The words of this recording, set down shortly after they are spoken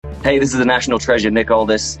Hey, this is the National Treasure, Nick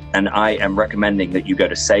Aldis, and I am recommending that you go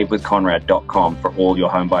to savewithconrad.com for all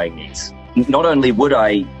your home buying needs. Not only would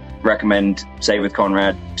I recommend Save with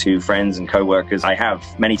Conrad to friends and coworkers, I have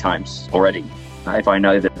many times already. If I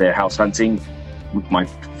know that they're house hunting, my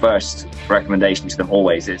first recommendation to them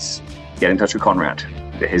always is get in touch with Conrad.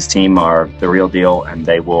 His team are the real deal, and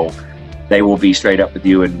they will be straight up with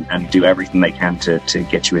you and do everything they can to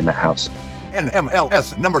get you in the house.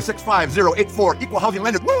 NMLS number 65084, equal housing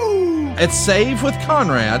lender. Woo! At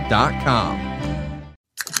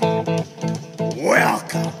savewithconrad.com.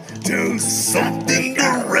 Welcome to Something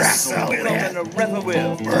to Wrestle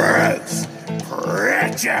With. Bruce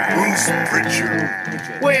Pritchard.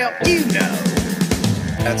 Well, you know.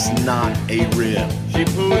 That's not a rib. She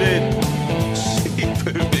pooted.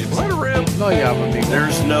 What a rib? No, amigo.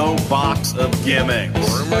 There's no box of gimmicks.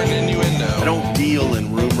 Rumor and innuendo. I don't deal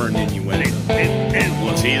in rumor and innuendo. And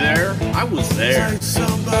was he there? I was there.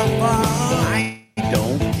 I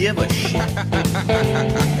don't give a shit.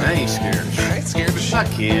 I ain't scared. I ain't scared of shit. Fuck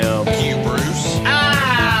him. Fuck you, Bruce.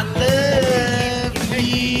 I love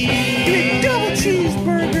you. Double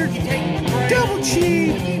cheeseburger, double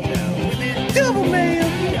cheese, double mayo,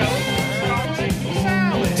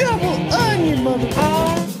 double onion, motherfucker.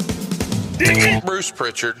 Bruce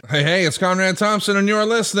Pritchard. Hey, it's Conrad Thompson, and you're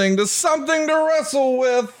listening to Something to Wrestle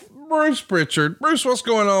With Bruce Pritchard. Bruce, what's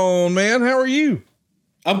going on, man? How are you?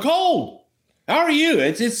 I'm cold. How are you?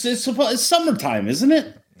 It's summertime, isn't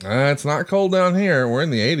it? It's not cold down here. We're in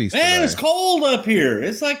the 80s. Man, today. it's cold up here.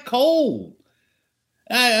 It's like cold.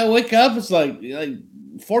 I wake up, it's like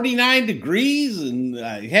 49 degrees, and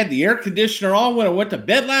I had the air conditioner on when I went to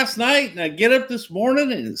bed last night, and I get up this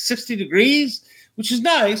morning and it's 60 degrees, which is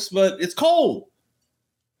nice, but it's cold.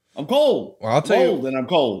 I'm cold. Well, I'll tell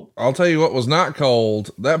you what was not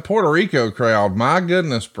cold. That Puerto Rico crowd. My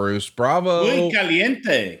goodness, Bruce. Bravo. Muy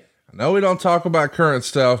caliente. I know we don't talk about current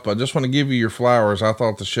stuff, but I just want to give you your flowers. I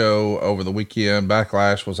thought the show over the weekend,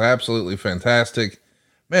 Backlash, was absolutely fantastic.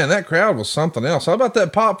 Man, that crowd was something else. How about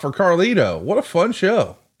that pop for Carlito? What a fun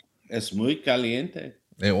show. Es muy caliente.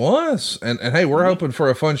 It was. And hey, we're hoping for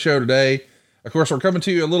a fun show today. Of course, we're coming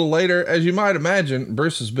to you a little later. As you might imagine,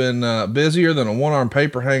 Bruce has been busier than a one-arm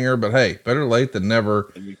paper hanger, but hey, better late than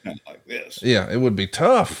never. It'd be kind of like this. Yeah, it would be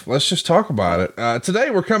tough. Let's just talk about it.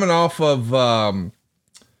 Today, we're coming off of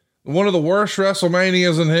one of the worst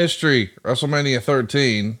WrestleManias in history, WrestleMania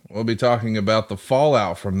 13. We'll be talking about the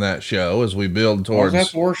fallout from that show as we build towards. Was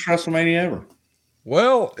that the worst WrestleMania ever?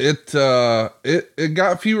 Well, it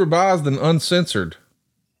got fewer buys than uncensored.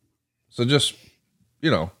 So just,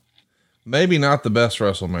 maybe not the best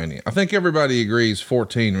WrestleMania. I think everybody agrees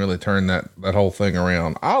 14 really turned that whole thing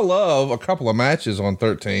around. I love a couple of matches on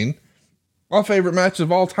 13. My favorite match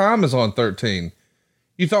of all time is on 13.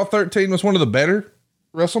 You thought 13 was one of the better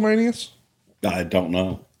WrestleManias? I don't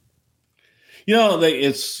know.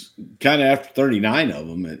 It's kind of after 39 of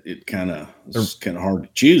them. It's kind of hard to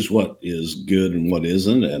choose what is good and what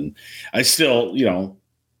isn't. And I still,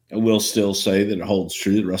 I will still say that it holds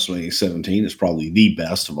true that WrestleMania 17 is probably the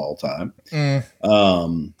best of all time.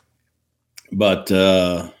 But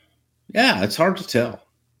it's hard to tell.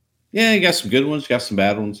 Yeah, you got some good ones, you got some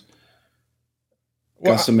bad ones.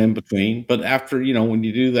 Got some in between, but after, when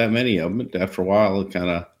you do that many of them, after a while, it kind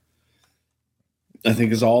of, I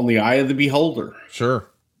think it's all in the eye of the beholder. Sure.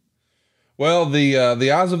 Well, the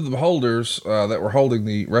eyes of the beholders that were holding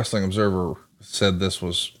the Wrestling Observer said this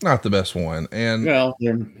was not the best one. And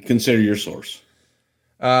consider your source.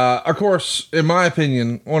 Of course, in my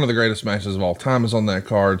opinion, one of the greatest matches of all time is on that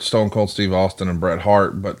card, Stone Cold Steve Austin and Bret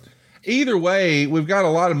Hart. But either way, we've got a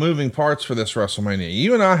lot of moving parts for this WrestleMania.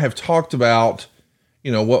 You and I have talked about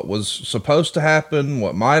what was supposed to happen,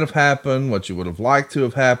 what might have happened, what you would have liked to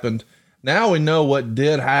have happened. Now we know what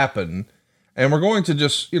did happen, and we're going to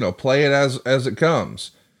just, play it as it comes.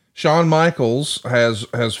 Shawn Michaels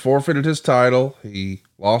has forfeited his title. He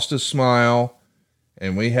lost his smile,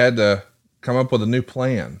 and we had to come up with a new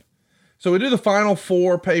plan. So we do the final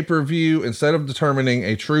four pay-per-view instead of determining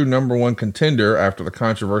a true number one contender after the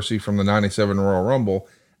controversy from the 97 Royal Rumble.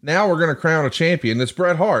 Now we're going to crown a champion. It's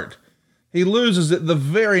Bret Hart. He loses it the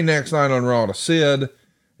very next night on Raw to Sid,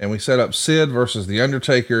 and we set up Sid versus The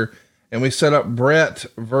Undertaker, and we set up Bret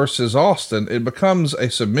versus Austin. It becomes a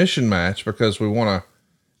submission match because we want to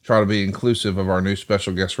try to be inclusive of our new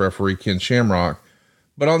special guest referee, Ken Shamrock.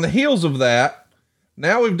 But on the heels of that,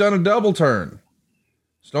 now we've done a double turn.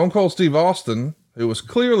 Stone Cold Steve Austin, who was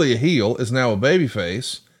clearly a heel, is now a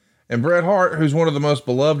babyface, and Bret Hart, who's one of the most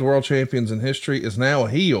beloved world champions in history, is now a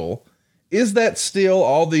heel. Is that still,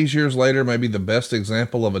 all these years later, maybe the best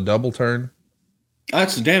example of a double turn?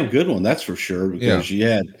 That's a damn good one. That's for sure. Because you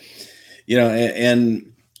had,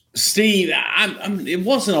 and Steve, it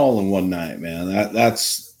wasn't all in one night, man.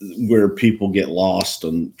 That's where people get lost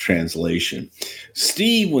on translation.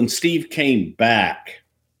 Steve, when Steve came back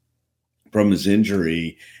from his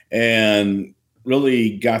injury and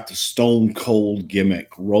really got the Stone Cold gimmick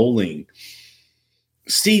rolling,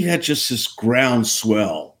 Steve had just this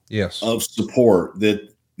groundswell of support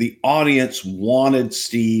that the audience wanted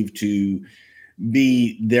Steve to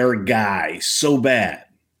be their guy so bad.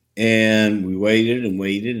 And we waited and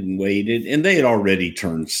waited and waited, and they had already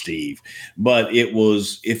turned Steve. But it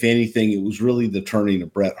was, if anything, it was really the turning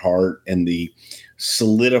of Bret Hart and the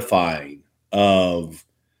solidifying of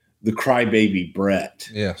the crybaby Bret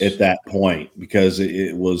at that point, because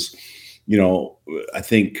it was, I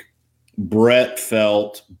think Bret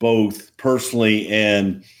felt both personally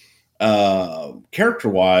and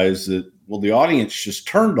character-wise that, well, the audience just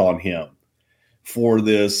turned on him for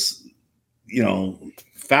this,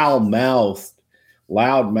 foul-mouthed,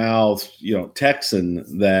 loud-mouthed,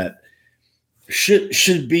 Texan that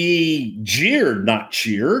should be jeered, not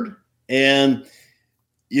cheered. And,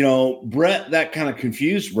 Bret, that kind of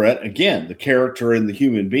confused Bret. Again, the character and the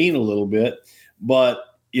human being a little bit. But,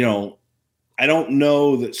 I don't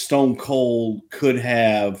know that Stone Cold could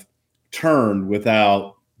have turned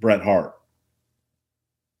without Bret Hart.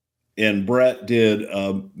 And Bret did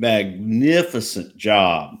a magnificent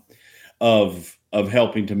job of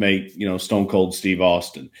helping to make, Stone Cold Steve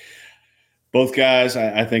Austin. Both guys,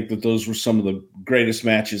 I think that those were some of the greatest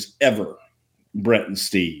matches ever, Bret and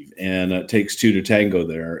Steve. And it takes two to tango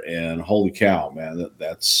there. And holy cow, man,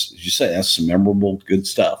 that's, as you say, that's some memorable, good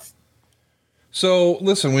stuff. So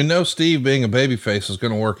listen, we know Steve being a babyface is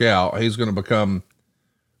going to work out. He's going to become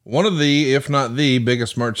one of the, if not the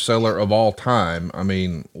biggest merch seller of all time. I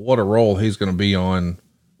mean, what a role he's going to be on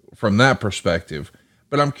from that perspective.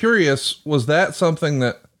 But I'm curious, was that something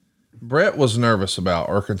that Bret was nervous about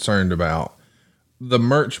or concerned about? The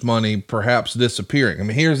merch money perhaps disappearing. I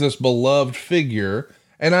mean, here's this beloved figure,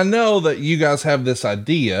 and I know that you guys have this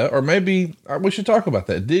idea, or maybe we should talk about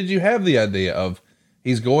that. Did you have the idea of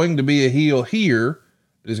he's going to be a heel here,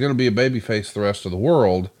 but he's going to be a babyface the rest of the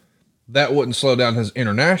world? That wouldn't slow down his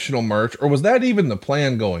international merch, or was that even the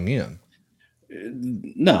plan going in?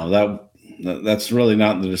 No, that's really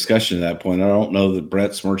not in the discussion at that point. I don't know that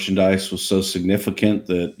Bret's merchandise was so significant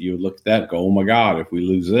that you would look at that and go, oh my God, if we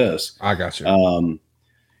lose this. I got you.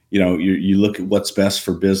 You look at what's best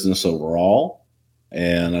for business overall.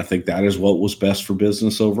 And I think that is what was best for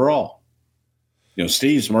business overall.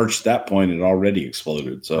 Steve's merch at that point had already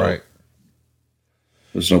exploded. So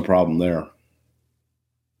there's no problem there.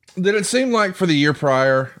 Did it seem like for the year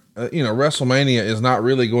prior, WrestleMania is not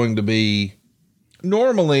really going to be,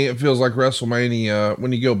 normally it feels like WrestleMania,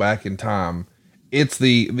 when you go back in time, it's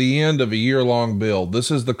the end of a year-long build.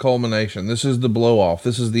 This is the culmination. This is the blow-off.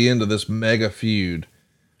 This is the end of this mega feud.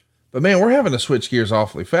 But man, we're having to switch gears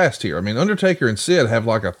awfully fast here. I mean, Undertaker and Sid have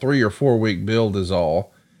like a 3 or 4 week build is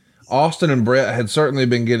all. Austin and Bret had certainly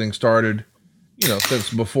been getting started, since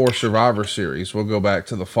before Survivor Series. We'll go back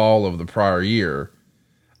to the fall of the prior year.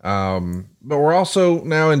 But we're also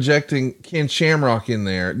now injecting Ken Shamrock in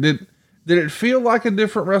there. Did it feel like a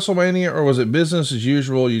different WrestleMania, or was it business as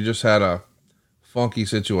usual? You just had a funky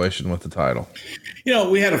situation with the title.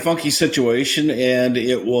 We had a funky situation, and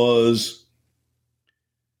it was,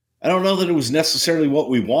 I don't know that it was necessarily what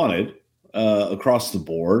we wanted across the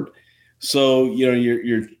board. So,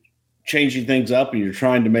 you're changing things up and you're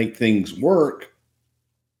trying to make things work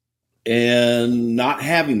and not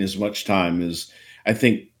having as much time as I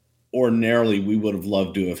think ordinarily we would have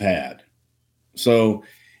loved to have had. So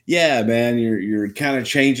yeah, man, you're kind of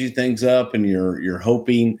changing things up and you're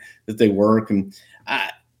hoping that they work. And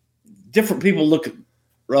different people look at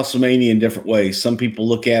WrestleMania in different ways. Some people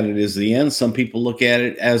look at it as the end. Some people look at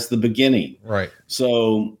it as the beginning. Right.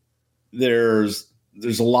 So there's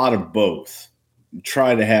a lot of both.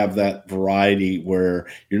 Try to have that variety where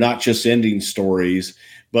you're not just ending stories,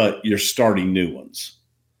 but you're starting new ones.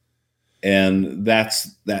 And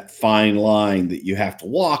that's that fine line that you have to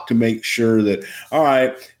walk to make sure that, all right,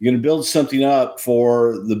 you're going to build something up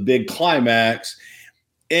for the big climax.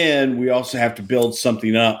 And we also have to build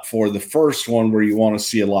something up for the first one where you want to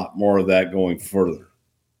see a lot more of that going further.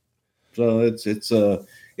 So it's a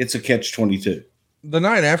catch-22. The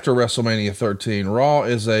night after WrestleMania 13, Raw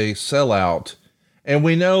is a sellout. And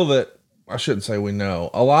we know that, I shouldn't say we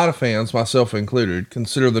know, a lot of fans, myself included,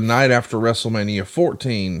 consider the night after WrestleMania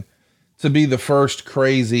 14 to be the first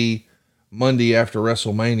crazy Monday after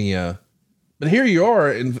WrestleMania. But here you are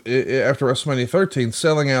after WrestleMania 13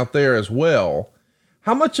 selling out there as well.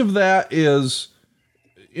 How much of that is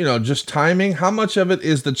just timing. How much of it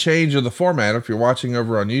is the change of the format? If you're watching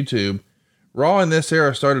over on YouTube, Raw in this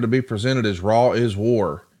era started to be presented as Raw is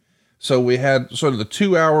War. So we had sort of the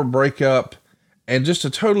 2-hour breakup and just a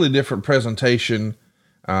totally different presentation.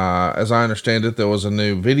 As I understand it, there was a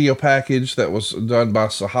new video package that was done by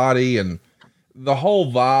Sahadi, and the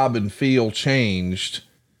whole vibe and feel changed.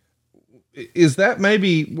 Is that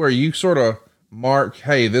maybe where you sort of mark,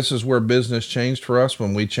 hey, this is where business changed for us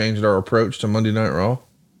when we changed our approach to Monday Night Raw?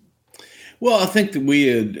 Well, I think that we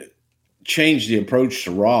had changed the approach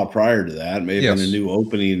to Raw prior to that. Maybe in a new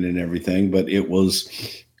opening and everything, but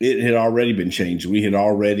it had already been changed. We had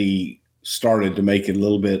already started to make it a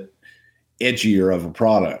little bit edgier of a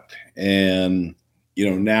product. And,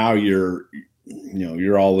 now you're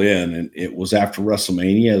all in, and it was after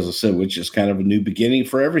WrestleMania, as I said, which is kind of a new beginning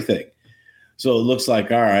for everything. So it looks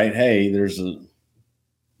like, all right, hey, there's a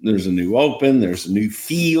new open, there's a new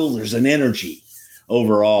feel, there's an energy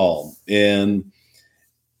overall. And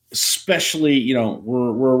especially,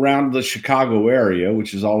 we're around the Chicago area,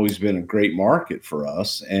 which has always been a great market for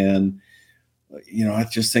us. And, I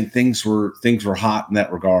just think things were hot in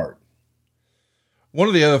that regard. One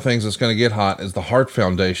of the other things that's going to get hot is the Hart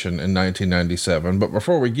Foundation in 1997. But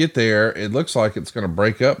before we get there, it looks like it's going to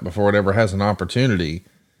break up before it ever has an opportunity.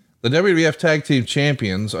 The WWF Tag Team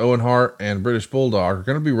Champions, Owen Hart and British Bulldog, are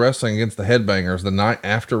going to be wrestling against the Headbangers the night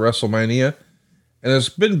after WrestleMania. And there's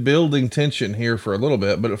been building tension here for a little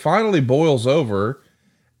bit, but it finally boils over,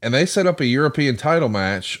 and they set up a European title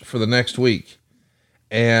match for the next week.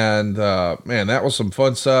 And, man, that was some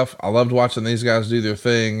fun stuff. I loved watching these guys do their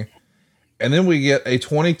thing. And then we get a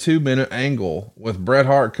 22-minute angle with Bret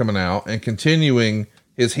Hart coming out and continuing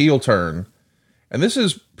his heel turn. And this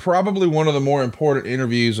is probably one of the more important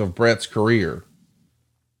interviews of Bret's career.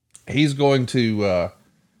 He's going to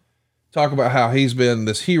talk about how he's been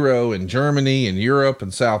this hero in Germany and Europe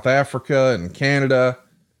and South Africa and Canada,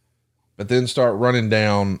 but then start running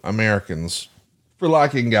down Americans for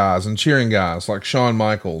liking guys and cheering guys like Shawn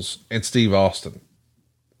Michaels and Steve Austin.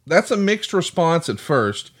 That's a mixed response at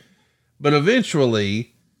first, but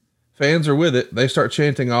eventually fans are with it. They start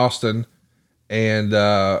chanting Austin. And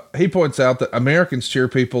he points out that Americans cheer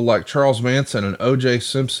people like Charles Manson and O.J.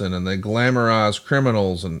 Simpson, and they glamorize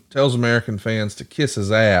criminals, and tells American fans to kiss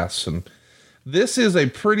his ass. And this is a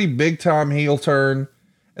pretty big-time heel turn,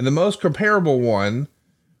 and the most comparable one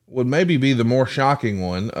would maybe be the more shocking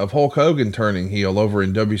one of Hulk Hogan turning heel over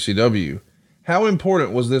in WCW. How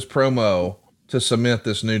important was this promo to cement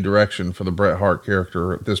this new direction for the Bret Hart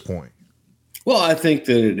character at this point? Well, I think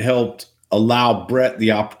that it helped allow Bret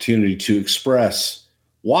the opportunity to express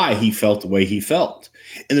why he felt the way he felt.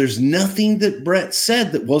 And there's nothing that Bret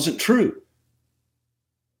said that wasn't true.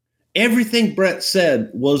 Everything Bret said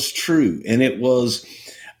was true. And it was,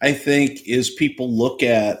 I think, as people look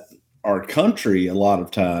at our country a lot of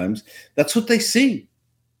times, that's what they see.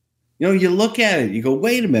 You look at it, you go,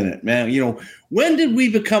 wait a minute, man, when did we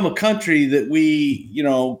become a country that we,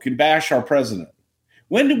 can bash our president?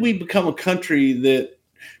 When did we become a country that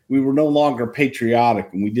we were no longer patriotic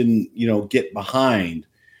and we didn't, get behind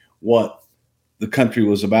what the country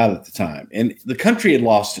was about at the time? And the country had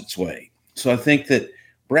lost its way. So I think that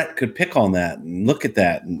Bret could pick on that and look at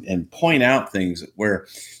that and point out things where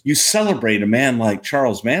you celebrate a man like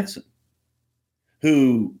Charles Manson,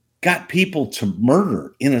 who got people to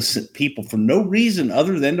murder innocent people for no reason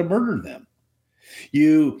other than to murder them.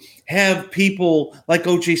 You have people like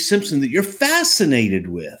O.J. Simpson that you're fascinated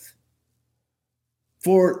with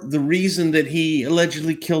for the reason that he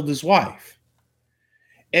allegedly killed his wife.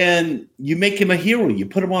 And you make him a hero. You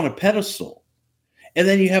put him on a pedestal. And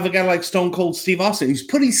then you have a guy like Stone Cold Steve Austin. He's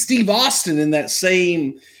putting Steve Austin in that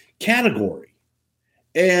same category.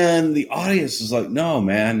 And the audience is like, no,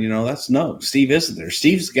 man, no. Steve isn't there.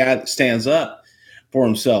 Steve's the guy that stands up for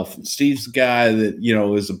himself. And Steve's the guy that,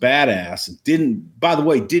 is a badass and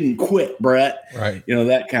didn't quit, Bret. Right.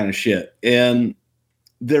 That kind of shit. And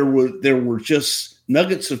there were just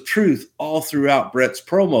nuggets of truth all throughout Bret's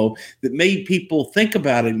promo that made people think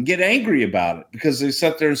about it and get angry about it, because they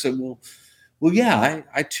sat there and said, well, yeah,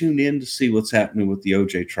 I tune in to see what's happening with the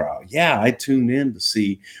OJ trial. Yeah, I tune in to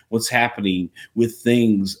see what's happening with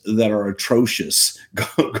things that are atrocious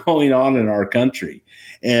going on in our country.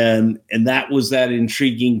 And that was that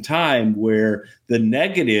intriguing time where the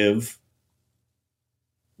negative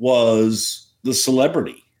was the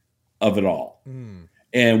celebrity of it all. Mm.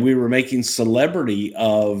 And we were making celebrity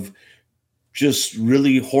of just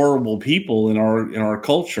really horrible people in our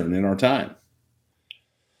culture and in our time.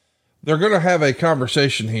 They're going to have a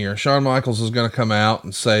conversation here. Shawn Michaels is going to come out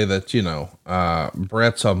and say that,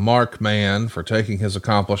 Bret's a mark man for taking his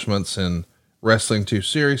accomplishments in wrestling too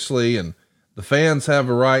seriously, and the fans have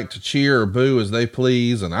a right to cheer or boo as they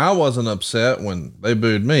please. And I wasn't upset when they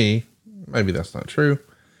booed me. Maybe that's not true.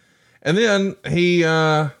 And then he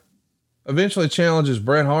eventually challenges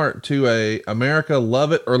Bret Hart to a America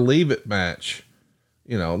Love It or Leave It match.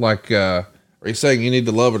 You know, like, he's saying you need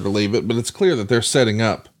to love it or leave it, but it's clear that they're setting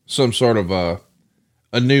up some sort of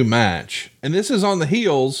a new match. And this is on the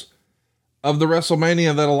heels of the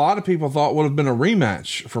WrestleMania that a lot of people thought would have been a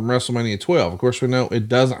rematch from WrestleMania 12. Of course, we know it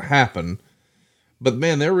doesn't happen, but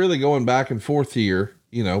man, they're really going back and forth here.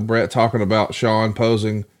 You know, Bret talking about Shawn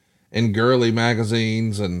posing in girly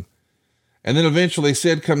magazines, and then eventually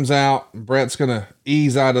Sid comes out, and Bret's going to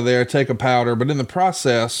ease out of there, take a powder, but in the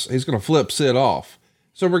process, he's going to flip Sid off.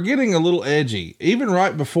 So we're getting a little edgy. Even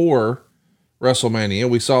right before WrestleMania,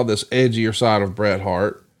 we saw this edgier side of Bret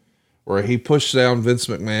Hart, where he pushed down Vince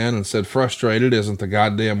McMahon and said frustrated isn't the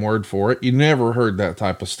goddamn word for it. You never heard that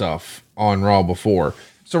type of stuff on Raw before.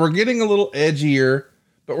 So we're getting a little edgier,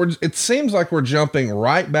 but it seems like we're jumping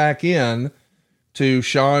right back in to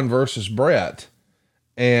Shawn versus Bret.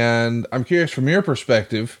 And I'm curious from your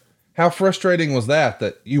perspective, how frustrating was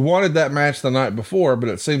that you wanted that match the night before, but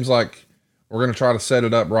it seems like we're going to try to set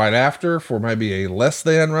it up right after for maybe a less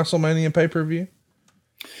than WrestleMania pay-per-view?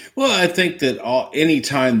 Well, I think that any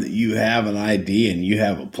time that you have an idea and you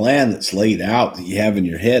have a plan that's laid out that you have in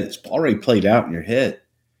your head, it's already played out in your head.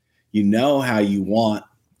 You know how you want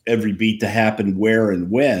every beat to happen, where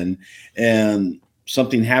and when, and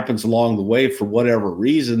something happens along the way for whatever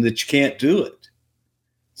reason that you can't do it.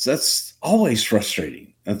 So that's always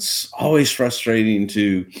frustrating. That's always frustrating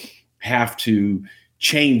to have to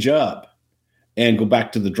change up and go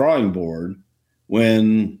back to the drawing board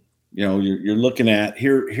when, you know, you're looking at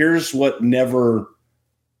here's what never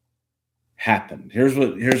happened. Here's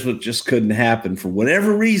what just couldn't happen for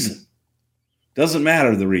whatever reason. Doesn't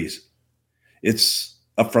matter the reason. It's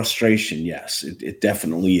a frustration. Yes, it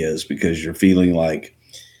definitely is, because you're feeling like,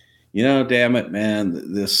 you know, damn it,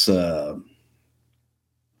 man, this, you'll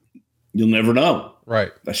never know.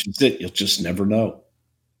 Right. That's just it. You'll just never know.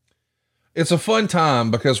 It's a fun time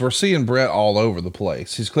because we're seeing Bret all over the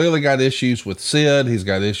place. He's clearly got issues with Sid. He's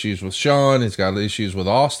got issues with Shawn. He's got issues with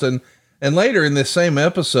Austin. And later in this same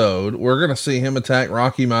episode, we're going to see him attack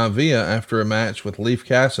Rocky Maivia after a match with Leif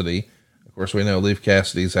Cassidy. Of course, we know Leif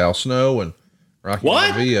Cassidy's Al Snow, and Rocky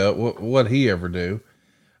Maivia, what'd he ever do?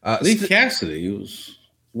 Leif Cassidy was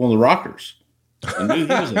one of the rockers. I knew he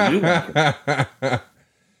was a new rocker.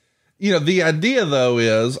 You know, the idea though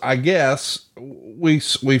is, I guess we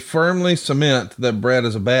firmly cement that Bret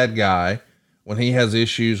is a bad guy when he has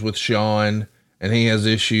issues with Shawn and he has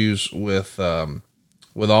issues with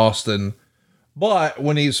Austin. But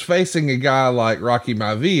when he's facing a guy like Rocky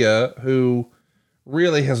Maivia, who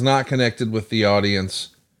really has not connected with the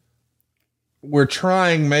audience, we're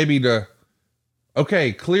trying maybe to,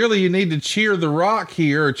 okay, clearly you need to cheer The Rock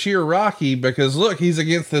here, or cheer Rocky, because look, he's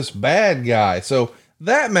against this bad guy. So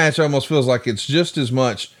that match almost feels like it's just as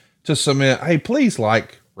much to cement, hey, please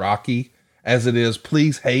like Rocky, as it is,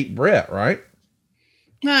 please hate Bret, right?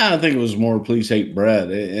 Nah, I think it was more please hate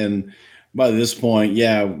Bret. And by this point,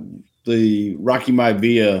 yeah, the Rocky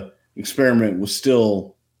Maivia experiment was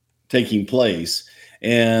still taking place.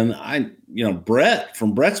 And Bret,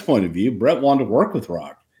 from Bret's point of view, Bret wanted to work with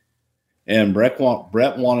Rock. And Bret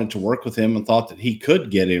wanted to work with him and thought that he could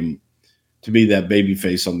get him to be that baby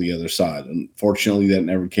face on the other side. Unfortunately, that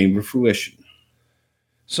never came to fruition.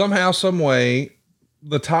 Somehow, some way,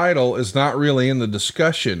 the title is not really in the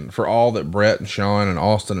discussion for all that Bret and Shawn and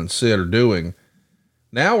Austin and Sid are doing.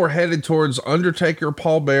 Now we're headed towards Undertaker,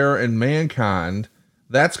 Paul Bearer, and Mankind.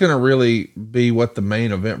 That's going to really be what the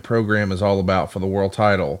main event program is all about for the world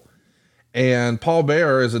title. And Paul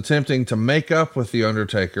Bearer is attempting to make up with the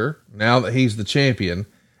Undertaker now that he's the champion.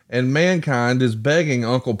 And Mankind is begging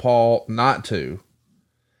Uncle Paul not to.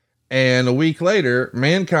 And a week later,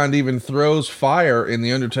 Mankind even throws fire in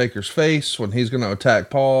the Undertaker's face when he's going to attack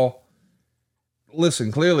Paul.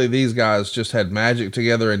 Listen, clearly these guys just had magic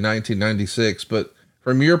together in 1996, but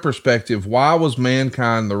from your perspective, why was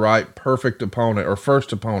Mankind the right perfect opponent or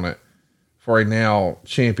first opponent for a now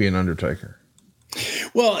champion Undertaker?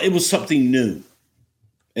 Well, it was something new.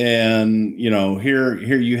 And, here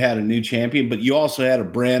you had a new champion, but you also had a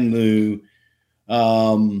brand new, I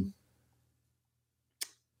don't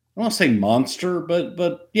want to say monster,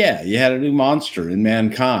 but yeah, you had a new monster in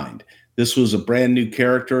Mankind. This was a brand new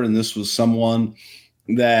character, and this was someone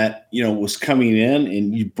that, was coming in,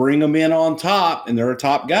 and you bring them in on top, and they're a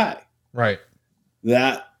top guy. Right.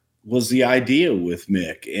 That was the idea with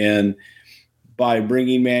Mick. And by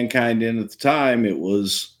bringing Mankind in at the time, it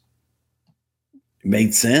was it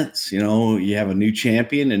made sense. You have a new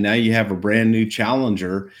champion, and now you have a brand new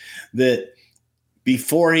challenger that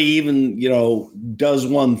before he even, does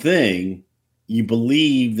one thing, you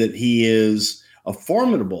believe that he is a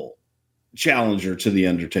formidable challenger to The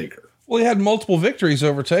Undertaker. Well, he had multiple victories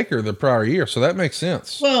over Taker the prior year, so that makes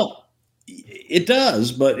sense. Well, it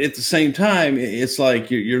does, but at the same time, it's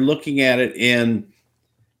like you're looking at it and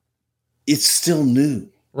it's still new.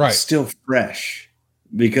 Right. It's still fresh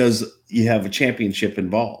because you have a championship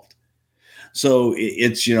involved. So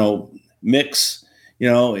it's, Mix,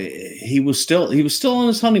 he was still on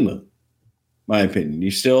his honeymoon, my opinion. He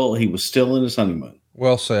was still in his honeymoon.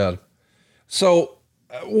 Well said. So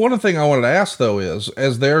one thing I wanted to ask though is,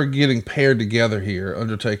 as they're getting paired together here,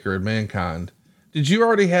 Undertaker and Mankind, did you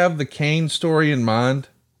already have the Kane story in mind?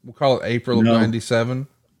 We'll call it April of 97.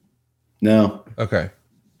 No. Okay.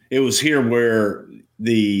 It was here where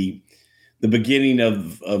the beginning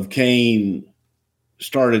of Kane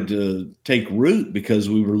started to take root because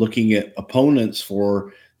we were looking at opponents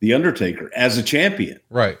for The Undertaker as a champion.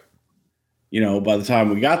 Right. By the time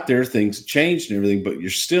we got there, things changed and everything, but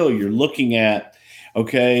you're looking at,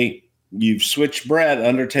 okay, you've switched Brett,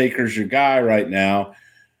 Undertaker's your guy right now.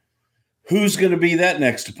 Who's going to be that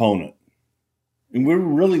next opponent? And we were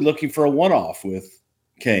really looking for a one-off with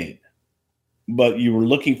Kane, but you were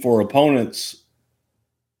looking for opponents,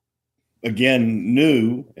 again,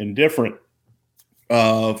 new and different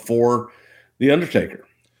for The Undertaker.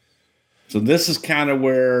 So this is kind of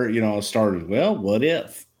where, it started. Well, what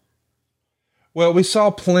if? Well, we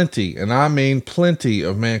saw plenty, and I mean plenty,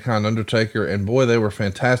 of Mankind Undertaker, and boy, they were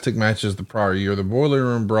fantastic matches the prior year. The Boiler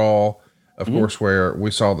Room Brawl, of course, where we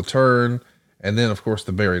saw the turn, and then, of course,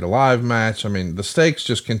 the Buried Alive match. I mean, the stakes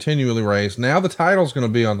just continually raised. Now the title's going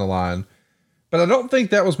to be on the line, but I don't think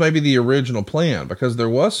that was maybe the original plan, because there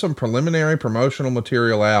was some preliminary promotional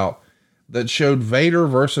material out that showed Vader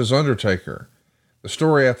versus Undertaker. The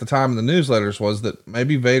story at the time in the newsletters was that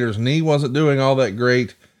maybe Vader's knee wasn't doing all that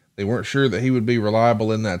great. They weren't sure that he would be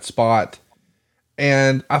reliable in that spot.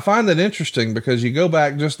 And I find that interesting because you go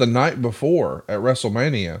back just the night before at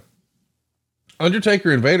WrestleMania,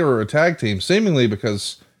 Undertaker and Vader are a tag team, seemingly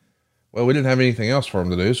because, well, we didn't have anything else for them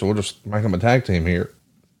to do, so we'll just make them a tag team here.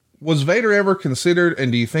 Was Vader ever considered,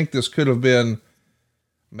 and do you think this could have been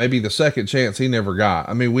maybe the second chance he never got?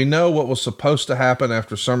 I mean, we know what was supposed to happen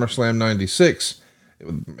after SummerSlam 96.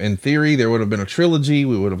 In theory, there would have been a trilogy.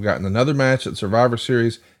 We would have gotten another match at Survivor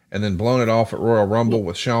Series and then blown it off at Royal Rumble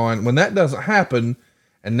with Shawn. When that doesn't happen,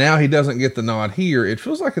 and now he doesn't get the nod here, it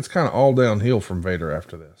feels like it's kind of all downhill from Vader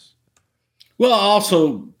after this. Well,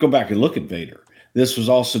 also go back and look at Vader. This was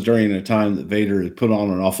also during a time that Vader had put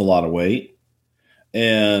on an awful lot of weight.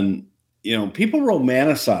 And, people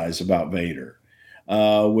romanticize about Vader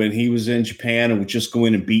when he was in Japan and would just go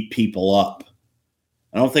in and beat people up.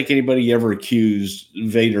 I don't think anybody ever accused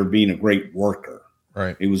Vader of being a great worker.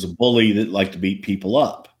 Right. He was a bully that liked to beat people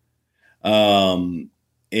up. And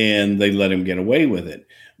they let him get away with it.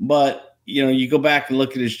 But, you go back and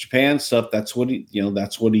look at his Japan stuff. That's what he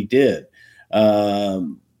did. By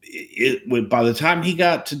the time he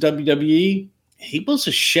got to WWE, he was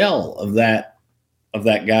a shell of that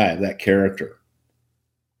guy, that character.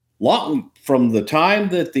 Long from the time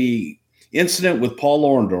that the incident with Paul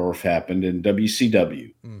Orndorff happened in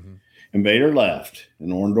WCW, and Vader left,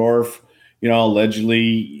 and Orndorff,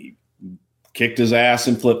 allegedly kicked his ass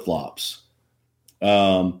in flip-flops.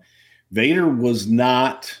 Vader was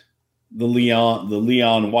not the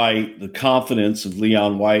Leon White, the confidence of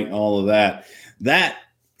Leon White and all of that.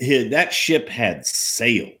 That ship had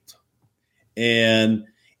sailed. And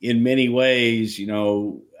in many ways,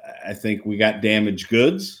 I think we got damaged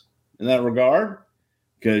goods in that regard,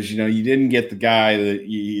 because, you didn't get the guy that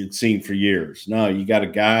you'd seen for years. No, you got a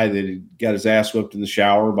guy that had got his ass whipped in the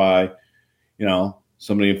shower by,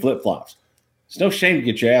 somebody in flip-flops. It's no shame to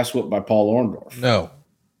get your ass whipped by Paul Orndorff. No.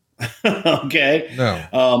 Okay.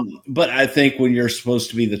 No. But I think when you're supposed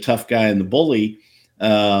to be the tough guy and the bully,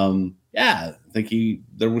 I think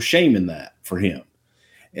there was shame in that for him.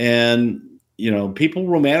 And, people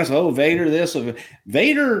romanticize, Vader this.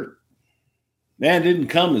 Vader, man, didn't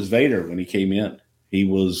come as Vader when he came in. He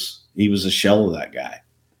was a shell of that guy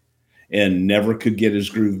and never could get his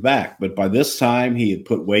groove back. But by this time, he had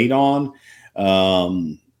put weight on.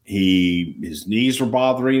 His knees were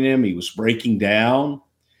bothering him. He was breaking down.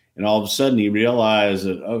 And all of a sudden he realized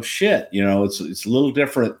that, oh shit, it's a little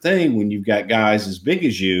different thing when you've got guys as big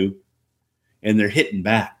as you and they're hitting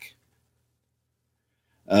back.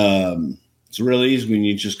 It's really easy when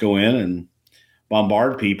you just go in and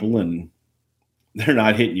bombard people and they're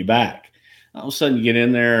not hitting you back. All of a sudden you get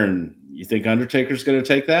in there and you think Undertaker's going to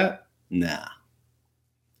take that? Nah.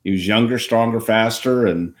 He was younger, stronger, faster,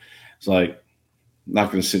 and it's like I'm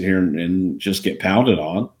not going to sit here and just get pounded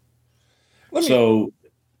on. So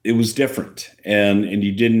it was different, and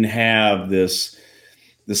you didn't have this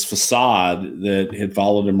facade that had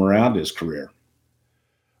followed him around his career.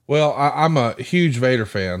 Well, I'm a huge Vader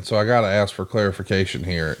fan, so I got to ask for clarification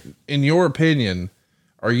here. In your opinion,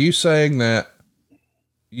 are you saying that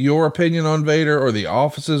your opinion on Vader or the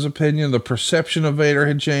office's opinion, the perception of Vader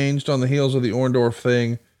had changed on the heels of the Orndorff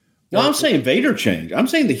thing? No, I'm saying Vader changed. I'm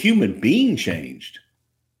saying the human being changed.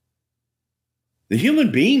 The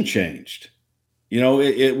human being changed. He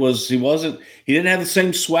didn't have the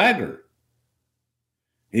same swagger.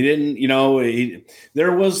 He didn't,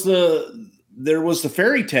 there was the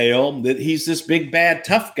fairy tale that he's this big, bad,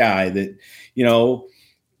 tough guy that,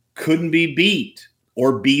 couldn't be beat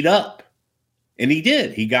or beat up. And he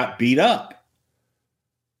did. He got beat up.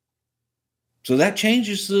 So that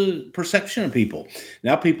changes the perception of people.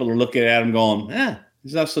 Now people are looking at him going,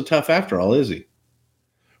 he's not so tough after all, is he?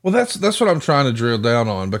 Well, that's what I'm trying to drill down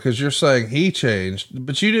on, because you're saying he changed,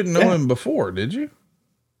 but you didn't know him before, did you?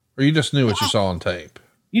 Or you just knew what you saw on tape?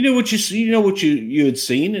 You knew what you had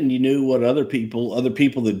seen, and you knew what other people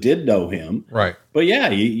that did know him. Right. But yeah,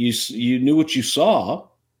 you knew what you saw,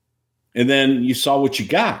 and then you saw what you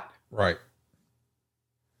got. Right.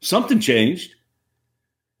 Something changed.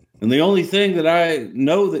 And the only thing that I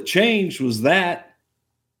know that changed was that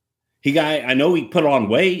I know he put on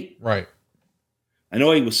weight. Right. I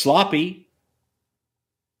know he was sloppy.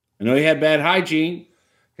 I know he had bad hygiene.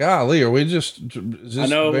 Golly, is this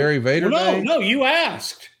Barry Vader day? No, you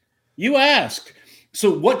asked.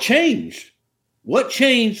 So what changed? What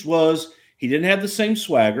changed was he didn't have the same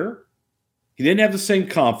swagger. He didn't have the same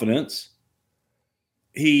confidence.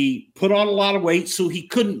 He put on a lot of weight, so he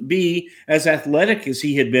couldn't be as athletic as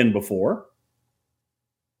he had been before.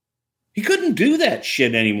 He couldn't do that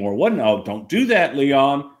shit anymore. Don't do that,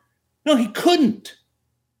 Leon. No, he couldn't.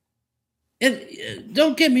 And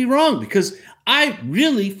don't get me wrong, because I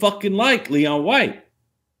really fucking like Leon White.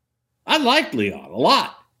 I like Leon a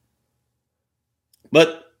lot.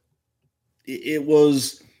 But it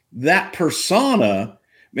was that persona,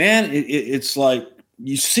 man. It's like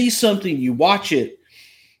you see something, you watch it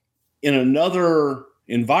in another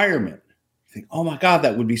environment. You think, oh my God,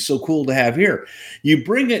 that would be so cool to have here. You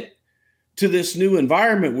bring it to this new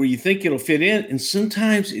environment where you think it'll fit in, and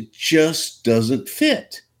sometimes it just doesn't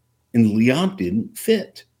fit. And Leon didn't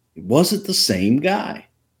fit. It wasn't the same guy.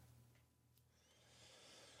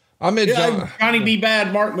 Johnny B.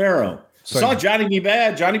 Bad, Mark Marrow. Saw Johnny B.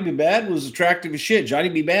 Bad. Johnny B. Bad was attractive as shit. Johnny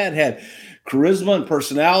B. Bad had charisma and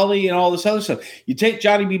personality and all this other stuff. You take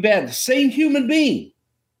Johnny B. Bad, the same human being,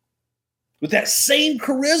 with that same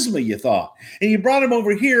charisma, you thought, and you brought him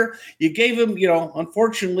over here. You gave him,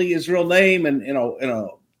 unfortunately, his real name and in a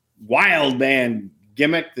wild man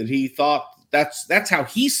gimmick that he thought that's how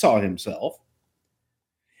he saw himself,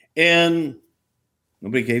 and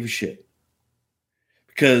nobody gave a shit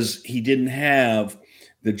because he didn't have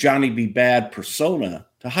the Johnny B. Bad persona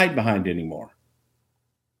to hide behind anymore.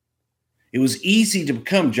 It was easy to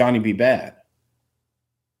become Johnny B. Bad.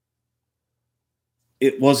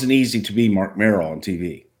 It wasn't easy to be Mark Marrow on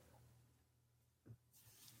TV.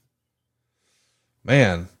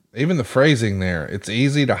 Man, even the phrasing there, it's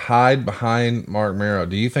easy to hide behind Mark Marrow.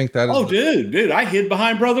 Do you think that is? Oh, dude, I hid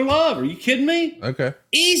behind Brother Love. Are you kidding me? Okay.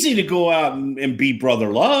 Easy to go out and be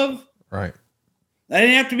Brother Love. Right. I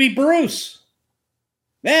didn't have to be Bruce.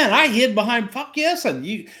 Man, I hid behind, fuck yes. When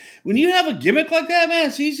you have a gimmick like that, man,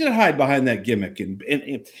 it's easy to hide behind that gimmick.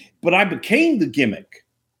 But I became the gimmick.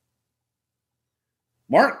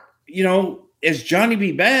 Mark, as Johnny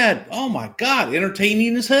B. Bad, oh my God,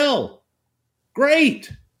 entertaining as hell.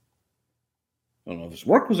 Great. I don't know if his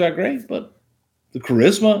work was that great, but the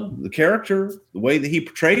charisma, the character, the way that he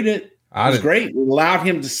portrayed it was great. It allowed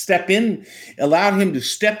him to step into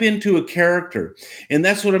a character. And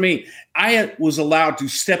that's what I mean. I was allowed to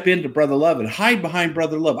step into Brother Love and hide behind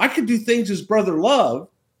Brother Love. I could do things as Brother Love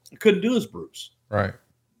I couldn't do as Bruce. Right.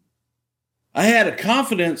 I had a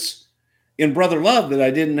confidence in Brother Love that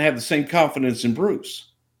I didn't have the same confidence in Bruce.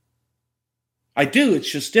 I do.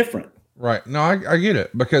 It's just different. Right. No, I get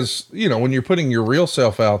it, because, when you're putting your real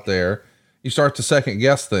self out there, you start to second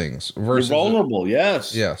guess things versus you're vulnerable.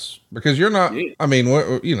 Yes. Yes. Because you're not, I mean,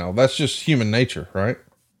 that's just human nature, right?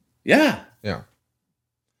 Yeah. Yeah.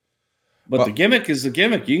 But the gimmick is the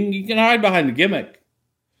gimmick. You can hide behind the gimmick.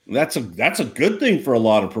 That's a good thing for a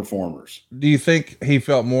lot of performers. Do you think he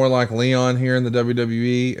felt more like Leon here in the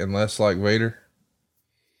WWE and less like Vader?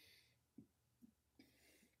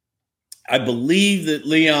 I believe that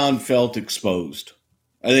Leon felt exposed.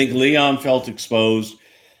 I think Leon felt exposed.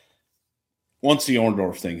 once the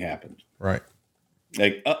Orndorff thing happened. Right.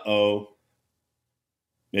 Like,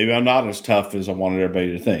 maybe I'm not as tough as I wanted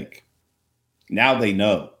everybody to think. Now they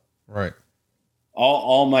know. Right.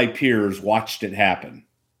 All my peers watched it happen.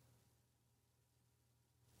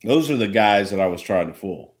 Those are the guys that I was trying to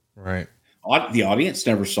fool. Right. The audience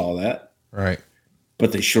never saw that. Right.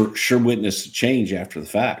 But they sure witnessed a change after the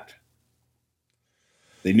fact.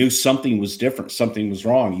 They knew something was different. Something was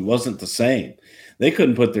wrong. He wasn't the same. They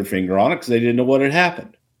couldn't put their finger on it because they didn't know what had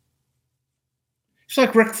happened. It's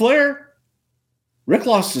like Ric Flair. Rick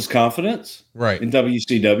lost his confidence Right. in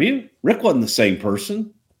WCW. Rick wasn't the same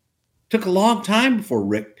person. Took a long time before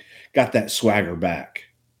Rick got that swagger back.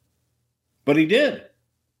 But he did.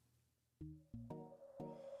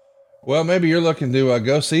 Well, maybe you're looking to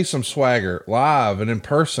go see some swagger live and in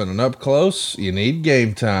person and up close. You need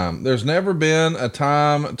Game Time. There's never been a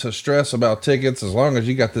time to stress about tickets. As long as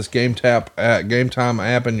you got this Game Time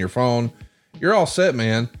app in your phone, you're all set,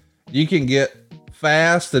 man. You can get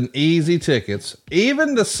fast and easy tickets,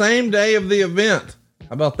 even the same day of the event.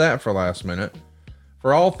 How about that for last minute?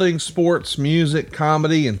 For all things sports, music,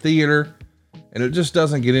 comedy, and theater. And it just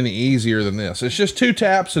doesn't get any easier than this. It's just 2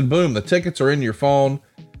 taps and boom, the tickets are in your phone.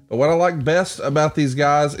 But what I like best about these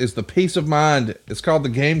guys is the peace of mind. It's called the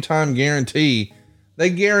Game Time Guarantee. They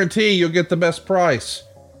guarantee you'll get the best price.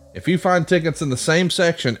 If you find tickets in the same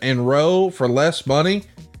section and row for less money,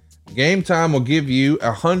 Game Time will give you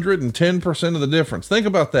 110% of the difference. Think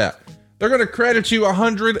about that. They're going to credit you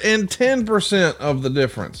 110% of the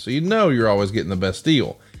difference. So you know you're always getting the best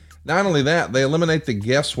deal. Not only that, they eliminate the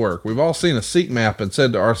guesswork. We've all seen a seat map and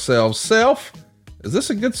said to ourselves, "Self, is this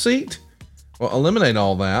a good seat?" Well, eliminate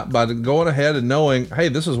all that by going ahead and knowing, hey,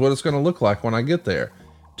 this is what it's going to look like when I get there.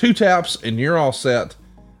 2 taps and you're all set.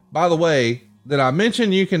 By the way, did I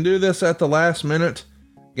mention you can do this at the last minute?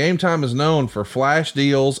 Game Time is known for flash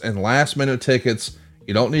deals and last minute tickets.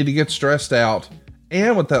 You don't need to get stressed out.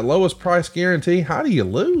 And with that lowest price guarantee, how do you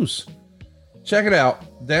lose? Check it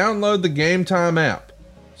out. Download the Game Time app.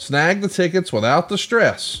 Snag the tickets without the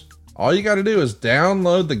stress. All you got to do is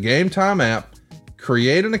download the Game Time app,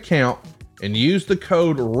 create an account, and use the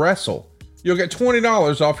code WRESTLE. You'll get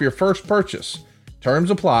 $20 off your first purchase. Terms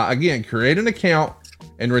apply. Again, create an account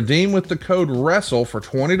and redeem with the code WRESTLE for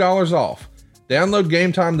 $20 off. Download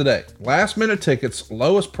Game Time today. Last minute tickets,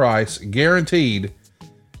 lowest price, guaranteed.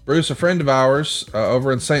 Bruce, a friend of ours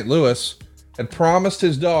over in St. Louis, had promised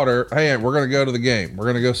his daughter, hey, we're going to go to the game. We're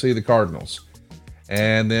going to go see the Cardinals.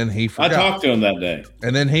 And then he forgot. I talked to him that day.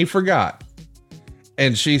 And then he forgot.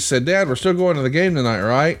 And she said, "Dad, we're still going to the game tonight,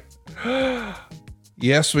 right?"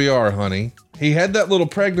 "Yes, we are, honey." He had that little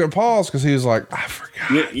pregnant pause because he was like, "I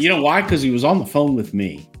forgot." You know why? Because he was on the phone with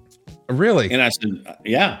me. Really? And I said,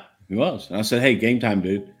 "Yeah, he was." And I said, "Hey, Game Time,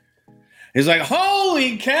 dude." He's like,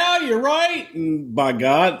 "Holy cow, you're right." And by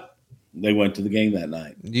God, they went to the game that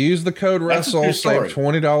night. Use the code WRESTLE, save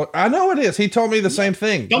 $20. I know it is. He told me the same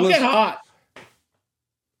thing. Don't get hot.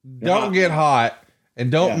 Don't get hot and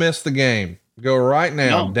don't miss the game. Go right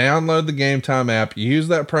now, download the Game Time app, use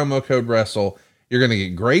that promo code WRESTLE. You're going to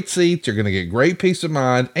get great seats, you're going to get great peace of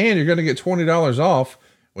mind, and you're going to get $20 off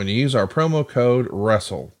when you use our promo code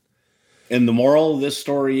WRESTLE. And the moral of this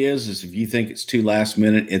story is if you think it's too last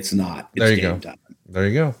minute, it's not. It's there you Game go. Time. There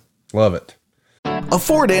you go. Love it.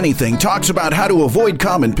 Afford Anything talks about how to avoid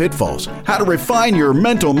common pitfalls, how to refine your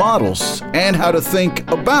mental models, and how to think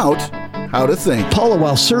about how to think. Paula,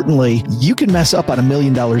 while certainly you can mess up on $1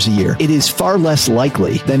 million a year, it is far less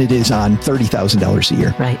likely than it is on $30,000 a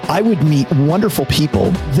year. Right. I would meet wonderful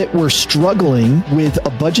people that were struggling with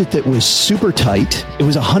a budget that was super tight. It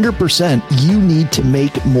was 100%. You need to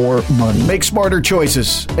make more money. Make smarter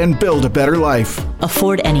choices and build a better life.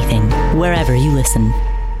 Afford Anything, wherever you listen.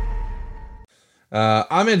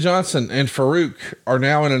 Ahmed Johnson and Farouk are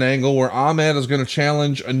now in an angle where Ahmed is going to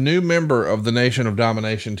challenge a new member of the Nation of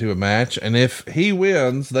Domination to a match, and if he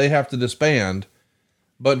wins, they have to disband.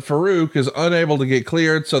 But Farouk is unable to get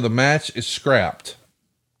cleared, so the match is scrapped.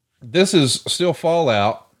 This is still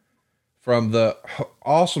fallout from the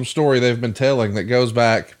awesome story they've been telling that goes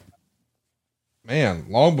back, man,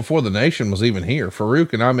 long before the Nation was even here.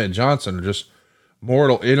 Farouk and Ahmed Johnson are just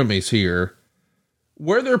mortal enemies here.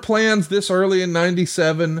 Were there plans this early in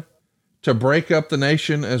 97 to break up the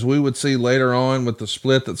Nation, as we would see later on with the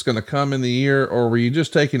split that's going to come in the year, or were you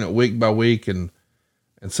just taking it week by week and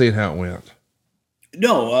seeing how it went?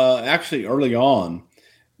 No, actually early on,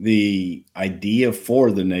 the idea for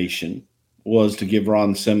the Nation was to give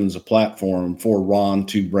Ron Simmons a platform for Ron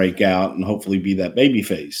to break out and hopefully be that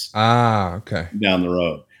babyface. Ah, okay. Down the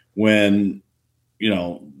road. When,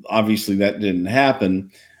 obviously that didn't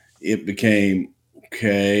happen, it became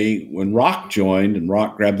okay, when Rock joined and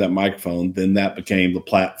Rock grabbed that microphone, then that became the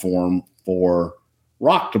platform for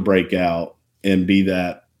Rock to break out and be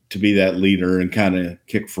that leader and kind of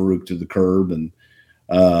kick Farouk to the curb. And,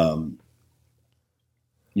 I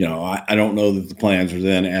don't know that the plans were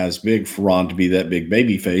then as big for Ron to be that big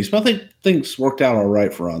baby face, but I think things worked out all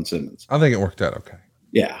right for Ron Simmons. I think it worked out okay.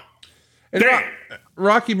 Yeah. And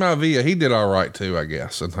Rocky Maivia, he did all right too, I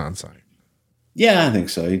guess, in hindsight. Yeah, I think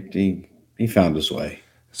so. He found his way.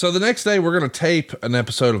 So the next day, we're going to tape an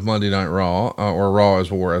episode of Monday Night Raw, or Raw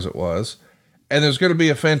is War as it was. And there's going to be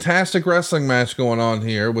a fantastic wrestling match going on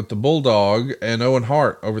here with the Bulldog and Owen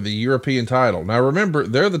Hart over the European title. Now remember,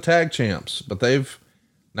 they're the tag champs, but they've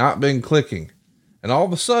not been clicking. And all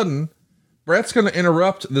of a sudden, Brett's going to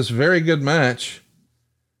interrupt this very good match.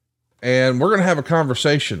 And we're going to have a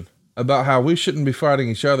conversation about how we shouldn't be fighting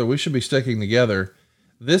each other. We should be sticking together.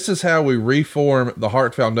 This is how we reform the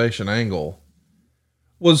Hart Foundation angle.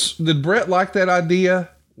 Did Brett like that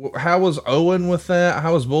idea? How was Owen with that?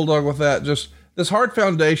 How was Bulldog with that? Just this Hart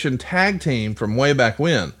Foundation tag team from way back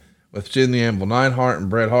when with Jim the Anvil Neidhart and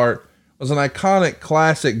Bret Hart was an iconic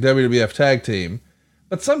classic WWF tag team.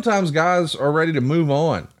 But sometimes guys are ready to move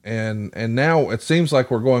on. And now it seems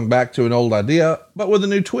like we're going back to an old idea, but with a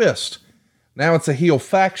new twist. Now it's a heel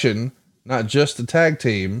faction, not just a tag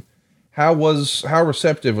team. How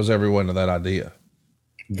receptive was everyone to that idea?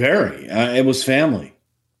 Very. It was family.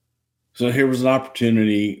 So here was an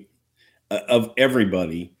opportunity of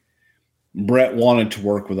everybody. Brett wanted to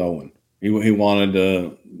work with Owen. He wanted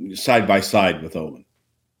to side by side with Owen.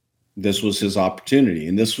 This was his opportunity,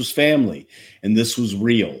 and this was family, and this was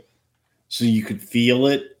real. So you could feel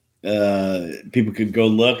it. People could go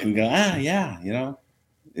look and go, yeah,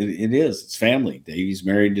 it is. It's family. Davey's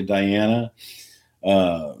married to Diana.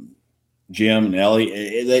 Jim and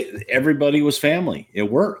Ellie, everybody was family. It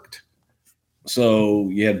worked. So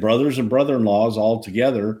you had brothers and brother-in-laws all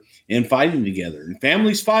together and fighting together. And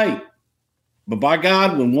families fight. But by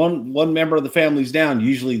God, when one member of the family's down,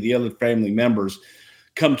 usually the other family members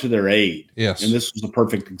come to their aid. Yes. And this was a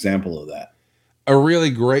perfect example of that. A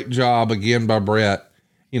really great job again by Brett.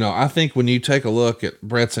 I think when you take a look at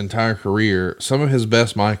Brett's entire career, some of his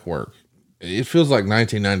best mic work, it feels like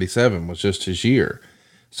 1997 was just his year.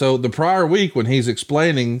 So the prior week when he's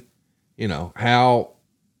explaining, how,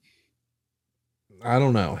 I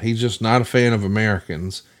don't know, he's just not a fan of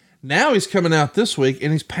Americans. Now he's coming out this week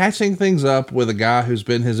and he's patching things up with a guy who's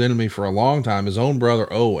been his enemy for a long time, his own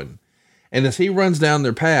brother, Owen. And as he runs down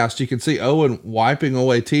their past, you can see Owen wiping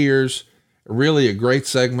away tears. Really a great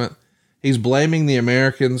segment. He's blaming the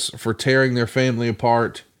Americans for tearing their family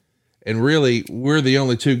apart. And really, we're the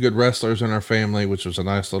only two good wrestlers in our family, which was a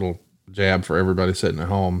nice little jab for everybody sitting at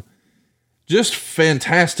home. Just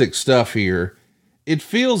fantastic stuff here. It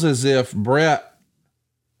feels as if Brett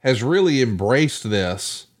has really embraced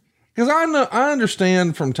this. Because I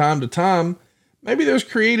understand from time to time, maybe there's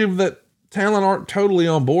creative that talent aren't totally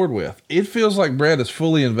on board with. It feels like Brett is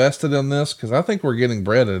fully invested in this because I think we're getting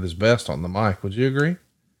Brett at his best on the mic. Would you agree?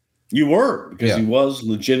 You were, because he was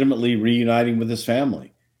legitimately reuniting with his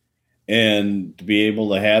family. And to be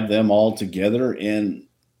able to have them all together and,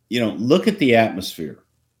 look at the atmosphere.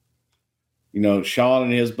 Sean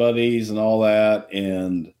and his buddies and all that.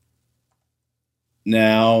 And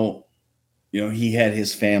now, he had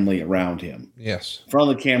his family around him. Yes. In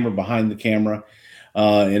front of the camera, behind the camera.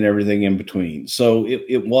 And everything in between. So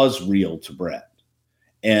it was real to Brett.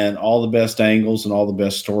 And all the best angles and all the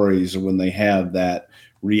best stories are when they have that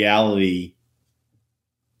reality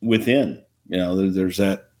within. There's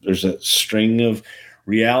that string of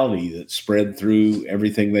reality that's spread through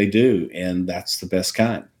everything they do. And that's the best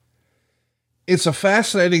kind. It's a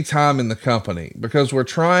fascinating time in the company because we're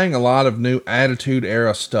trying a lot of new Attitude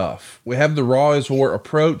Era stuff. We have the Raw is War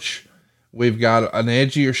approach. We've got an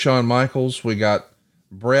edgier Shawn Michaels. We got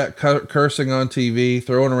Brett cursing on TV,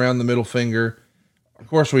 throwing around the middle finger. Of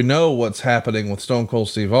course, we know what's happening with Stone Cold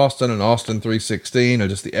Steve Austin and Austin 316, or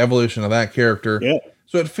just the evolution of that character. Yeah.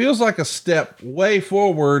 So it feels like a step way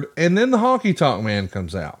forward, and then the Honky Tonk Man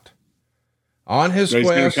comes out on his quest.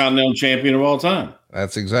 Intercontinental champion of all time.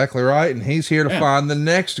 That's exactly right, and he's here to find the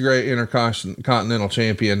next great Intercontinental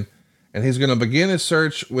champion, and he's going to begin his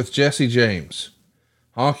search with Jesse James.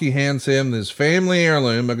 Honky hands him his family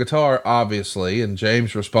heirloom, a guitar, obviously, and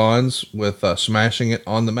James responds with smashing it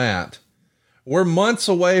on the mat. We're months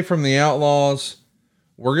away from the Outlaws.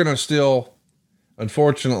 We're going to still,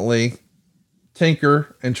 unfortunately,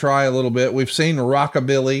 tinker and try a little bit. We've seen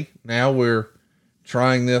Rockabilly. Now we're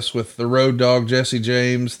trying this with the Road Dogg, Jesse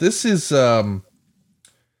James. This is,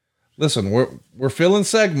 listen, we're filling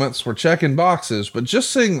segments, we're checking boxes, but just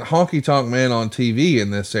seeing Honky Tonk Man on TV in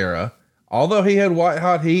this era, although he had white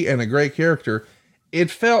hot heat and a great character, it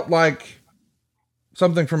felt like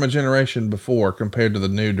something from a generation before compared to the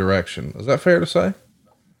new direction. Is that fair to say?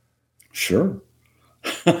 Sure.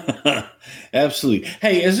 Absolutely.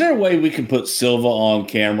 Hey, is there a way we can put Silva on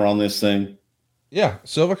camera on this thing? Yeah,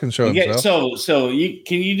 Silva can show himself. So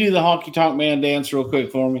can you do the Honky Tonk Man dance real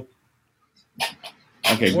quick for me?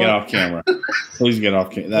 Okay, get off camera. Please get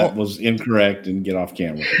off camera. That was incorrect, and get off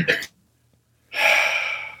camera.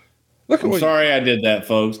 I'm sorry I did that,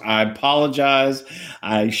 folks. I apologize.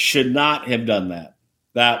 I should not have done that.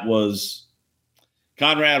 That was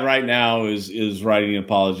Conrad right now is writing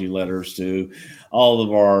apology letters to all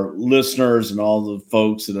of our listeners and all the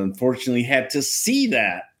folks that unfortunately had to see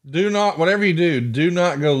that. Do not, whatever you do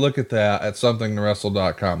not go look at that at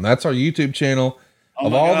somethingtowrestle.com. That's our YouTube channel.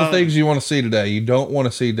 Of all the things you want to see today, you don't want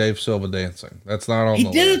to see Dave Silva dancing. That's not on the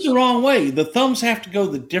list. He did it the wrong way. The thumbs have to go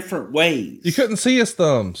the different ways. You couldn't see his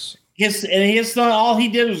thumbs. His thumb, all he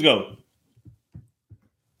did was go.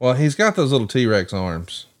 Well, he's got those little T-Rex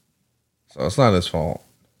arms, so it's not his fault.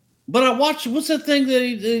 But I watched, what's that thing that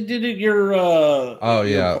he did at your...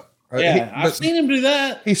 I've seen him do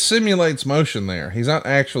that. He simulates motion there. He's not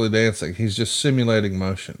actually dancing. He's just simulating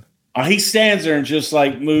motion. He stands there and just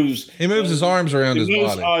like moves. He moves his arms around his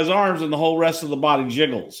body. His arms and the whole rest of the body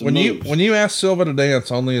jiggles. When you ask Silva to dance,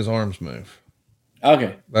 only his arms move.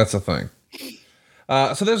 Okay. That's the thing.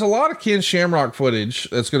 So there's a lot of Ken Shamrock footage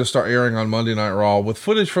that's going to start airing on Monday Night Raw with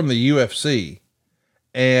footage from the UFC.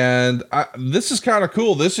 And this is kind of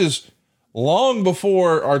cool. This is long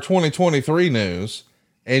before our 2023 news,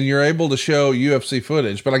 and you're able to show UFC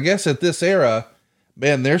footage. But I guess at this era,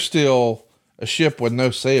 man, they're still a ship with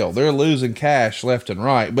no sail. They're losing cash left and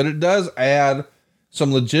right, but it does add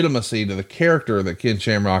some legitimacy to the character that Ken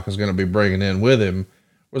Shamrock is going to be bringing in with him.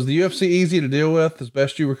 Was the UFC easy to deal with, as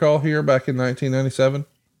best you recall, here back in 1997?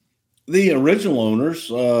 The original owners,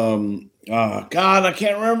 God, I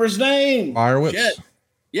can't remember his name. Meyerowitz? Shit.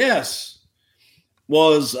 Yes.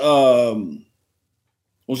 Was a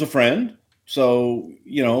friend. So,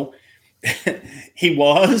 you know, he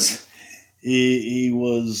was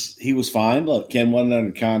fine. Look, Ken wasn't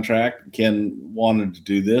under contract. Ken wanted to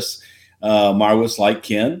do this. Meyerowitz liked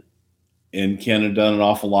Ken, and Ken had done an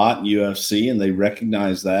awful lot in UFC, and they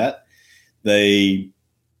recognized that. They,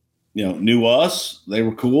 knew us. They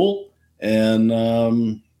were cool,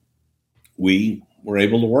 and we were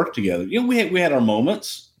able to work together. We had our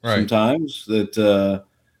moments sometimes that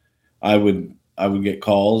I would get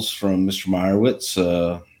calls from Mr.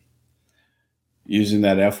 Meyerowitz using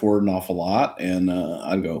that F word an awful lot, and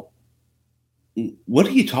I'd go, "What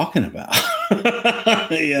are you talking about?"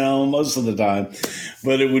 Most of the time.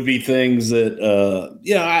 But it would be things that,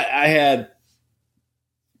 I had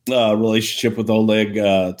a relationship with Oleg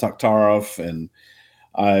Taktarov, and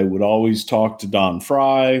I would always talk to Don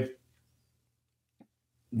Fry.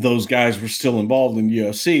 Those guys were still involved in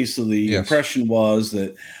UFC, so the impression was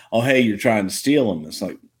that, oh, hey, you're trying to steal them. It's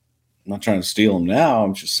like, I'm not trying to steal them now.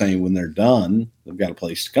 I'm just saying when they're done, they've got a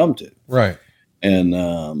place to come to. Right. And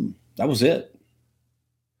that was it.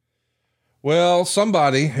 Well,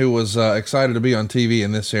 somebody who was excited to be on TV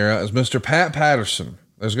in this era is Mr. Pat Patterson.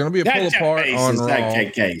 There's going to be a pull apart on Raw.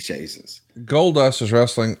 Goldust is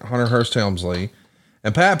wrestling Hunter Hearst Helmsley,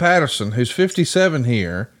 and Pat Patterson, who's 57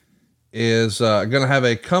 here, is going to have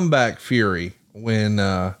a comeback fury when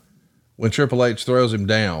Triple H throws him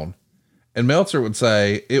down. And Meltzer would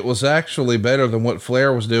say it was actually better than what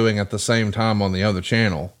Flair was doing at the same time on the other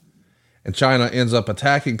channel. And Chyna ends up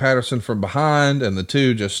attacking Patterson from behind, and the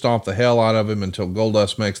two just stomp the hell out of him until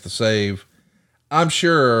Goldust makes the save. I'm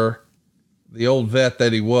sure the old vet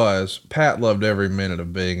that he was, Pat loved every minute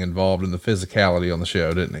of being involved in the physicality on the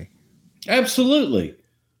show, didn't he? Absolutely.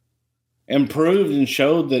 And proved and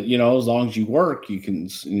showed that, as long as you work,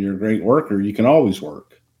 and you're a great worker, you can always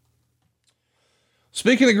work.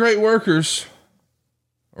 Speaking of great workers,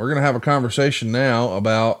 we're going to have a conversation now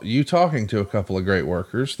about you talking to a couple of great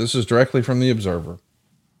workers. This is directly from the Observer.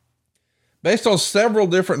 Based on several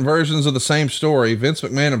different versions of the same story, Vince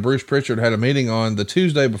McMahon and Bruce Pritchard had a meeting on the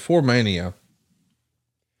Tuesday before Mania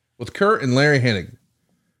with Kurt and Larry Hennig.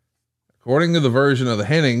 According to the version of the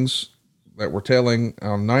Hennings that we're telling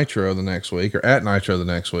on Nitro the next week, or at Nitro the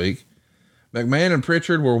next week, McMahon and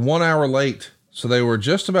Pritchard were 1 hour late, so they were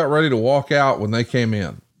just about ready to walk out when they came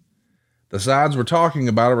in. The sides were talking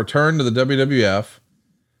about a return to the WWF,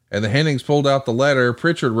 and the Hennings pulled out the letter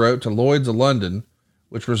Pritchard wrote to Lloyd's of London,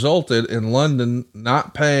 which resulted in London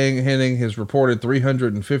not paying Hennig his reported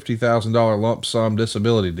 $350,000 lump sum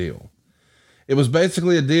disability deal. It was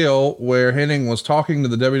basically a deal where Hennig was talking to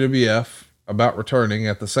the WWF about returning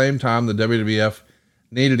at the same time the WWF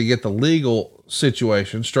needed to get the legal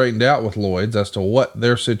situation straightened out with Lloyd's as to what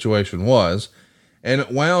their situation was. And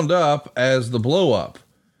it wound up as the blow up,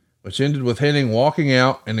 which ended with Hennig walking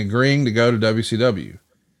out and agreeing to go to WCW.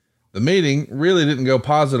 The meeting really didn't go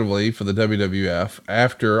positively for the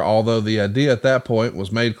WWF although the idea at that point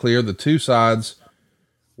was made clear the two sides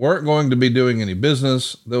weren't going to be doing any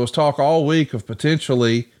business. There was talk all week of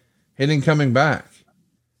potentially Hennig coming back.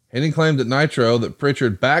 Hennig claimed at Nitro that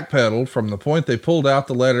Pritchard backpedaled from the point they pulled out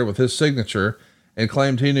the letter with his signature and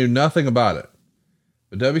claimed he knew nothing about it.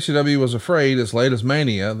 But WCW was afraid as late as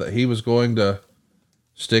Mania that he was going to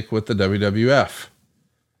stick with the WWF.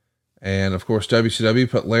 And of course, WCW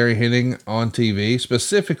put Larry Hennig on TV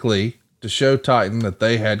specifically to show Titan that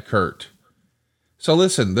they had Kurt. So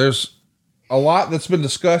listen, there's a lot that's been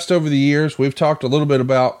discussed over the years. We've talked a little bit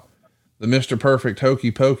about the Mr. Perfect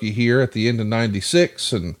hokey pokey here at the end of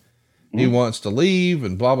 96 and he wants to leave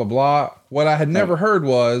and blah, blah, blah. What I had never heard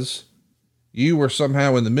was you were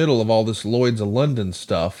somehow in the middle of all this Lloyd's of London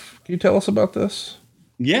stuff. Can you tell us about this?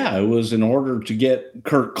 Yeah, it was in order to get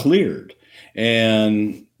Kurt cleared,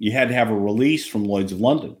 and you had to have a release from Lloyd's of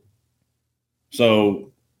London.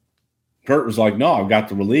 So Kurt was like, no, I've got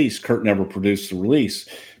the release. Kurt never produced the release.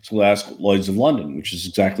 So we'll ask Lloyd's of London, which is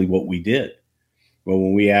exactly what we did. Well,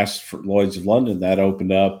 when we asked for Lloyd's of London, that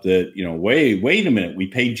opened up that, wait a minute, we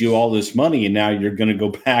paid you all this money and now you're going to go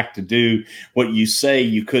back to do what you say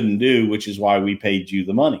you couldn't do, which is why we paid you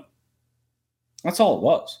the money. That's all it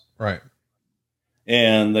was. Right.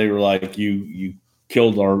 And they were like, you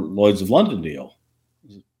killed our Lloyd's of London deal.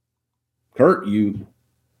 Kurt, you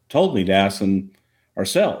told me to ask them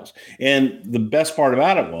ourselves. And the best part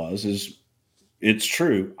about it is it's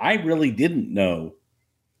true. I really didn't know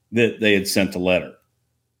that they had sent a letter.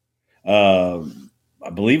 I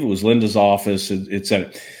believe it was Linda's office. It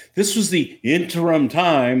said this was the interim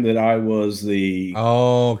time that I was the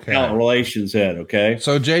talent relations head. Okay.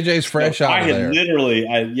 So JJ's fresh out of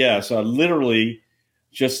there. So I literally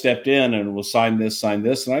just stepped in and was sign this,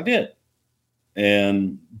 and I did.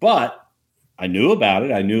 But I knew about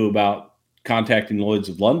it. I knew about contacting Lloyd's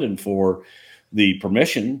of London for the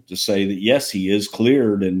permission to say that, yes, he is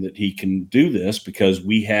cleared and that he can do this, because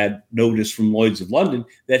we had notice from Lloyd's of London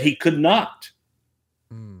that he could not.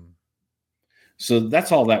 So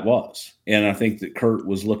that's all that was. And I think that Kurt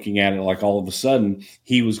was looking at it like all of a sudden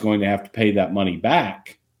he was going to have to pay that money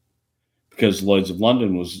back, because Lloyd's of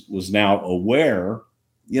London was now aware.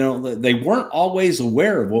 They weren't always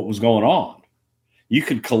aware of what was going on. You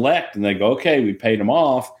could collect and they go, okay, we paid him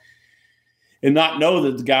off, and not know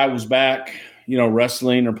that the guy was back,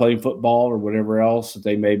 wrestling or playing football or whatever else that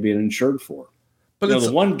they may be insured for. But the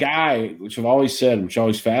one guy, which I've always said, which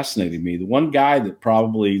always fascinated me, the one guy that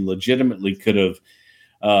probably legitimately could have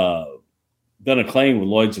done a claim with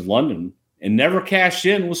Lloyd's of London and never cashed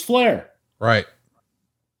in was Flair. Right.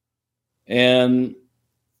 And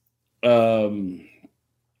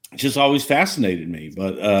just always fascinated me.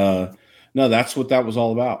 But no, that's what that was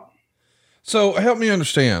all about. So help me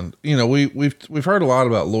understand, we've heard a lot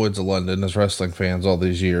about Lloyd's of London as wrestling fans all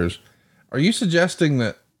these years. Are you suggesting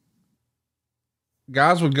that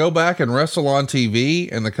guys would go back and wrestle on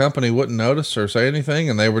TV and the company wouldn't notice or say anything,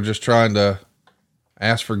 and they were just trying to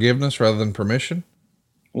ask forgiveness rather than permission?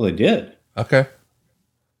 Well, they did. Okay.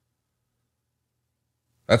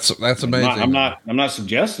 That's amazing. I'm not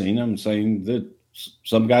suggesting, I'm saying that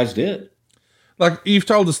some guys did. Like you've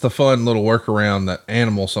told us the fun little workaround that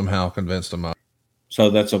Animal somehow convinced them of. So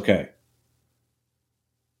that's okay.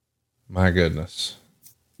 My goodness.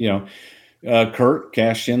 Kurt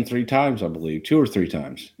cashed in 3 times, I believe, 2 or 3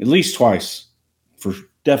 times, at least twice, for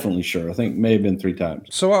definitely sure. I think it may have been 3 times.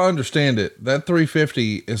 So I understand it. That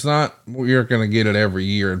 $350 is not, you're going to get it every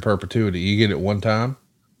year in perpetuity. You get it one time.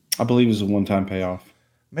 I believe it's a one-time payoff.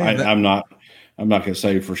 Man, I'm not going to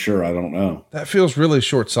say for sure. I don't know. That feels really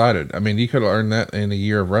short-sighted. I mean, you could have earned that in a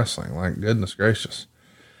year of wrestling. Like, goodness gracious.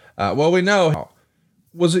 Well, we know.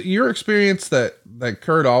 Was it your experience that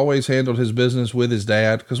Kurt always handled his business with his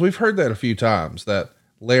dad? Because we've heard that a few times, that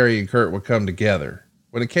Larry and Kurt would come together.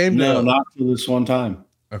 When it came to... not for this one time.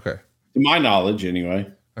 Okay. To my knowledge, anyway.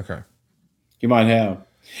 Okay. You might have.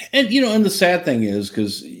 And, and the sad thing is,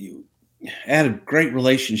 because you had a great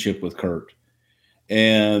relationship with Kurt.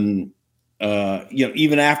 And...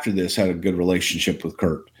 even after this, had a good relationship with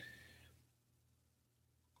Kurt.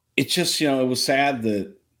 It's just, it was sad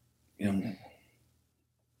that,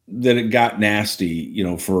 that it got nasty,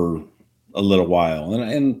 for a little while.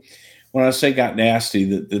 And when I say got nasty,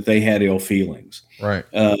 that they had ill feelings. Right.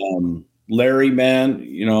 Larry, man,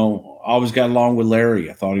 always got along with Larry.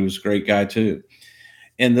 I thought he was a great guy too.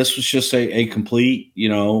 And this was just a complete,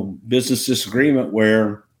 business disagreement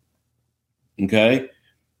where, okay,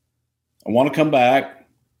 I want to come back,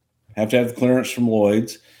 have to have the clearance from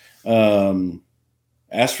Lloyd's,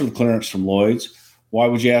 ask for the clearance from Lloyd's. Why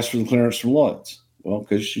would you ask for the clearance from Lloyd's? Well,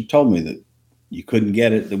 because you told me that you couldn't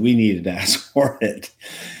get it, that we needed to ask for it.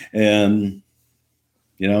 And,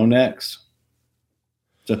 next.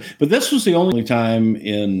 So, but this was the only time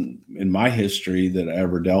in my history that I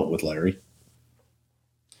ever dealt with Larry.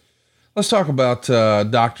 Let's talk about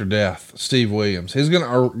Dr. Death, Steve Williams. He's going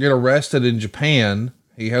to get arrested in Japan.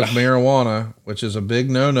 He has marijuana, which is a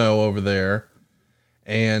big no-no over there.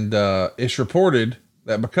 And it's reported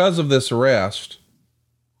that because of this arrest,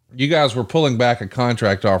 you guys were pulling back a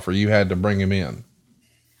contract offer. You had to bring him in.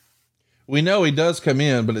 We know he does come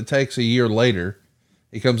in, but it takes a year later.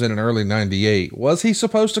 He comes in early 98. Was he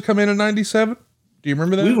supposed to come in 97? Do you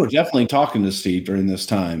remember that? We were definitely talking to Steve during this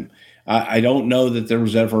time. I don't know that there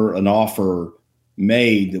was ever an offer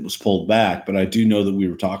made that was pulled back, but I do know that we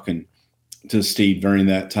were talking to Steve during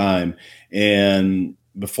that time. And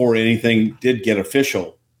before anything did get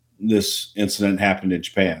official, this incident happened in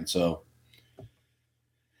Japan. So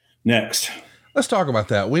next, let's talk about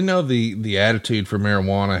that. We know the attitude for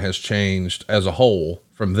marijuana has changed as a whole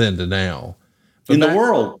from then to now. But in the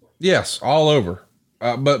world. Yes, all over.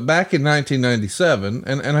 But back in 1997,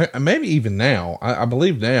 and maybe even now, I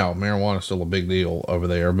believe now marijuana is still a big deal over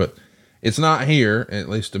there, but it's not here, at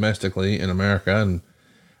least domestically in America. And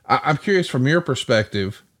I'm curious from your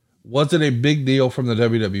perspective, was it a big deal from the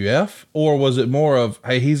WWF, or was it more of,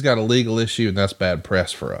 hey, he's got a legal issue and that's bad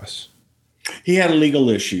press for us? He had a legal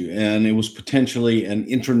issue, and it was potentially an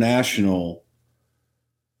international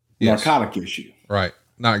narcotic issue. Right.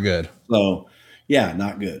 Not good. So, yeah,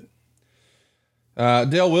 not good.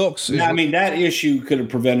 Dale Wilkes. That issue could have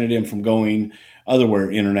prevented him from going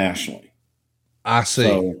otherwhere internationally. I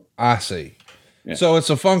see. Yeah. So it's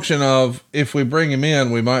a function of, if we bring him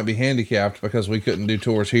in, we might be handicapped because we couldn't do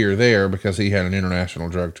tours here or there because he had an international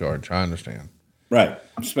drug charge. I understand. Right.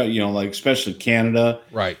 Especially Canada.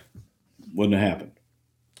 Right. Wouldn't have happened.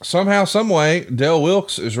 Somehow, some way, Dale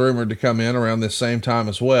Wilkes is rumored to come in around this same time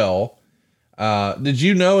as well. Did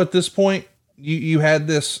you know at this point you had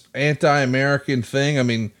this anti-American thing? I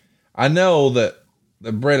mean, I know that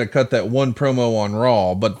Brett had cut that one promo on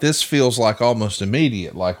Raw, but this feels like almost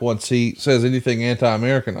immediate. Like once he says anything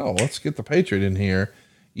anti-American, oh, let's get the Patriot in here.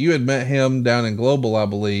 You had met him down in Global, I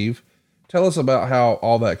believe. Tell us about how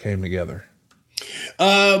all that came together.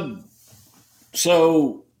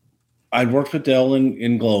 So I'd worked with Dell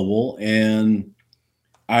in Global, and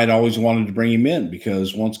I'd always wanted to bring him in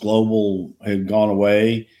because once Global had gone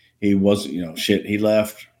away, he wasn't, he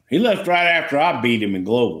left. He left right after I beat him in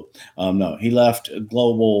Global. No, he left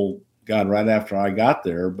Global, right after I got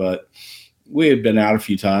there, but we had been out a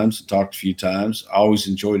few times and talked a few times. I always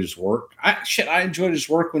enjoyed his work. I enjoyed his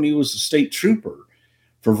work when he was a state trooper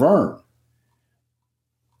for Vern.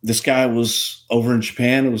 This guy was over in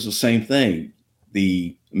Japan. It was the same thing.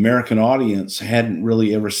 The American audience hadn't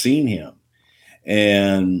really ever seen him.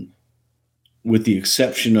 And with the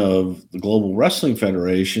exception of the Global Wrestling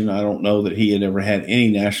Federation, I don't know that he had ever had any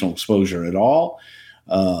national exposure at all.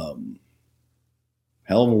 Hell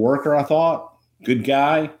of a worker, I thought. Good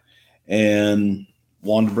guy. And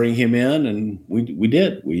wanted to bring him in, and we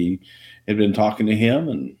did. We had been talking to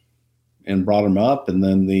him and brought him up, and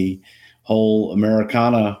then the whole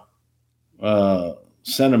Americana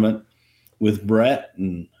sentiment with Brett,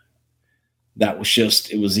 and that was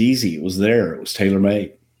it was easy. It was there. It was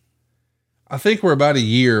tailor-made. I think we're about a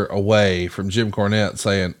year away from Jim Cornette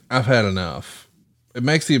saying, I've had enough. It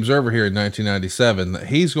makes the Observer here in 1997 that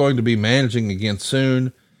he's going to be managing again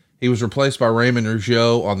soon. He was replaced by Raymond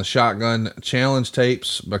Rougeau on the Shotgun Challenge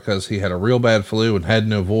tapes because he had a real bad flu and had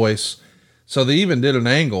no voice. So they even did an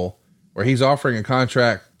angle where he's offering a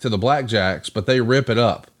contract to the Blackjacks, but they rip it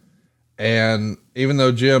up. And even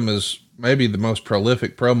though Jim is maybe the most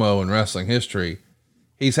prolific promo in wrestling history,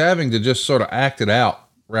 he's having to just sort of act it out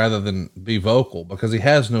rather than be vocal because he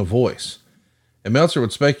has no voice. And Meltzer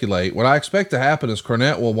would speculate, what I expect to happen is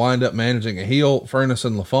Cornette will wind up managing a heel Furnas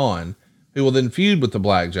and LaFon, who will then feud with the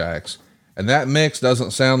Blackjacks. And that mix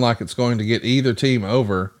doesn't sound like it's going to get either team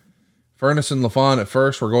over. Furnas and LaFon at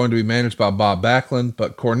first were going to be managed by Bob Backlund,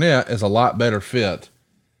 but Cornette is a lot better fit.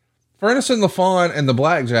 Furnas and LaFon and the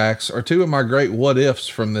Blackjacks are two of my great what ifs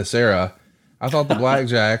from this era. I thought the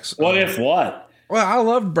Blackjacks. What if what? Well, I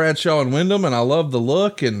loved Bradshaw and Wyndham, and I loved the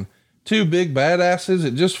look, and two big badasses.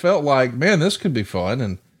 It just felt like, man, this could be fun.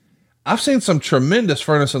 And I've seen some tremendous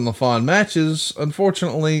Furnas and LaFon matches.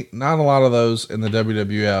 Unfortunately, not a lot of those in the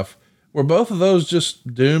WWF. Were both of those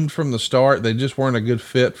just doomed from the start? They just weren't a good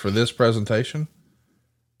fit for this presentation?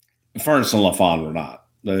 Furnas and LaFon were not.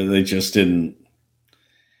 They just didn't.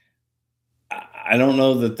 I don't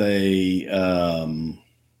know that they.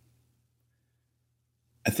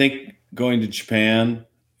 I think going to Japan,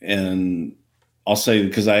 and I'll say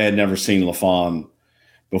because I had never seen LaFon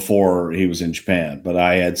before he was in Japan, but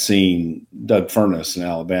I had seen Doug Furnas in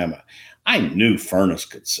Alabama. I knew Furnas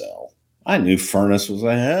could sell. I knew Furnas was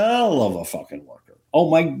a hell of a fucking worker. Oh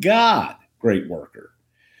my God, great worker.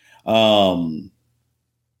 And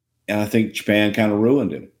I think Japan kind of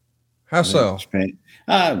ruined him. How so? Japan,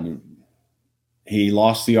 he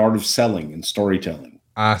lost the art of selling and storytelling.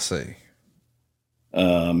 I see.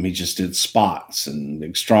 He just did spots and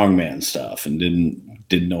big strongman stuff and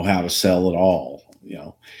didn't know how to sell at all. You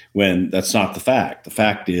know, when that's not the fact. The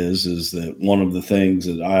fact is that one of the things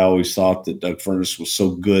that I always thought that Doug Furnas was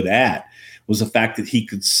so good at was the fact that he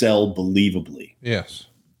could sell believably. Yes.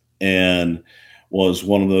 And was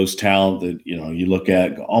one of those talent that, you know, you look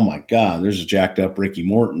at, go, oh my God, there's a jacked up Ricky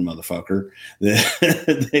Morton motherfucker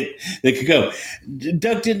that they could go.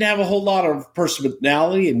 Doug didn't have a whole lot of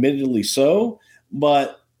personality, admittedly so,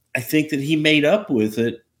 but I think that he made up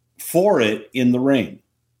for it in the ring.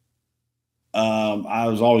 I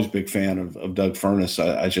was always a big fan of Doug Furnas.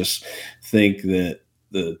 I just think that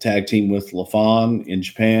the tag team with LaFon in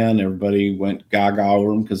Japan, everybody went gaga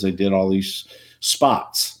over him because they did all these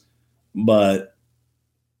spots, but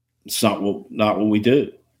it's not what we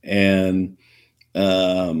do. And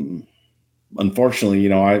unfortunately, you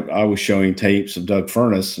know, I was showing tapes of Doug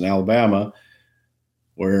Furnas in Alabama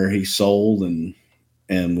where he sold and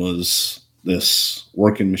was this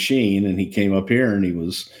working machine, and he came up here and he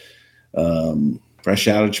was fresh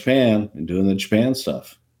out of Japan and doing the Japan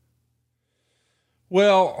stuff.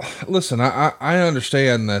 Well, listen, I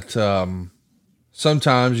understand that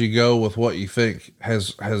sometimes you go with what you think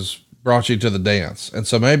has brought you to the dance. And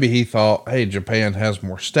so maybe he thought, hey, Japan has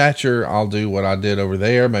more stature. I'll do what I did over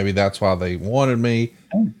there. Maybe that's why they wanted me.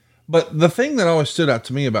 But the thing that always stood out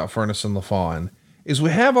to me about Furnas and LaFon is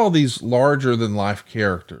we have all these larger than life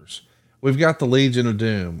characters. We've got the Legion of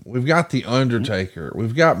Doom. We've got the Undertaker.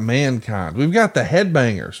 We've got Mankind. We've got the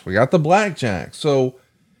Headbangers. We got the Blackjack. So,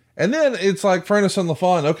 and then it's like Furnas and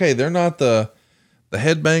LaFon. Okay, they're not the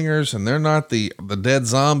Headbangers, and they're not the Dead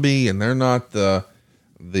Zombie, and they're not the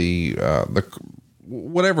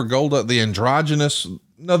whatever the androgynous.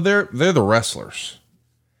 No, they're the wrestlers.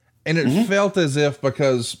 And it felt as if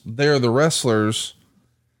because they're the wrestlers,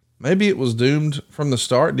 maybe it was doomed from the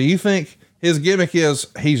start. Do you think his gimmick is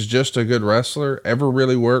he's just a good wrestler ever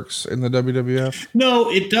really works in the WWF?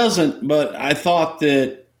 No, it doesn't. But I thought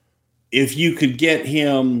that if you could get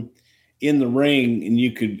him in the ring and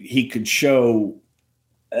he could show,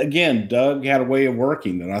 again, Doug had a way of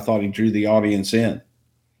working that I thought he drew the audience in.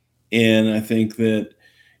 And I think that,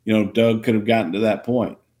 you know, Doug could have gotten to that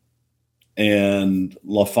point. And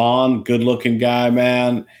LaFon, good looking guy,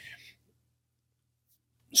 man,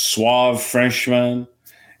 suave Frenchman.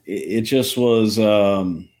 It just was,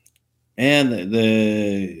 and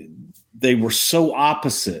they were so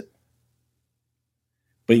opposite,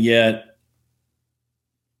 but yet,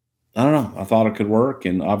 I don't know. I thought it could work,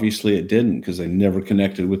 and obviously it didn't because they never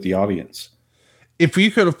connected with the audience. If you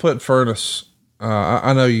could have put Furnas,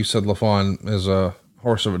 I know you said LaFon is a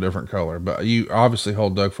horse of a different color, but you obviously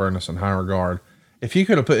hold Doug Furnas in high regard. If you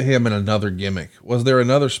could have put him in another gimmick, was there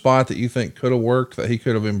another spot that you think could have worked that he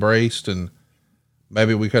could have embraced and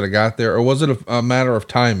maybe we could have got there? Or was it a matter of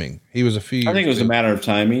timing? He was a few years I think it was a matter of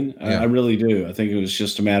timing. Yeah. I really do. I think it was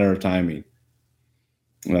just a matter of timing.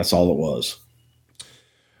 And that's all it was.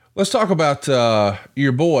 Let's talk about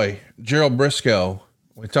your boy, Gerald Briscoe.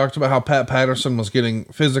 We talked about how Pat Patterson was getting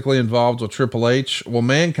physically involved with Triple H. Well,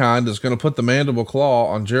 Mankind is going to put the mandible claw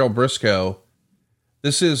on Gerald Briscoe.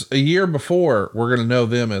 This is a year before we're going to know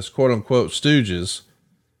them as quote unquote stooges.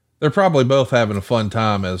 They're probably both having a fun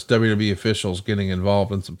time as WWE officials getting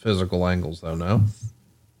involved in some physical angles though, no?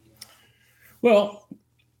 Well,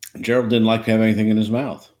 Gerald didn't like to have anything in his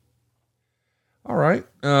mouth. All right.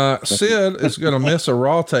 Sid is going to miss a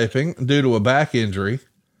Raw taping due to a back injury.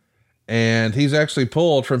 And he's actually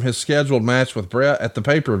pulled from his scheduled match with Brett at the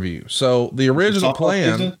pay-per-view. So the original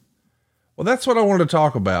plan, well, that's what I wanted to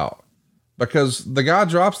talk about, because the guy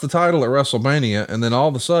drops the title at WrestleMania and then all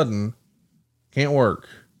of a sudden can't work.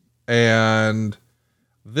 And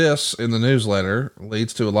this in the newsletter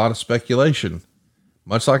leads to a lot of speculation,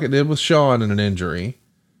 much like it did with Shawn in an injury.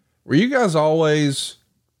 Were you guys always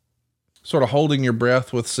sort of holding your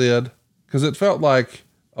breath with Sid? Because it felt like,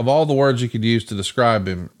 of all the words you could use to describe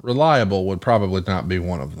him, reliable would probably not be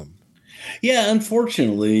one of them. Yeah,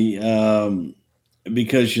 unfortunately,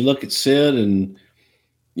 because you look at Sid, and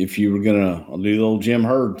if you were I'll do the old Jim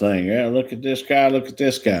Herd thing. Yeah, look at this guy. Look at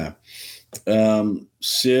this guy.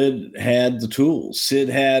 Sid had the tools. He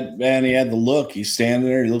had the look. He's standing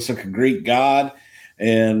there. He looks like a Greek god,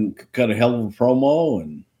 and could cut a hell of a promo.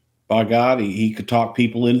 And by God, he could talk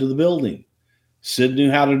people into the building. Sid knew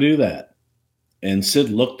how to do that, and Sid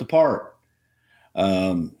looked the part.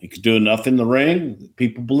 He could do enough in the ring.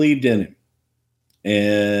 People believed in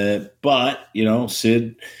him. But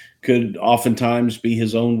Sid could oftentimes be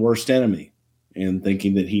his own worst enemy, and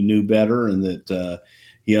thinking that he knew better and that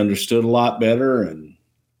he understood a lot better and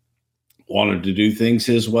wanted to do things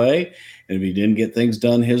his way. And if he didn't get things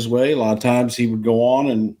done his way, a lot of times he would go on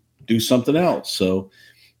and do something else. So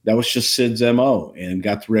that was just Sid's MO, and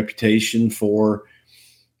got the reputation for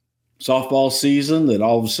softball season that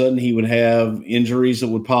all of a sudden he would have injuries that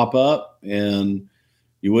would pop up and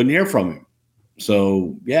you wouldn't hear from him.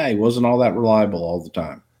 So yeah, he wasn't all that reliable all the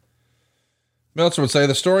time. Meltzer would say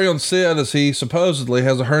the story on Sid is he supposedly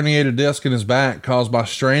has a herniated disc in his back caused by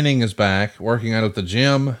straining his back working out at the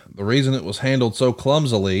gym. The reason it was handled so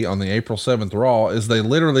clumsily on the April 7th Raw is they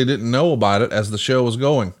literally didn't know about it as the show was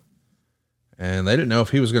going, and they didn't know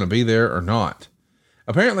if he was going to be there or not.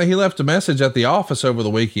 Apparently he left a message at the office over the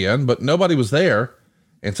weekend, but nobody was there.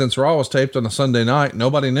 And since Raw was taped on a Sunday night,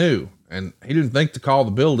 nobody knew, and he didn't think to call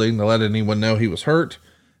the building to let anyone know he was hurt.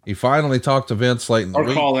 He finally talked to Vince late in the week.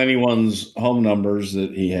 Or call anyone's home numbers that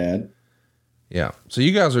he had. Yeah. So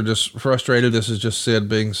you guys are just frustrated. This is just Sid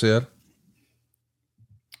being Sid.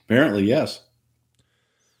 Apparently, yes.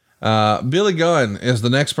 Billy Gunn is the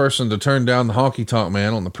next person to turn down the honky tonk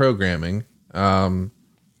man on the programming.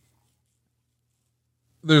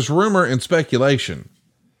 There's rumor and speculation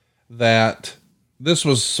that this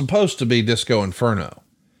was supposed to be Disco Inferno.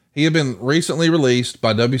 He had been recently released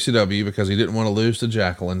by WCW because he didn't want to lose to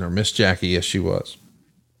Jacqueline, or Miss Jackie as she was.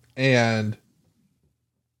 And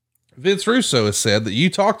Vince Russo has said that you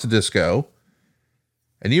talked to Disco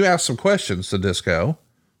and you asked some questions to Disco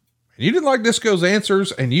and you didn't like Disco's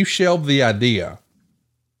answers and you shelved the idea.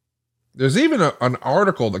 There's even an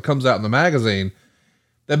article that comes out in the magazine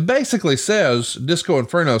that basically says Disco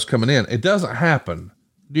Inferno's coming in. It doesn't happen.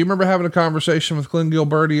 Do you remember having a conversation with Glenn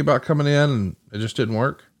Gilberti about coming in and it just didn't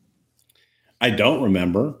work? I don't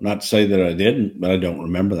remember. Not to say that I didn't, but I don't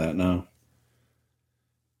remember that now.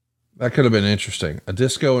 That could have been interesting. A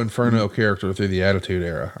Disco Inferno character through the Attitude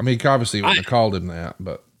Era. I mean, he obviously wouldn't have called him that,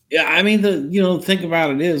 but yeah, I mean, the thing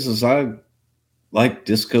about it is I like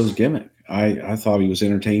Disco's gimmick. I thought he was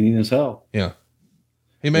entertaining as hell. Yeah.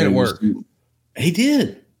 He made it work. He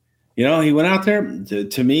did. He went out there.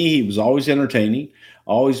 To me, he was always entertaining,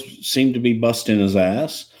 always seemed to be busting his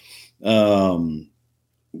ass.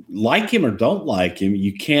 Like him or don't like him,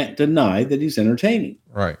 you can't deny that he's entertaining.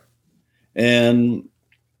 Right. And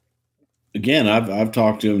again, I've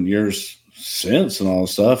talked to him years since and all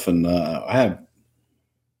this stuff. And I have,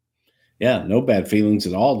 no bad feelings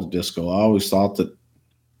at all to Disco. I always thought that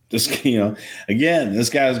this, again, this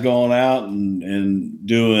guy's going out and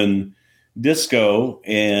doing disco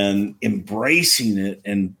and embracing it.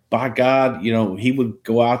 And by God, he would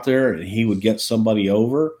go out there and he would get somebody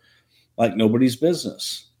over like nobody's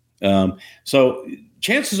business. So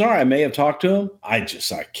chances are I may have talked to him. I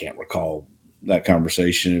can't recall that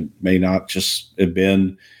conversation. It may not just have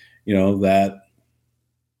been, that.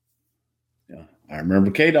 I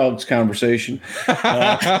remember K-Dog's conversation.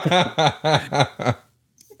 I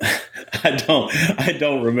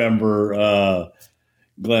don't remember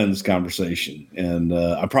Glenn's conversation, and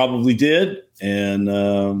I probably did,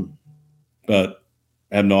 but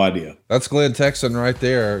I have no idea. That's Glenn Texan right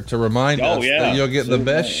there to remind us that you'll get the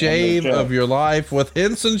best shave of your life with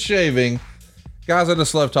Henson Shaving. Guys, I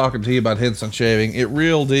just love talking to you about Henson Shaving. It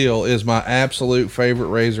real deal is my absolute favorite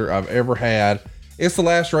razor I've ever had. It's the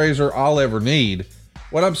last razor I'll ever need.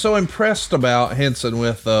 What I'm so impressed about Henson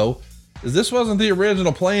with, though, is this wasn't the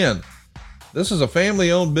original plan. This is a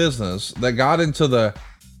family-owned business that got into the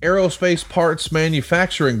aerospace parts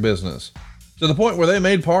manufacturing business to the point where they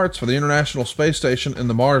made parts for the International Space Station and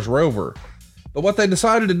the Mars rover. But what they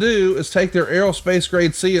decided to do is take their aerospace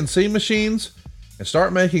grade CNC machines and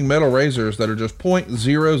start making metal razors that are just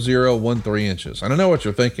 0.0013 inches. And I know what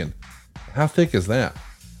you're thinking. How thick is that?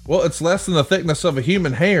 Well, it's less than the thickness of a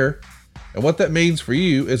human hair. And what that means for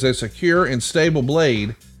you is a secure and stable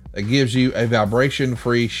blade that gives you a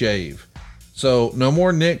vibration-free shave. So no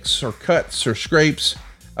more nicks or cuts or scrapes.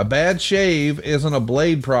 A bad shave isn't a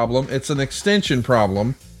blade problem, it's an extension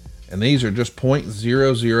problem. And these are just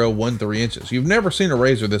 0.0013 inches. You've never seen a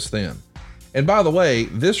razor this thin. And by the way,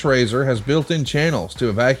 this razor has built-in channels to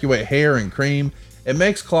evacuate hair and cream. It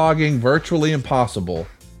makes clogging virtually impossible.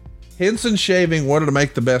 Henson Shaving wanted to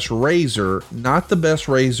make the best razor, not the best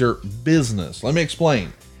razor business. Let me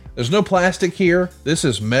explain. There's no plastic here. This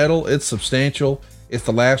is metal. It's substantial. It's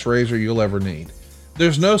the last razor you'll ever need.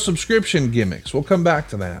 There's no subscription gimmicks. We'll come back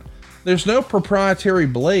to that. There's no proprietary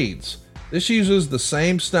blades. This uses the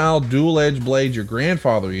same style dual-edge blade your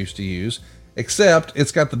grandfather used to use, except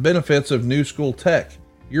it's got the benefits of new school tech.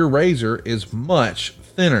 Your razor is much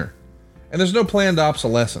thinner. And there's no planned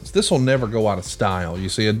obsolescence. This will never go out of style. You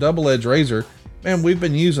see, a double-edged razor, man, we've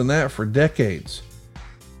been using that for decades.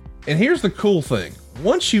 And here's the cool thing.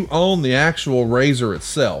 Once you own the actual razor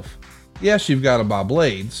itself, yes, you've got to buy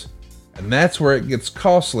blades, and that's where it gets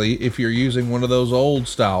costly if you're using one of those old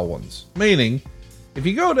style ones. Meaning, if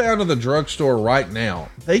you go down to the drugstore right now,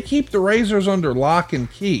 they keep the razors under lock and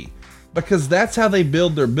key because that's how they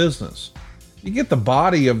build their business. You get the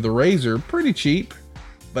body of the razor pretty cheap,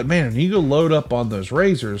 but man, you go load up on those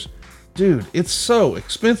razors, dude, it's so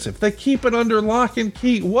expensive. They keep it under lock and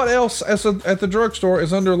key. What else at the drugstore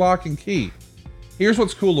is under lock and key? Here's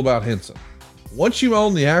what's cool about Henson. Once you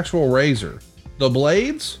own the actual razor, the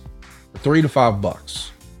blades are $3 to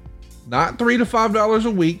 $5. Not $3 to $5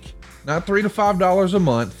 a week, not $3 to $5 a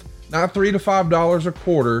month, not $3 to $5 a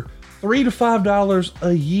quarter, $3 to $5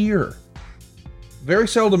 a year. Very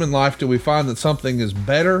seldom in life do we find that something is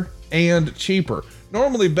better and cheaper.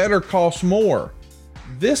 Normally better costs more.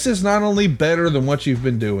 This is not only better than what you've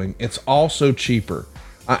been doing, it's also cheaper.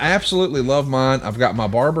 I absolutely love mine. I've got my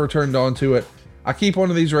barber turned on to it. I keep one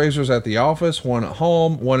of these razors at the office, one at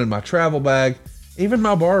home, one in my travel bag, even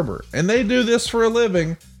my barber. And they do this for a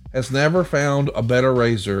living, has never found a better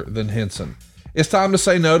razor than Henson. It's time to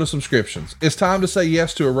say no to subscriptions. It's time to say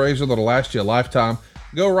yes to a razor that'll last you a lifetime.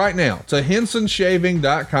 Go right now to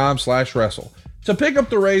hensonshaving.com/wrestle to pick up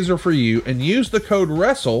the razor for you and use the code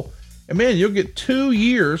WRESTLE. And man, you'll get 2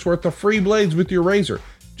 years worth of free blades with your razor.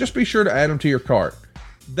 Just be sure to add them to your cart.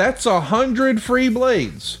 That's 100 free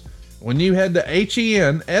blades when you head to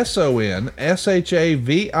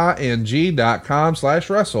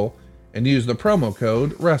hensonshaving.com/wrestle and use the promo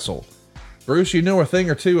code WRESTLE. Bruce, you know a thing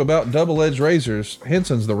or two about double-edged razors.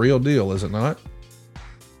 Henson's the real deal, is it not?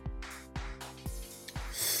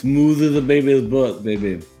 Smooth as a baby's butt,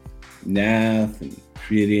 baby. Nice and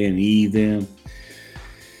pretty and even.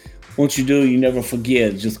 Once you do, you never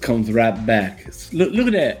forget. It just comes right back. Look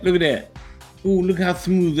at that. Look at that. Ooh, look how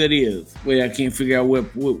smooth that is. Wait, I can't figure out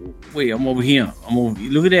wait, I'm over here.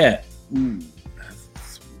 Look at that. Ooh.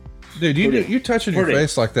 Dude, you touching your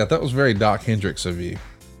face like that. That was very Doc Hendricks of you.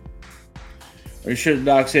 Are you sure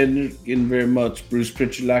Doc's getting very much Bruce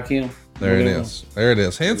Pritchard like him? There it is. There it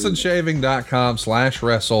is.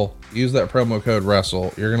 hensonshaving.com/wrestle. Use that promo code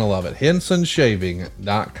WRESTLE. You're going to love it.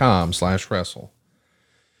 hensonshaving.com/wrestle.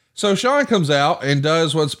 So Sean comes out and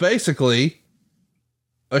does what's basically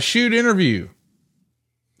a shoot interview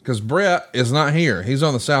because Brett is not here. He's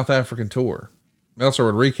on the South African tour. Meltzer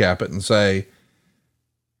would recap it and say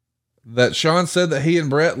that Sean said that he and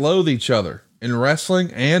Brett loathe each other in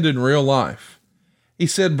wrestling and in real life. He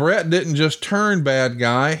said Brett didn't just turn bad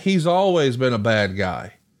guy. He's always been a bad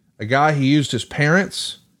guy. A guy who used his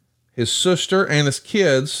parents, his sister, and his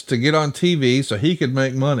kids to get on TV so he could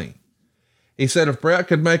make money. He said if Brett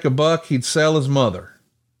could make a buck, he'd sell his mother.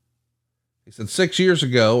 He said 6 years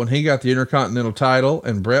ago when he got the Intercontinental title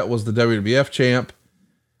and Brett was the WWF champ,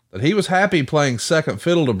 that he was happy playing second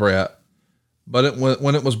fiddle to Brett. But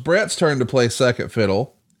when it was Brett's turn to play second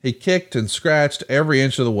fiddle, he kicked and scratched every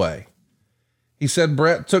inch of the way. He said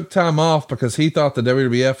Brett took time off because he thought the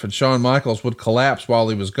WWF and Shawn Michaels would collapse while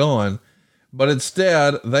he was gone, but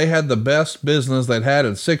instead they had the best business they'd had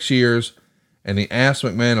in 6 years, and he asked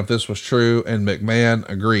McMahon if this was true, and McMahon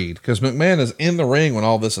agreed, because McMahon is in the ring when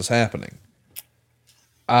all this is happening.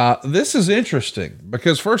 This is interesting,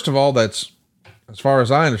 because first of all, that's, as far as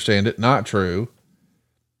I understand it, not true.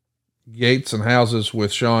 Gates and houses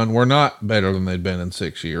with Shawn were not better than they'd been in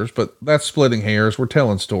 6 years, but that's splitting hairs. We're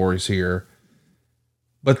telling stories here.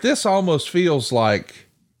 But this almost feels like,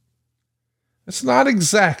 it's not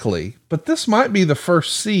exactly, but this might be the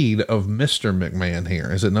first seed of Mr. McMahon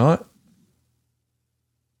here, is it not?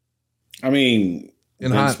 I mean,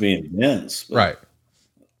 Vince being Vince. Right.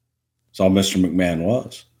 That's all Mr. McMahon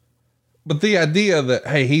was. But the idea that,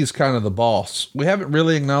 hey, he's kind of the boss, we haven't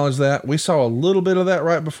really acknowledged that. We saw a little bit of that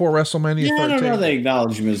right before WrestleMania 13. I don't know they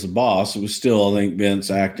acknowledged him as the boss. It was still, I think,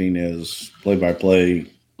 Vince acting as play-by-play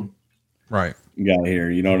right guy here.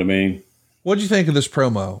 You know what I mean? What'd you think of this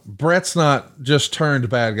promo? Brett's not just turned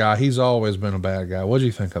bad guy. He's always been a bad guy. What'd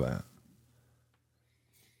you think of that?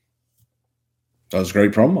 That was a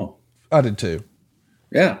great promo. I did too.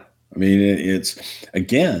 Yeah. I mean, it's,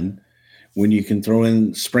 again, when you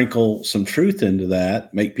can sprinkle some truth into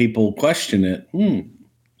that, make people question it.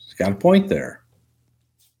 It's got a point there.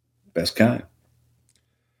 Best kind.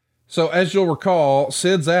 So as you'll recall,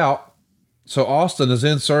 Sid's out. So Austin is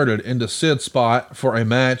inserted into Sid's spot for a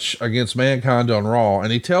match against Mankind on Raw.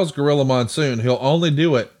 And he tells Gorilla Monsoon he'll only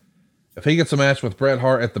do it if he gets a match with Bret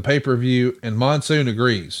Hart at the pay-per-view, and Monsoon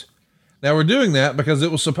agrees. Now we're doing that because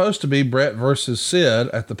it was supposed to be Bret versus Sid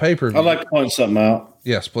at the pay-per-view. I'd like to point something out.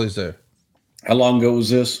 Yes, please do. How long ago was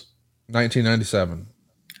this? 1997.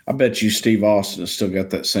 I bet you Steve Austin has still got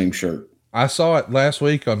that same shirt. I saw it last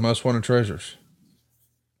week on Most Wanted Treasures.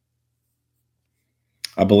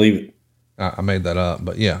 I believe it. I made that up,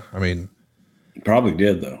 but yeah, I mean. He probably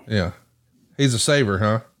did, though. Yeah. He's a saver,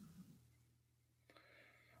 huh?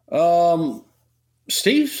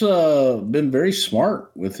 Steve's been very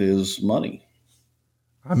smart with his money.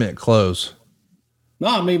 I meant clothes. No,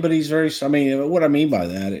 I mean, but he's what I mean by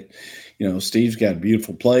that, Steve's got a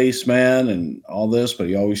beautiful place, man, and all this, but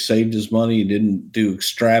he always saved his money. He didn't do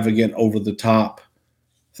extravagant, over the top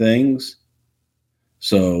things.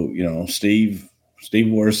 So, Steve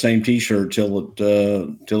wears the same T-shirt till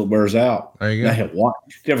it wears out. There you go. Now,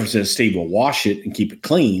 difference is Steve will wash it and keep it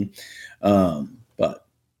clean. But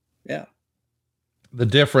yeah. The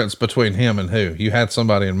difference between him and who? You had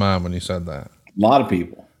somebody in mind when you said that. A lot of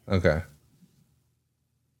people. Okay.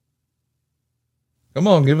 Come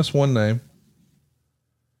on, give us one name.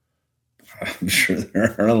 I'm sure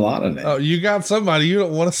there are a lot of names. Oh, you got somebody you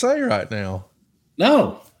don't want to say right now.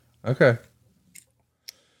 No. Okay.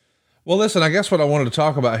 Well, listen, I guess what I wanted to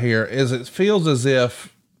talk about here is it feels as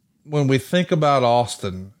if when we think about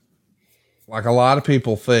Austin, like a lot of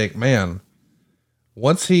people think, man,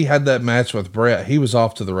 once he had that match with Bret, he was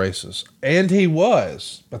off to the races. And he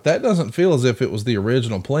was, but that doesn't feel as if it was the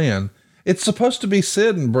original plan. It's supposed to be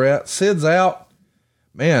Sid and Bret. Sid's out.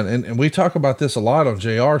 Man, and we talk about this a lot on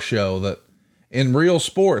JR show, that in real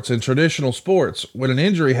sports, in traditional sports, when an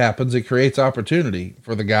injury happens, it creates opportunity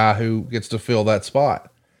for the guy who gets to fill that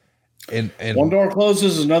spot. And one door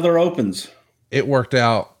closes, another opens. It worked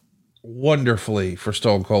out wonderfully for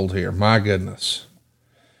Stone Cold here. My goodness.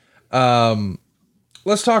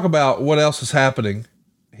 Let's talk about what else is happening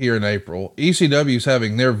here in April. ECW is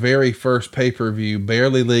having their very first pay-per-view,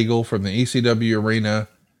 Barely Legal, from the ECW arena.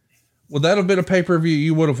 Would that have been a pay-per-view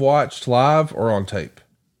you would have watched live or on tape?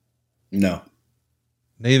 No.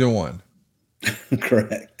 Neither one.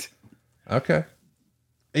 Correct. Okay.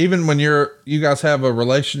 Even when you guys have a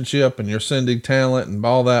relationship and you're sending talent and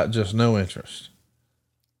all that, just no interest.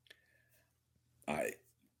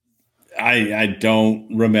 I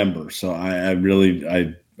don't remember. So I really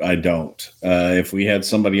don't. If we had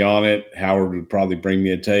somebody on it, Howard would probably bring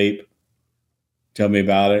me a tape, tell me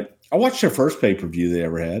about it. I watched their first pay-per-view they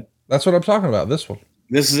ever had. That's what I'm talking about. This one.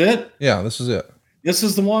 This is it? Yeah, this is it. This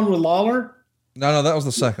is the one with Lawler? No, that was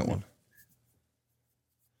the second one.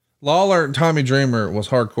 Lawler and Tommy Dreamer was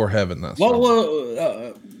Hardcore Heaven. That's but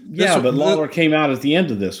Lawler came out at the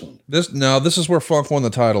end of this one. This is where Funk won the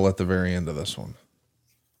title at the very end of this one.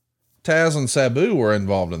 Taz and Sabu were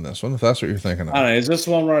involved in this one, if that's what you're thinking of. I don't know. Is this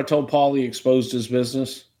the one where I told Paul he exposed his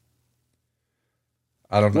business?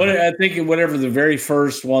 I don't know. I think whatever the very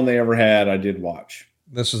first one they ever had, I did watch.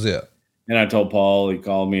 This is it. And I told Paul, he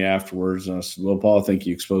called me afterwards, and I said, well, Paul, I think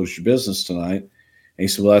you exposed your business tonight. And he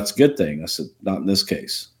said, well, that's a good thing. I said, not in this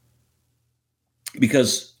case.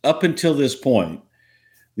 Because up until this point,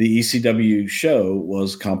 the ECW show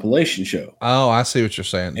was a compilation show. Oh, I see what you're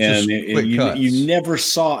saying. And you never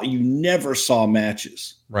saw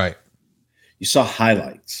matches. Right. You saw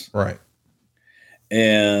highlights. Right.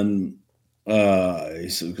 And he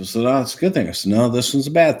said, so that's a good thing. I said, no, this one's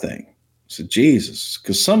a bad thing. I said, Jesus,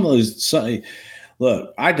 because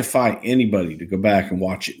look, I defy anybody to go back and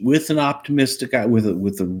watch it with an optimistic eye,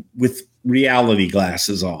 with reality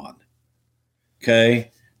glasses on. Okay,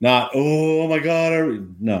 not oh my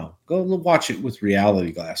God, no, go watch it with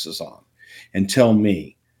reality glasses on, and tell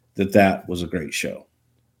me that was a great show,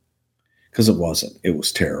 because it wasn't. It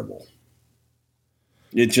was terrible.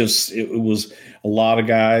 It was a lot of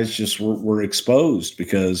guys just were exposed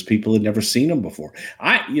because people had never seen them before.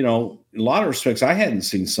 In a lot of respects, I hadn't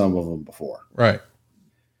seen some of them before. Right.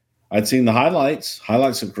 I'd seen the highlights.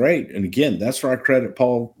 Highlights are great. And again, that's where I credit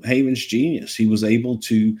Paul Heyman's genius. He was able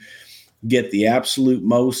to get the absolute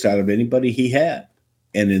most out of anybody he had.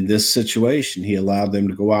 And in this situation, he allowed them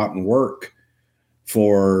to go out and work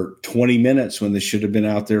for 20 minutes when they should have been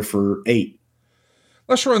out there for 8.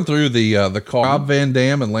 Let's run through the call. Rob Van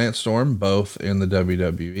Dam and Lance Storm, both in the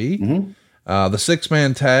WWE. Mm-hmm. The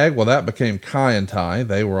 6-man tag, well, that became Kai and Tai.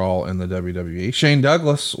 They were all in the WWE. Shane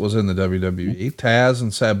Douglas was in the WWE. Taz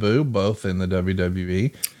and Sabu, both in the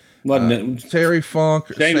WWE. Terry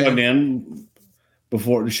Funk. Shane wasn't in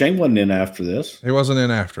before. Shane wasn't in after this. He wasn't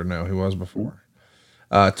in after. No, he was before.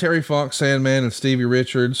 Terry Funk, Sandman, and Stevie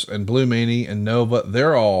Richards, and Blue Meanie, and Nova,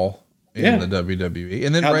 they're all in the WWE.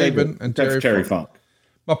 And then Raven and Terry Funk.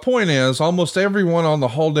 My point is, almost everyone on the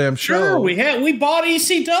whole damn show. Sure, we bought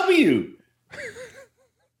ECW.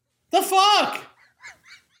 The fuck?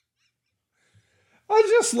 I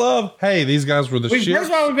just love, hey, these guys were the shit.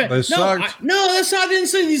 They sucked. I didn't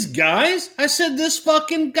say these guys. I said this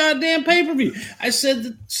fucking goddamn pay-per-view. I said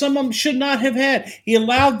that some of them should not have had. He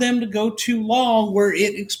allowed them to go too long where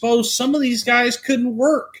it exposed some of these guys couldn't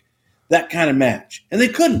work that kind of match. And they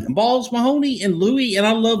couldn't. And Balls Mahoney and Louie, and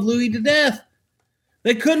I love Louie to death.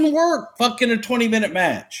 They couldn't work fucking a 20-minute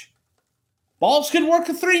match. Balls could work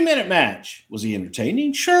a 3-minute match. Was he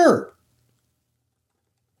entertaining? Sure.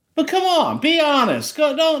 But come on, be honest.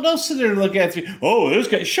 Don't sit there and look at me. Oh, this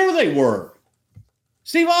guy. Sure they were.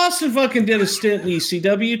 Steve Austin fucking did a stint in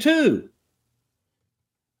ECW too.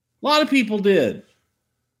 A lot of people did.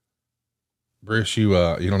 Bruce, you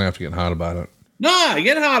don't have to get hot about it. Nah,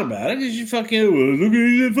 get hot about it because you fucking look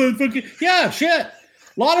at fucking yeah, shit. A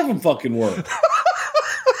lot of them fucking were.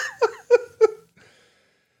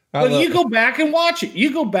 But you go back and watch it.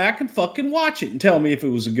 You go back and fucking watch it and tell me if it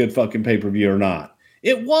was a good fucking pay-per-view or not.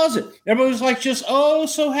 It wasn't. Everybody was like just,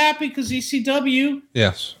 so happy because ECW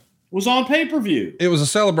was on pay-per-view. It was a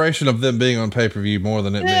celebration of them being on pay-per-view more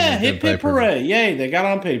than it being a hip hip hooray. Yay, they got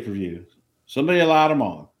on pay-per-view. Somebody allowed them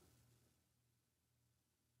on.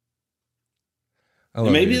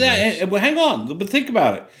 Maybe that, well, hang on, but think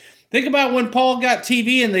about it. Think about when Paul got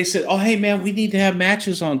TV and they said, oh, hey, man, we need to have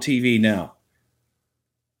matches on TV now.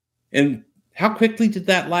 And how quickly did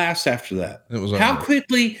that last after that? How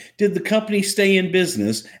quickly did the company stay in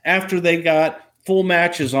business after they got full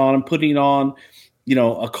matches on and putting on,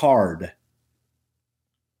 a card?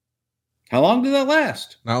 How long did that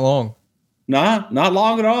last? Not long. Not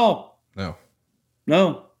long at all.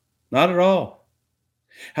 No, not at all.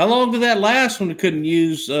 How long did that last when we couldn't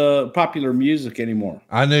use popular music anymore?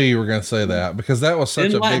 I knew you were going to say that because that was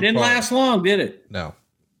such a big part. Didn't last long, did it? No.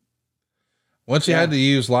 Once you had to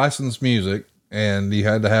use licensed music and you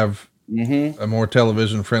had to have a more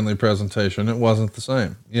television friendly presentation, it wasn't the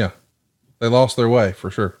same. Yeah. They lost their way for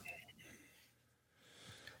sure.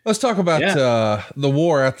 Let's talk about the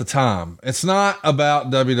war at the time. It's not about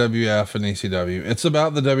WWF and ECW. It's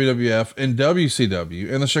about the WWF and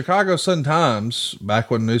WCW. And the Chicago Sun-Times, back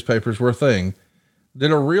when newspapers were a thing,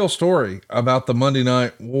 did a real story about the Monday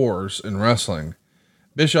Night Wars in wrestling.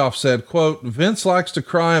 Bischoff said, quote, Vince likes to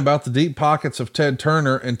cry about the deep pockets of Ted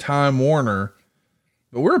Turner and Time Warner,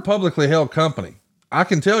 but we're a publicly held company. I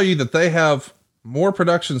can tell you that they have more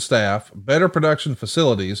production staff, better production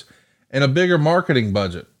facilities, and a bigger marketing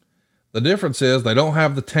budget. The difference is they don't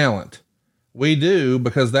have the talent. We do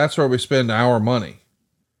because that's where we spend our money.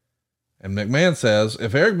 And McMahon says,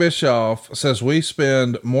 if Eric Bischoff says we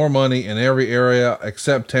spend more money in every area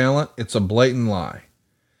except talent, it's a blatant lie.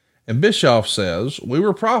 And Bischoff says, we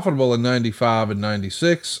were profitable in 95 and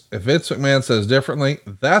 96. If Vince McMahon says differently,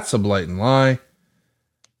 that's a blatant lie.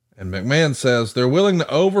 And McMahon says they're willing to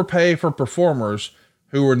overpay for performers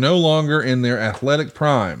who are no longer in their athletic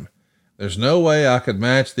prime. There's no way I could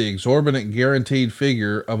match the exorbitant guaranteed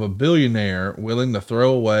figure of a billionaire willing to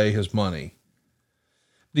throw away his money.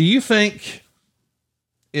 Do you think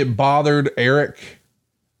it bothered Eric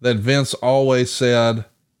that Vince always said,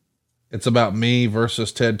 it's about me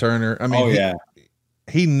versus Ted Turner? I mean,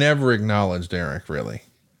 he never acknowledged Eric, really.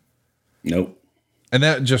 Nope. And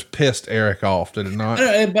that just pissed Eric off, did it not?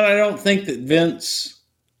 But I don't think that Vince,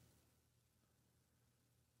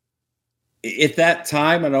 at that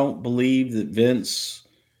time, I don't believe that Vince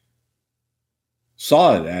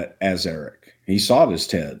saw it as Eric. He saw it as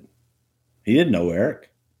Ted. He didn't know Eric.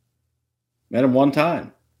 Met him one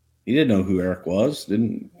time. He didn't know who Eric was.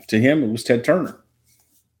 To him, it was Ted Turner.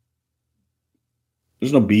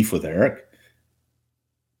 There's no beef with Eric.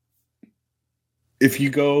 If you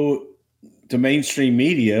go to mainstream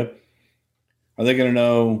media, are they going to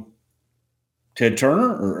know Ted Turner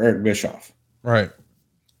or Eric Bischoff? Right.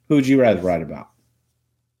 Who would you rather write about?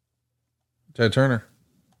 Ted Turner.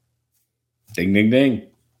 Ding, ding, ding.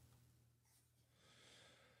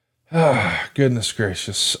 Oh, goodness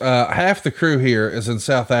gracious. Half the crew here is in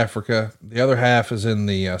South Africa. The other half is in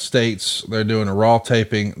the States. They're doing a Raw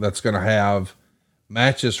taping that's going to have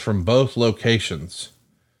matches from both locations.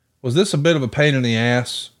 Was this a bit of a pain in the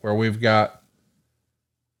ass where we've got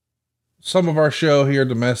some of our show here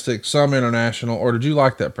domestic, some international, or did you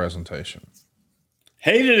like that presentation?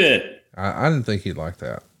 Hated it. I didn't think he'd like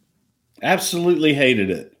that. Absolutely hated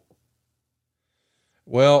it.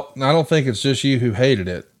 Well, I don't think it's just you who hated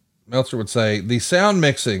it. Meltzer would say, the sound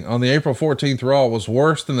mixing on the April 14th Raw was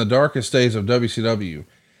worse than the darkest days of WCW.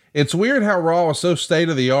 It's weird how Raw was so state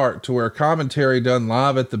of the art to where commentary done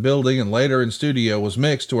live at the building and later in studio was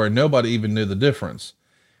mixed to where nobody even knew the difference.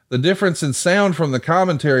 The difference in sound from the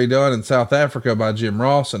commentary done in South Africa by Jim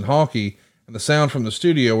Ross and Honky and the sound from the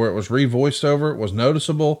studio where it was revoiced over was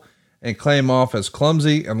noticeable and came off as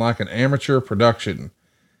clumsy and like an amateur production.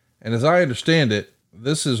 And as I understand it,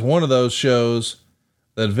 this is one of those shows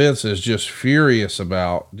that Vince is just furious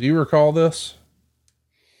about. Do you recall this?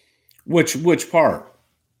 Which part?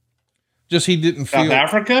 Just he didn't feel South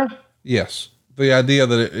Africa? Yes. The idea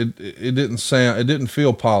that it didn't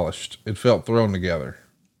feel polished. It felt thrown together.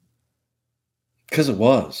 Because it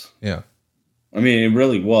was. Yeah. I mean, it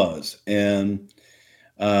really was. And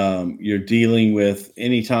you're dealing with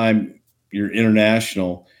anytime you're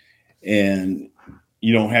international and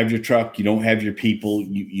you don't have your truck, you don't have your people,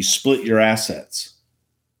 you split your assets.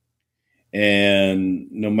 And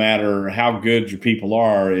no matter how good your people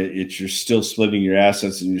are, you're still splitting your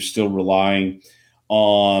assets and you're still relying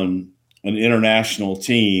on an international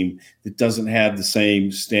team that doesn't have the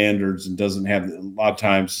same standards and doesn't have a lot of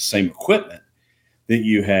times the same equipment that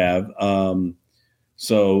you have.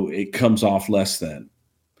 So it comes off less than.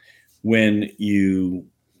 When you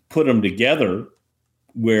put them together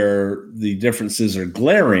where the differences are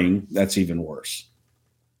glaring, that's even worse.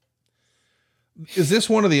 Is this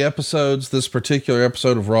one of the episodes, this particular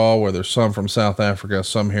episode of Raw, where there's some from South Africa,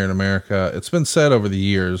 some here in America? It's been said over the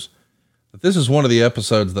years that this is one of the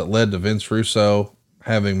episodes that led to Vince Russo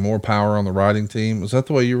having more power on the writing team. Is that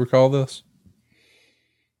the way you recall this?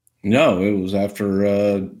 No, it was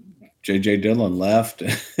after J.J. Dillon left.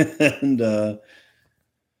 And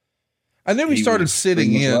I knew he started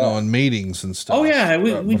sitting in on meetings and stuff. Oh, yeah.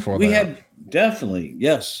 We had definitely,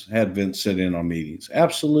 yes, had Vince sit in on meetings.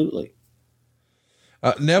 Absolutely.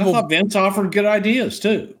 Neville, I thought Vince offered good ideas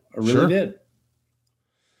too. I really did.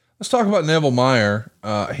 Let's talk about Neville Meyer.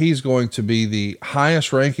 He's going to be the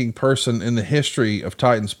highest ranking person in the history of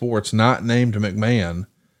Titan Sports, not named McMahon,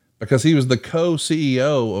 because he was the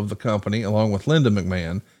co-CEO of the company along with Linda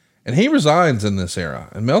McMahon. And he resigns in this era.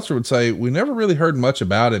 And Meltzer would say, we never really heard much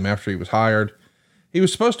about him after he was hired. He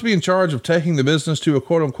was supposed to be in charge of taking the business to a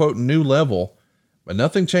quote unquote new level, but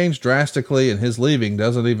nothing changed drastically, and his leaving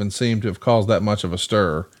doesn't even seem to have caused that much of a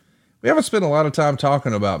stir. We haven't spent a lot of time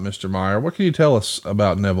talking about Mr. Meyer. What can you tell us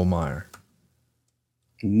about Neville Meyer?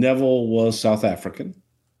 Neville was South African.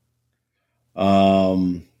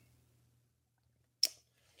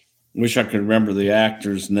 Wish I could remember the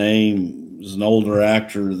actor's name. It was an older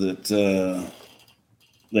actor that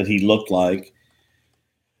he looked like.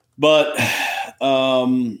 But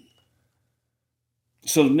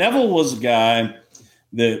so Neville was a guy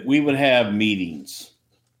that we would have meetings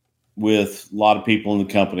with a lot of people in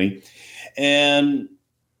the company, and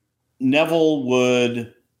Neville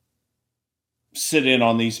would sit in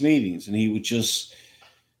on these meetings, and he would just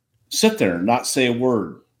sit there and not say a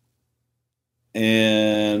word.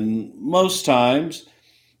 And most times,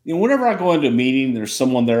 whenever I go into a meeting, there's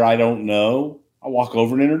someone there I don't know, I walk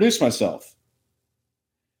over and introduce myself.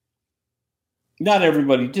 Not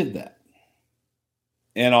everybody did that.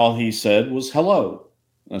 And all he said was, hello.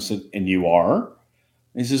 And I said, and you are?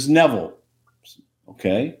 And he says, Neville. Said,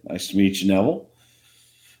 okay, nice to meet you, Neville.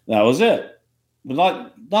 That was it. But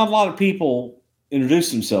not a lot of people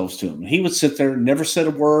introduced themselves to him. He would sit there, never said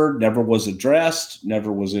a word, never was addressed,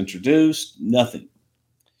 never was introduced, nothing.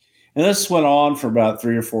 And this went on for about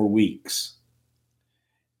 3 or 4 weeks.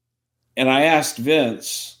 And I asked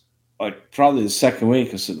Vince, like probably the second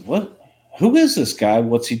week, I said, who is this guy?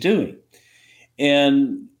 What's he doing?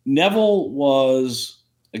 And Neville was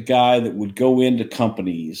a guy that would go into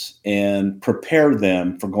companies and prepare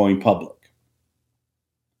them for going public.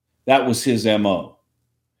 That was his MO.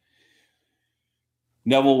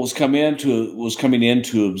 Neville was coming in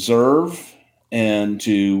to observe and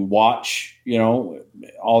to watch,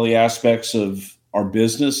 all the aspects of our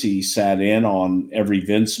business. He sat in on every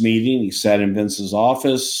Vince meeting. He sat in Vince's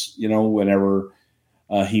office, whenever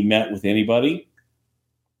he met with anybody.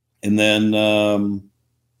 And then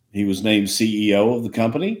he was named CEO of the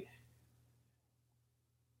company.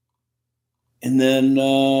 And then,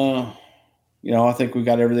 I think we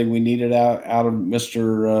got everything we needed out of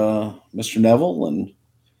Mr. Neville, and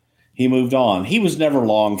he moved on. He was never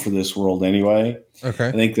long for this world anyway. Okay.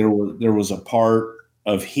 I think there was a part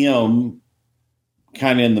of him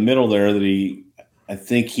kind of in the middle there that he I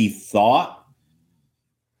think he thought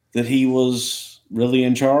that he was really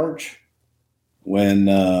in charge when,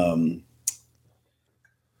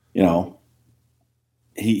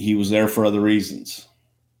 he was there for other reasons.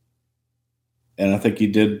 And I think he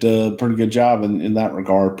did a pretty good job in that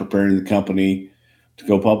regard, preparing the company to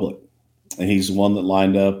go public. And he's the one that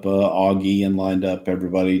lined up Augie and lined up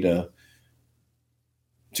everybody to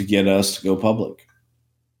get us to go public.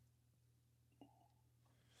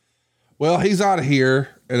 Well, he's out of here.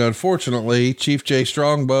 And unfortunately, Chief Jay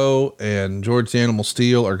Strongbow and George the Animal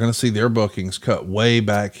Steel are going to see their bookings cut way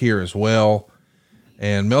back here as well.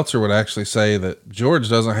 And Meltzer would actually say that George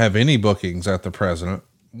doesn't have any bookings at the present.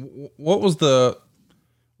 What was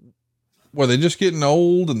were they just getting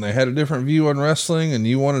old and they had a different view on wrestling and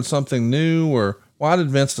you wanted something new, or why did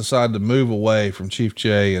Vince decide to move away from Chief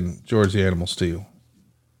Jay and George the Animal Steel?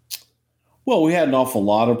 Well, we had an awful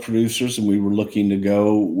lot of producers and we were looking to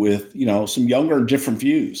go with, some younger, different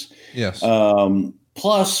views. Yes.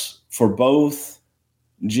 Plus for both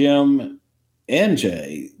Jim and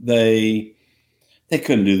Jay, they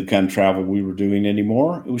couldn't do the kind of travel we were doing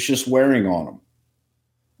anymore. It was just wearing on them.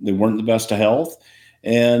 They weren't the best of health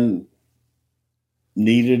and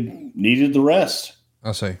needed the rest.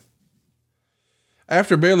 I see.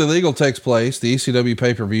 After Barely Legal takes place, the ECW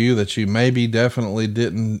pay-per-view that you maybe absolutely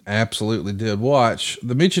did watch,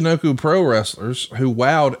 the Michinoku Pro Wrestlers, who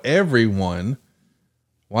wowed everyone,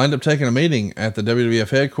 wind up taking a meeting at the WWF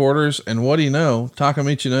headquarters. And what do you know? Taka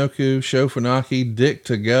Michinoku, Sho Funaki, Dick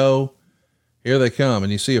to Go. Here they come.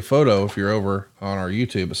 And you see a photo if you're over on our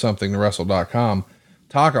YouTube at somethingtowrestle.com.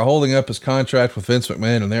 Taka holding up his contract with Vince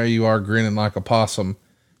McMahon, and there you are grinning like a possum.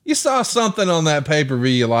 You saw something on that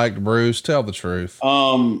pay-per-view you liked, Bruce. Tell the truth.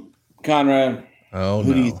 Conrad. Oh,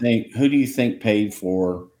 who do you think paid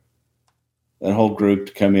for that whole group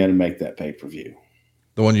to come in and make that pay-per-view?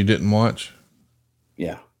 The one you didn't watch?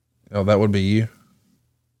 Yeah. Oh, that would be you?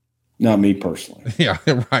 Not me personally. Yeah,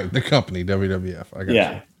 right. The company, WWF. I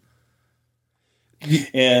got you.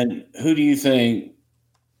 And who do you think?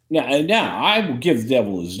 Now, I will give the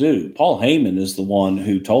devil his due. Paul Heyman is the one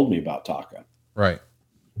who told me about Taka. Right.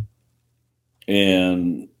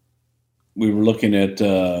 And we were looking at.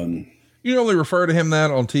 You only refer to him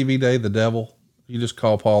that on TV Day, the devil. You just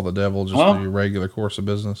call Paul the devil just for your regular course of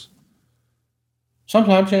business.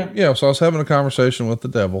 Sometimes, yeah. Yeah. So I was having a conversation with the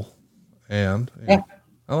devil, and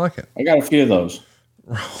I like it. I got a few of those.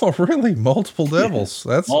 Oh, really? Multiple devils.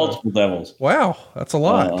 That's multiple devils. Wow. That's a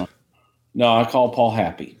lot. No, I call Paul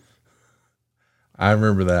Happy. I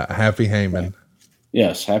remember that. Happy Heyman.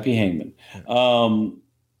 Yes. Happy Heyman.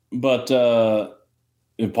 But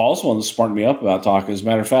Paul's the one that sparked me up about Taka. As a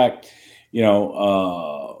matter of fact,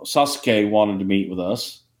 Sasuke wanted to meet with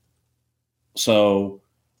us. So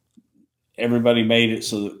everybody made it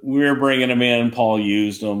so that we're bringing him in. Paul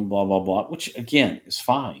used them, blah, blah, blah, which again is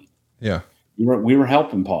fine. Yeah. We were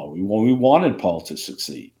helping Paul. We wanted Paul to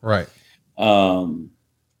succeed. Right.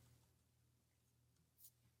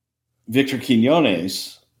 Victor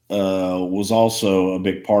Quinones was also a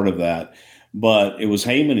big part of that. But it was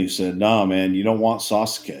Heyman who said, "Nah, man, you don't want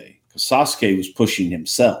Sasuke." Because Sasuke was pushing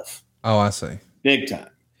himself. Oh, I see. Big time.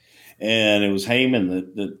 And it was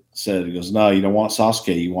Heyman that said, he goes, "No, you don't want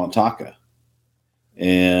Sasuke, you want Taka."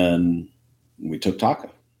 And we took Taka.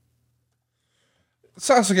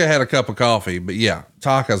 Sasuke had a cup of coffee, but yeah,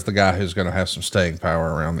 Taka's the guy who's going to have some staying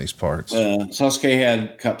power around these parts. Sasuke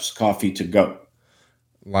had cups of coffee to go.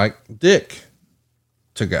 Like Dick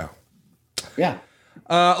to go. Yeah.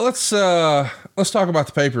 Let's talk about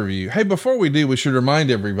the pay-per-view. Hey, before we do, we should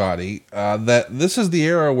remind everybody that this is the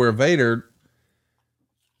era where Vader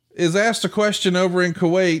is asked a question over in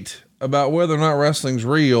Kuwait about whether or not wrestling's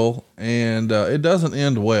real, and it doesn't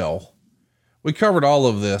end well. We covered all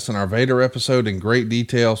of this in our Vader episode in great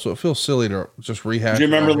detail, so it feels silly to just rehash. Do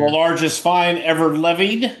you remember the largest fine ever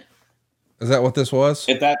levied? Is that what this was?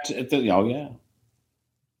 Oh yeah.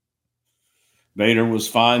 Vader was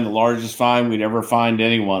fined the largest fine we'd ever fined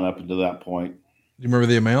anyone up until that point. Do you remember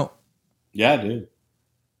the amount? Yeah, I do.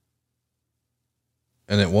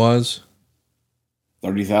 And it was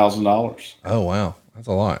 $30,000. Oh wow, that's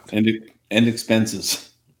a lot. And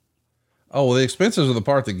expenses. Oh well, the expenses are the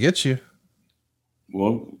part that gets you.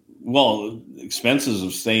 Well, expenses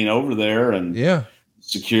of staying over there and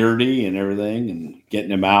security and everything and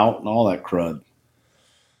getting him out and all that crud.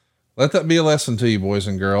 Let that be a lesson to you, boys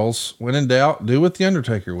and girls. When in doubt, do what the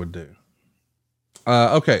Undertaker would do.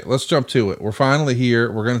 Okay, let's jump to it. We're finally here.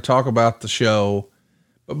 We're going to talk about the show.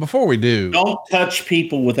 But before we do, don't touch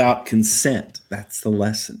people without consent. That's the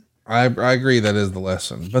lesson. I agree. That is the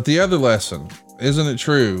lesson. But the other lesson, isn't it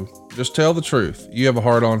true? Just tell the truth. You have a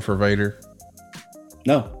hard on for Vader.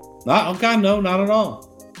 No, not at all.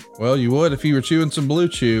 Well, you would if you were chewing some Blue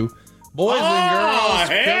Chew. Boys and girls,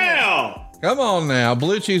 hell! Come on now.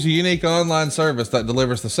 Blue Chew's a unique online service that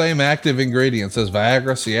delivers the same active ingredients as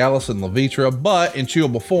Viagra, Cialis, and Levitra, but in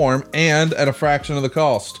chewable form and at a fraction of the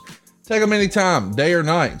cost. Take them anytime, day or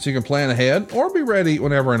night, so you can plan ahead or be ready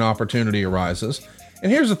whenever an opportunity arises.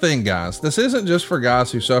 And here's the thing, guys. This isn't just for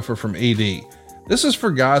guys who suffer from ED. This is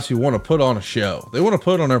for guys who want to put on a show. They want to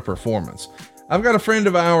put on a performance. I've got a friend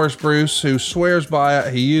of ours, Bruce, who swears by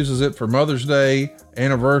it. He uses it for Mother's Day,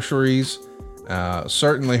 anniversaries,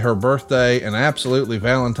 certainly her birthday, and absolutely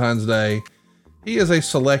Valentine's Day. He is a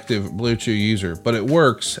selective Blue Chew user, but it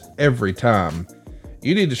works every time.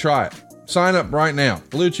 You need to try it. Sign up right now.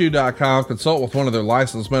 BlueChew.com. Consult with one of their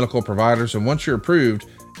licensed medical providers, and once you're approved,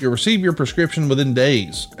 you'll receive your prescription within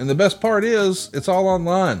days. And the best part is, it's all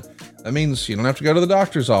online. That means you don't have to go to the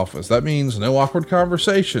doctor's office. That means no awkward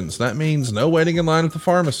conversations. That means no waiting in line at the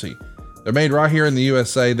pharmacy. They're made right here in the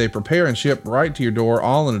USA. They prepare and ship right to your door,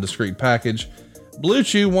 all in a discreet package. Blue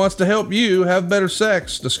Chew wants to help you have better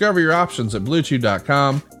sex. Discover your options at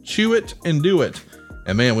BlueChew.com. Chew it and do it.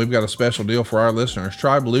 And man, we've got a special deal for our listeners.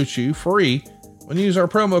 Try Blue Chew free when you use our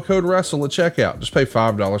promo code WRESTLE at checkout. Just pay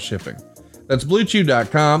 $5 shipping. That's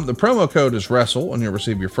BlueChew.com. The promo code is WRESTLE and you'll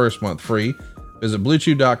receive your first month free. Visit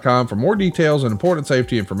BlueChew.com for more details and important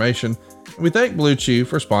safety information. And we thank Blue Chew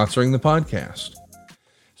for sponsoring the podcast.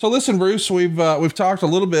 So listen, Bruce, we've talked a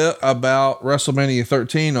little bit about WrestleMania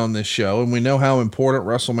 13 on this show, and we know how important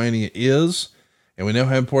WrestleMania is, and we know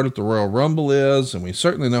how important the Royal Rumble is, and we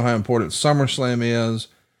certainly know how important SummerSlam is.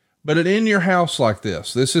 But at In Your House like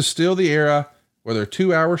this is still the era where they're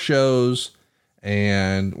 2-hour shows,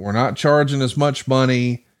 and we're not charging as much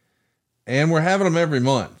money, and we're having them every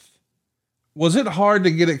month. Was it hard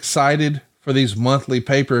to get excited for these monthly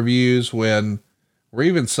pay-per-views when we're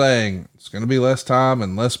even saying it's going to be less time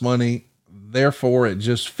and less money, therefore it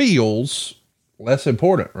just feels less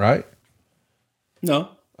important, right? No.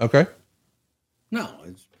 Okay. No.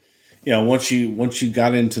 It's, once you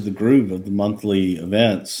got into the groove of the monthly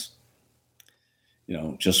events,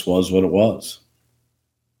 it just was what it was.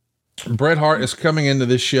 Bret Hart is coming into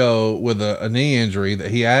this show with a knee injury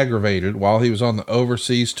that he aggravated while he was on the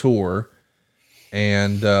overseas tour.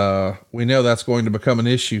 And we know that's going to become an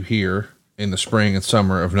issue here in the spring and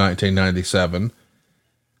summer of 1997.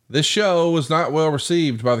 This show was not well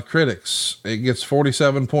received by the critics. It gets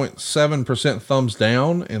 47.7% thumbs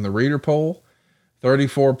down in the reader poll,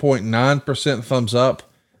 34.9% thumbs up,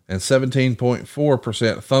 and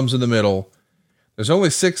 17.4% thumbs in the middle. There's only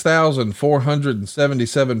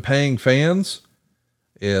 6,477 paying fans.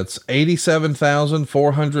 It's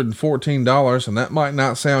 $87,414, and that might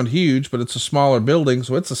not sound huge, but it's a smaller building,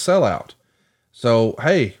 so it's a sellout. So,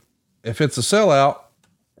 hey, if it's a sellout,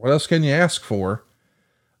 what else can you ask for?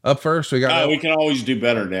 Up first, we got... we can always do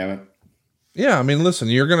better, damn it. Yeah, I mean, listen,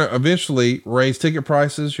 you're going to eventually raise ticket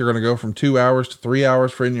prices. You're going to go from 2 hours to 3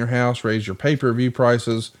 hours for In Your House, raise your pay-per-view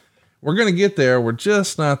prices. We're going to get there. We're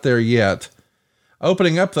just not there yet.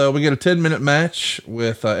 Opening up, though, we get a 10-minute match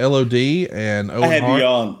with LOD and Owen Hart. I had to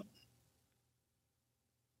yawn.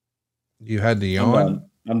 You had to yawn?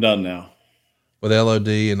 I'm done now. With LOD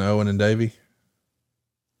and Owen and Davey?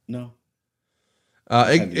 No.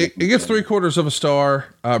 It gets 3/4 of a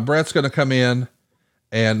star. Bret's going to come in,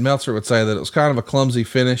 and Meltzer would say that it was kind of a clumsy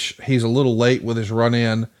finish. He's a little late with his run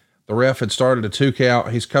in. The ref had started a 2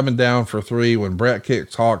 count. He's coming down for 3 when Bret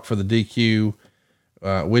kicks Hawk for the DQ,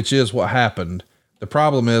 which is what happened. The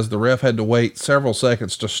problem is the ref had to wait several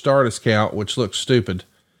seconds to start his count, which looks stupid.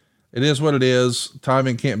 It is what it is.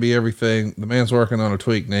 Timing can't be everything. The man's working on a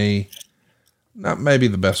tweaked knee. Not maybe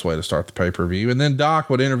the best way to start the pay-per-view. And then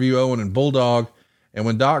Doc would interview Owen and Bulldog. And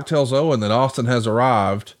when Doc tells Owen that Austin has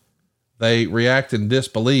arrived, they react in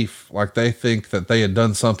disbelief, like they think that they had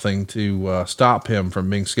done something to stop him from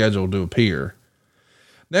being scheduled to appear.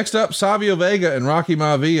 Next up, Savio Vega and Rocky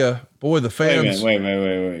Maivia. Boy, the fans... Wait.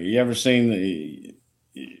 You ever seen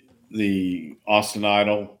the Austin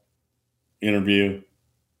Idol interview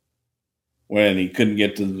when he couldn't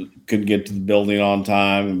get to the building on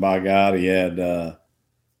time, and by God, he had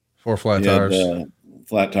 4 flat tires.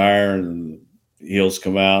 Flat tire, and heels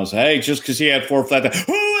come out and say, "Hey, just because he had 4 flat tires,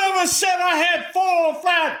 whoever said I had 4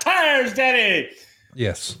 flat tires, Daddy?"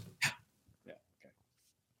 Yes.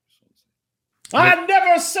 I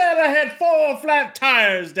never said I had 4 flat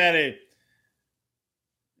tires, Daddy.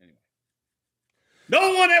 Anyway.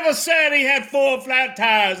 No one ever said he had 4 flat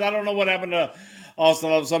tires. I don't know what happened to Austin.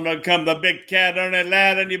 All of a sudden, come the big cat on that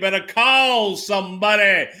lad, and you better call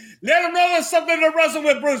somebody. Let them know there's something to wrestle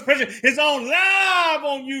with. Bruce Prichard is on live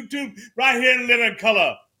on YouTube right here in living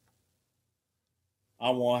color.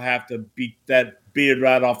 I'm going to have to beat that beard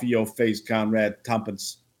right off of your face, Conrad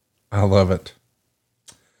Tompkins. I love it.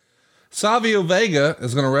 Savio Vega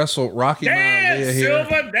is going to wrestle Rocky Maivia here.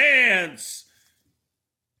 Silver dance.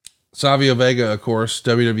 Savio Vega, of course,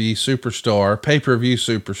 WWE superstar, pay-per-view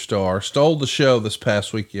superstar, stole the show this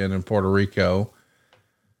past weekend in Puerto Rico.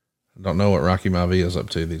 I don't know what Rocky Maivia is up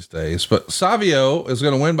to these days, but Savio is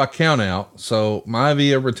going to win by countout. So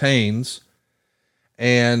Maivia retains,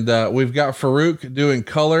 and we've got Farouk doing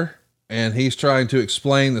color, and he's trying to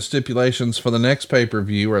explain the stipulations for the next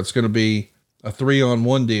pay-per-view, where it's going to be a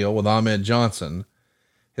 3-on-1 deal with Ahmed Johnson.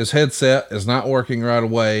 His headset is not working right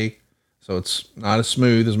away, so it's not as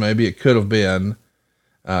smooth as maybe it could have been.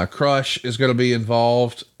 Crush is going to be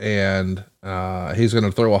involved, and he's going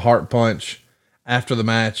to throw a heart punch. After the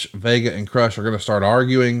match, Vega and Crush are going to start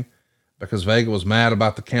arguing because Vega was mad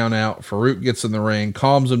about the count out. Farouk gets in the ring,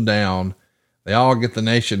 calms him down. They all get the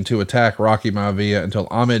nation to attack Rocky Maivia until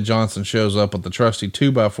Ahmed Johnson shows up with the trusty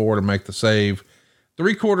 2x4 to make the save.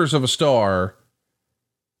 3/4 of a star.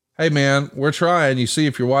 Hey man, we're trying. You see,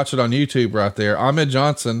 if you're watching on YouTube right there, Ahmed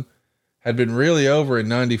Johnson had been really over in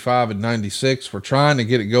 95 and 96. We're trying to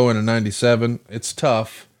get it going in 97. It's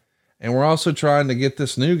tough. And we're also trying to get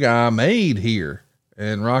this new guy made here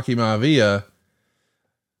in Rocky Maivia.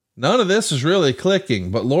 None of this is really clicking,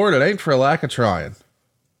 but Lord, it ain't for a lack of trying.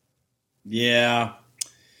 Yeah.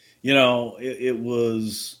 It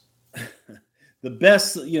was the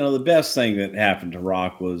best thing that happened to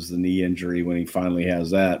Rock was the knee injury when he finally has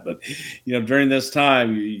that. But, during this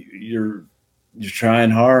time, you're trying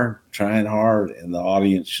hard, and the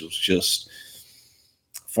audience was just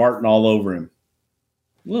farting all over him.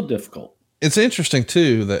 A little difficult. It's interesting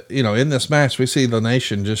too that, in this match, we see the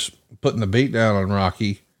nation just putting the beat down on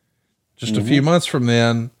Rocky. Just a few months from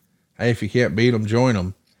then, hey, if you can't beat him, join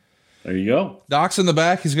him. There you go. Doc's in the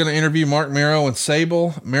back. He's going to interview Mark Miro and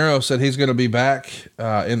Sable. Miro said he's going to be back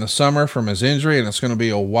in the summer from his injury, and it's going to be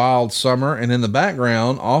a wild summer. And in the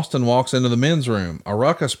background, Austin walks into the men's room. A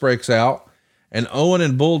ruckus breaks out, and Owen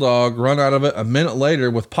and Bulldog run out of it a minute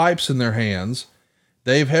later with pipes in their hands.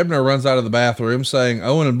 Dave Hebner runs out of the bathroom saying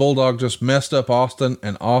Owen and Bulldog just messed up Austin,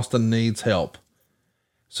 and Austin needs help.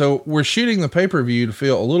 So we're shooting the pay-per-view to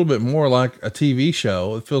feel a little bit more like a TV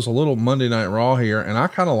show. It feels a little Monday Night Raw here, and I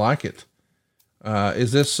kind of like it.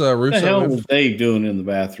 Is this Russo? What the hell was Dave doing in the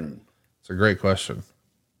bathroom? It's a great question.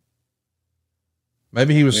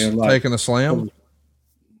 Maybe he was taking a slam.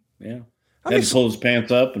 Yeah. Had to pull his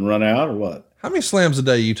pants up and run out, or what? How many slams a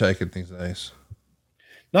day you taking these days?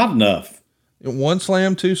 Not enough. 1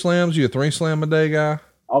 slam, 2 slams? You a 3 slam a day guy?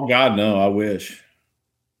 Oh God, no! I wish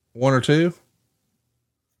 1 or 2.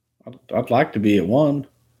 I'd like to be at 1.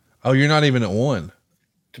 Oh, you're not even at 1.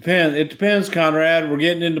 It depends, Conrad. We're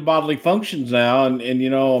getting into bodily functions now, and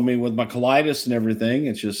with my colitis and everything,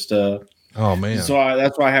 it's just oh man. So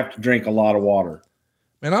that's why I have to drink a lot of water.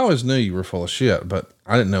 Man, I always knew you were full of shit, but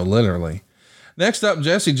I didn't know literally. Next up,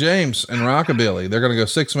 Jesse James and Rockabilly. They're going to go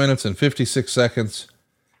 6 minutes and 56 seconds.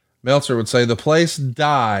 Meltzer would say the place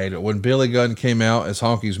died when Billy Gunn came out as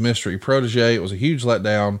Honky's mystery protege. It was a huge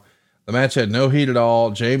letdown. The match had no heat at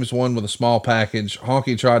all. James won with a small package.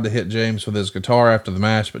 Honky tried to hit James with his guitar after the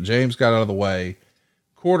match, but James got out of the way.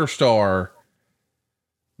 1/4 star.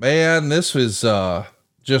 Man, this was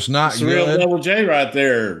just not good. Real Double J right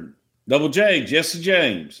there. Double J, Jesse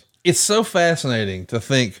James. It's so fascinating to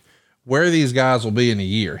think where these guys will be in a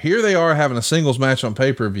year. Here they are having a singles match on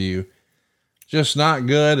pay-per-view. Just not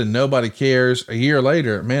good, and nobody cares. A year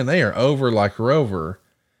later, man, they are over like Rover.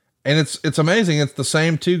 And it's amazing. It's the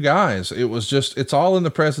same 2 guys. It's all in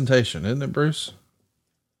the presentation, isn't it, Bruce?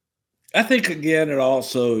 I think again, it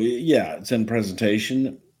also, it's in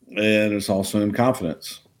presentation, and it's also in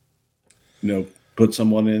confidence. Put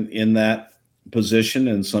someone in that position,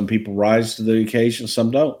 and some people rise to the occasion,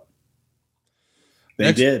 some don't.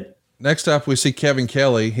 They did. Next up, we see Kevin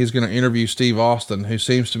Kelly. He's going to interview Steve Austin, who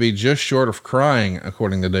seems to be just short of crying,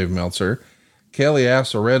 according to Dave Meltzer. Kelly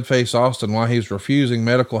asked a red-faced Austin why he's refusing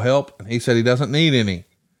medical help, and he said he doesn't need any.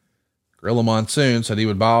 Gorilla Monsoon said he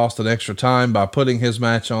would buy Austin extra time by putting his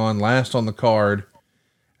match on last on the card.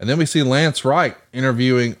 And then we see Lance Wright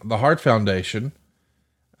interviewing the Hart Foundation.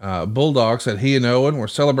 Bulldog said he and Owen were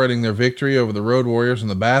celebrating their victory over the Road Warriors in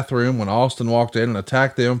the bathroom when Austin walked in and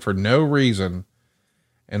attacked them for no reason.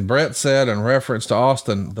 And Brett said, in reference to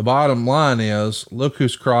Austin, the bottom line is, look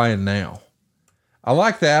who's crying now. I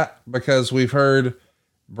like that because we've heard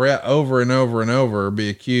Brett over and over and over be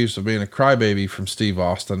accused of being a crybaby from Steve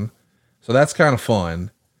Austin. So that's kind of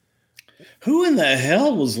fun. Who in the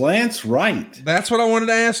hell was Lance Wright? That's what I wanted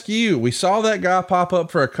to ask you. We saw that guy pop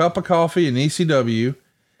up for a cup of coffee in ECW,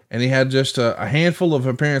 and he had just a handful of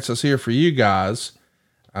appearances here for you guys.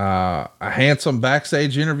 A handsome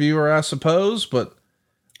backstage interviewer, I suppose, but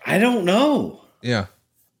I don't know. Yeah.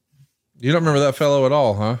 You don't remember that fellow at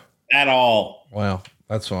all, huh? At all. Well,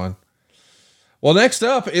 that's fine. Well, next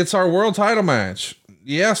up, it's our world title match.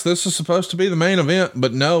 Yes, this is supposed to be the main event,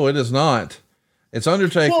 but no, it is not. It's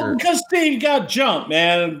Undertaker. Well, because Steve got jumped,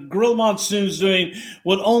 man. Gorilla Monsoon's doing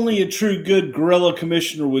what only a true good Gorilla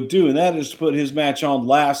commissioner would do, and that is to put his match on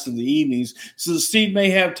last in the evenings so that Steve may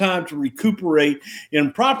have time to recuperate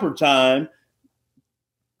in proper time.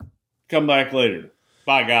 Come back later.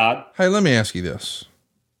 By God. Hey, let me ask you this.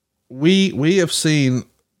 We have seen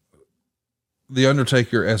the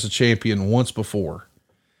Undertaker as a champion once before,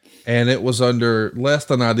 and it was under less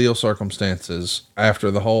than ideal circumstances after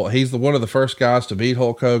he's one of the first guys to beat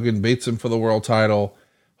Hulk Hogan, beats him for the world title.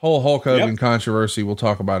 Whole Hulk Hogan controversy we'll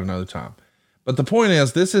talk about another time. But the point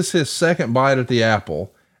is, this is his second bite at the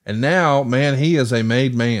apple, and now, man, he is a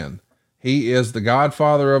made man. He is the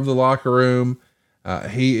godfather of the locker room.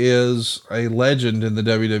 He is a legend in the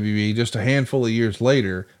WWE just a handful of years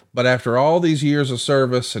later. But after all these years of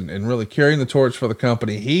service and really carrying the torch for the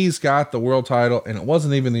company, he's got the world title, and it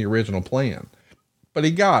wasn't even the original plan, but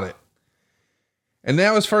he got it. And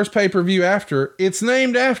now his first pay-per-view after, it's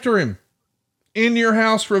named after him. In Your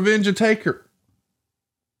House, Revenge of Taker.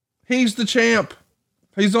 He's the champ.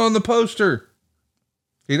 He's on the poster.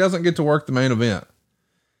 He doesn't get to work the main event.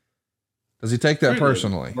 Does he take that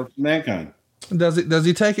personally? Works Mankind. Does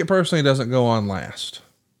he take it personally? Doesn't go on last?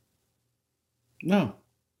 No.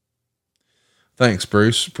 Thanks,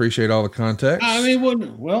 Bruce. Appreciate all the context. I mean,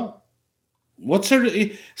 what's there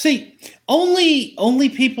to see? Only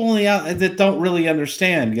people that don't really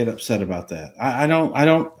understand get upset about that. I'm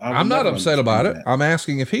not upset about it. I'm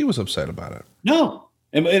asking if he was upset about it. No.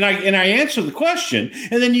 And I answer the question,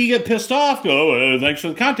 and then you get pissed off. Go, thanks for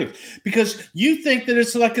the context, because you think that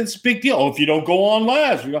it's like it's a big deal. Oh, if you don't go on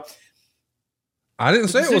last, I didn't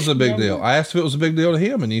say it was a big deal. I asked if it was a big deal to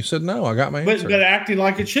him, and you said no. I got my answer. But acting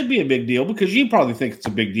like it should be a big deal because you probably think it's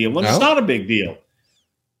a big deal when it's not a big deal.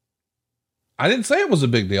 I didn't say it was a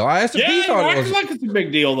big deal. I asked if he thought it was. Like it's a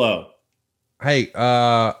big deal, though. Hey,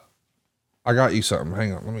 I got you something.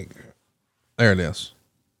 Hang on, there it is.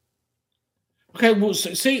 Okay, well,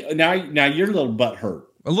 see now you're a little butt hurt.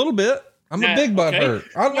 A little bit. I'm a big butt hurt.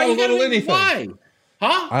 I don't know a little anything. Why?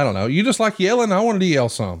 Huh? I don't know. You just like yelling. I wanted to yell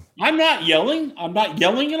some. I'm not yelling. I'm not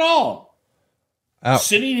yelling at all.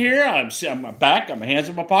 Sitting here, I'm on my back, got my hands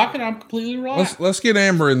in my pocket. I'm completely relaxed. Let's get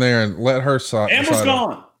Amber in there and let her side. Amber's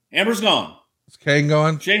gone. Amber's gone. Is Kane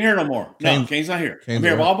going? She ain't here no more. No, Kane's not here. I'm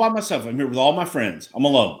here all by myself. I'm here with all my friends. I'm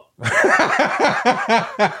alone.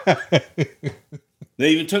 They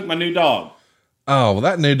even took my new dog. Oh, well,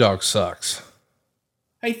 that new dog sucks.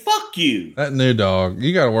 Hey, fuck you. That new dog.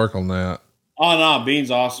 You got to work on that. Oh, no.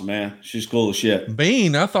 Bean's awesome, man. She's cool as shit.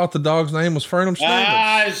 Bean? I thought the dog's name was Fernum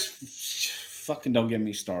Schnavitz. Fucking don't get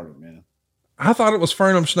me started, man. I thought it was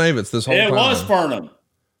Fernum Schnavitz this whole time. It was Fernum.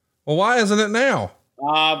 Well, why isn't it now?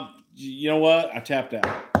 You know what? I tapped out.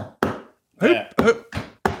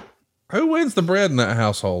 Who wins the bread in that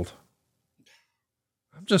household?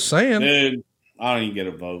 I'm just saying. Dude, I don't even get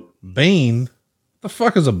a vote. Bean? What the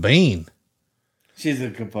fuck is a Bean? She's a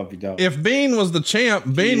good puppy dog. If Bean was the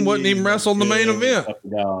champ, Bean wouldn't even wrestle in the main event.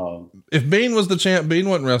 If Bean was the champ, Bean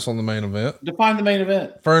wouldn't wrestle in the main event. Define the main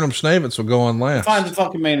event. Fernum Schnavitz would go on last. Define the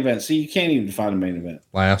fucking main event. See, you can't even define the main event.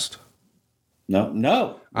 Last.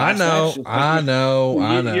 No. I know.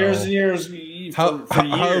 Years and years. For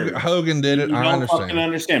years. Hogan did it. You I don't understand. fucking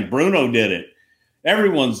understand. Bruno did it.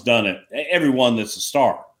 Everyone's done it. Everyone that's a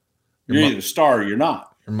star. You're either a star or you're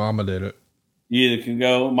not. Your mama did it. You either can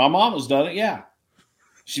go, my mama's done it. Yeah.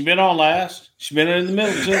 She's been on last. She's been in the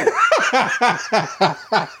middle too.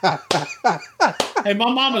 Hey,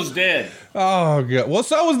 my mama's dead. Oh, God. Well,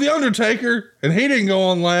 so was The Undertaker, and he didn't go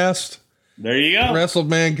on last. There you go. Wrestled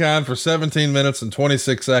Mankind for 17 minutes and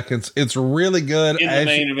 26 seconds. It's really good. In the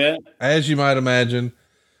main event. As you might imagine,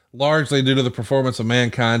 largely due to the performance of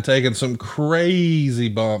Mankind, taking some crazy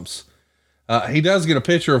bumps. He does get a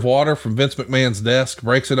pitcher of water from Vince McMahon's desk,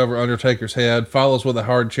 breaks it over Undertaker's head, follows with a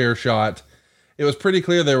hard chair shot. It was pretty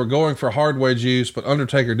clear they were going for hardware juice, but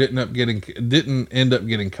Undertaker didn't end up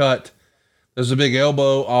getting cut. There's a big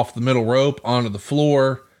elbow off the middle rope onto the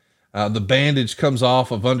floor. The bandage comes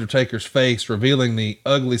off of Undertaker's face, revealing the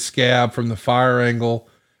ugly scab from the fire angle.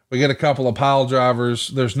 We get a couple of pile drivers.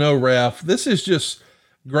 There's no ref. This is just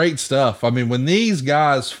great stuff. I mean, when these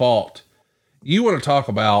guys fought, you want to talk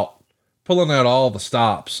about pulling out all the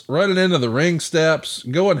stops, running into the ring steps,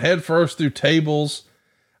 going headfirst through tables.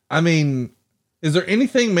 I mean, is there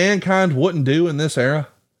anything Mankind wouldn't do in this era?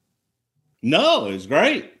 No, it was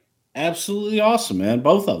great. Absolutely awesome, man.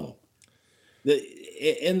 Both of them.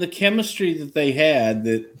 And the chemistry that they had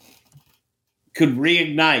that could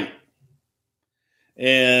reignite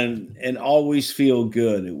and always feel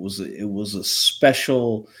good. It was a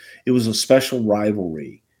special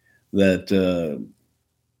rivalry that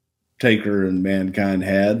Taker and Mankind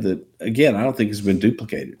had that, again, I don't think has been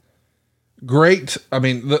duplicated. Great. I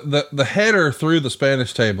mean, the header through the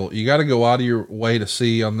Spanish table, you got to go out of your way to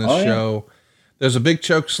see on this show. There's a big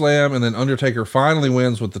choke slam, and then Undertaker finally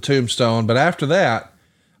wins with the tombstone. But after that,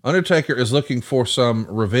 Undertaker is looking for some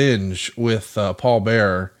revenge with Paul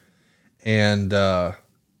Bearer. And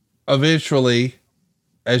eventually,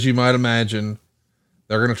 as you might imagine,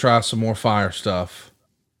 they're going to try some more fire stuff.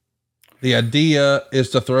 The idea is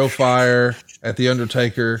to throw fire at the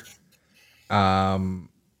Undertaker.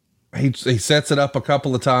 He sets it up a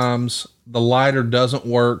couple of times. The lighter doesn't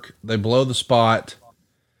work. They blow the spot.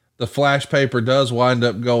 The flash paper does wind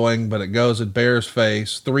up going, but it goes at Bear's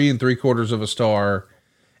face. 3 3/4 of a star.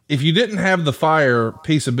 If you didn't have the fire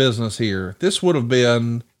piece of business here, this would have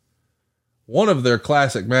been one of their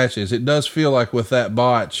classic matches. It does feel like with that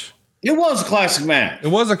botch. It was a classic match. It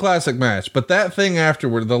was a classic match, but that thing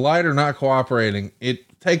afterward, the lighter not cooperating,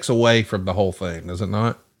 it takes away from the whole thing, does it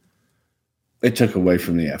not? It took away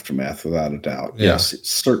from the aftermath without a doubt. Yeah. Yes, it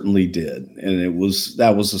certainly did. And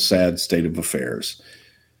that was a sad state of affairs.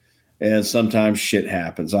 And sometimes shit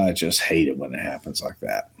happens. I just hate it when it happens like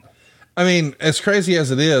that. I mean, as crazy as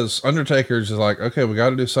it is, Undertaker's is like, okay, we got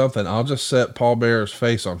to do something. I'll just set Paul Bearer's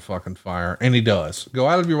face on fucking fire. And he does. Go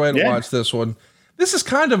out of your way to watch this one. This is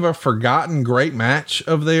kind of a forgotten great match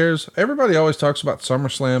of theirs. Everybody always talks about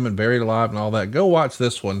SummerSlam and Buried Alive and all that. Go watch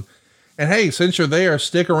this one. And hey, since you're there,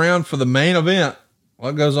 stick around for the main event.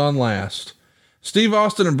 What goes on last? Steve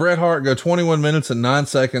Austin and Bret Hart go 21 minutes and 9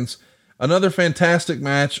 seconds. Another fantastic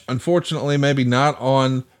match. Unfortunately, maybe not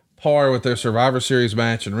on par with their Survivor Series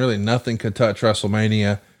match, and really nothing could touch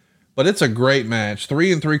WrestleMania, but it's a great match.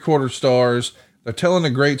 3 3/4 stars. They're telling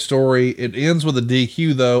a great story. It ends with a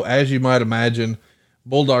DQ though, as you might imagine.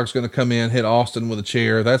 Bulldog's going to come in, hit Austin with a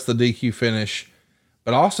chair. That's the DQ finish.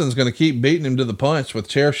 But Austin's going to keep beating him to the punch with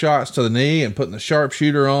chair shots to the knee and putting the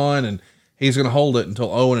sharpshooter on, and he's going to hold it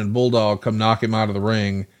until Owen and Bulldog come knock him out of the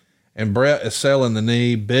ring. And Bret is selling the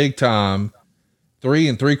knee big time. 3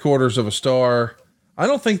 3/4 of a star. I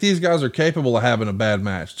don't think these guys are capable of having a bad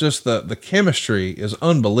match. Just the chemistry is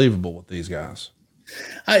unbelievable with these guys.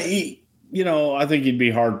 I think you'd be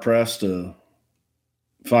hard pressed to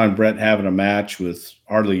find Bret having a match with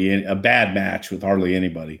a bad match with hardly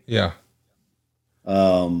anybody. Yeah.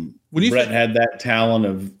 Bret had that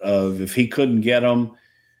talent of if he couldn't get him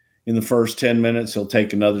in the first 10 minutes, he'll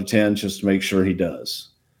take another 10 just to make sure he does.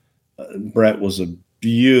 Bret was a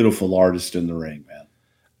beautiful artist in the ring, man.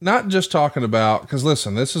 Not just talking about, because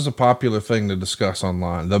listen, this is a popular thing to discuss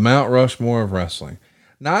online, the Mount Rushmore of wrestling.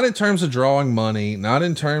 Not in terms of drawing money, not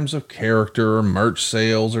in terms of character or merch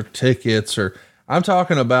sales or tickets, I'm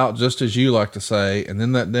talking about, just as you like to say, and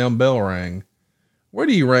then that damn bell rang. Where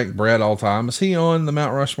do you rank Bret all time? Is he on the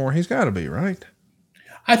Mount Rushmore? He's got to be, right?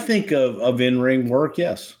 I think of in-ring work,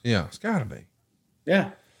 yes. Yeah, it's got to be.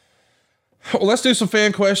 Yeah. Well, let's do some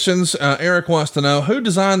fan questions. Eric wants to know, who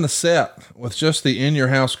designed the set with just the in your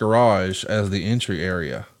house garage as the entry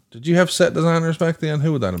area? Did you have set designers back then?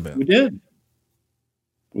 Who would that have been?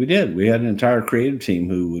 We did. We had an entire creative team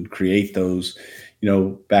who would create those.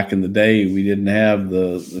 Back in the day, we didn't have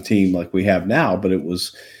the team like we have now, but it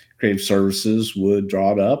was creative services would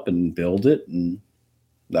draw it up and build it. And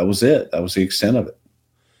that was it. That was the extent of it.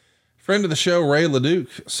 Friend of the show, Ray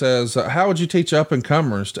LeDuc, says, how would you teach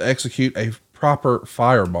up-and-comers to execute a proper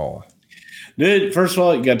fireball? Dude, first of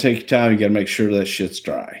all, you got to take your time. You got to make sure that shit's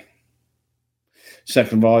dry.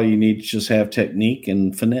 Second of all, you need to just have technique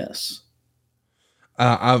and finesse.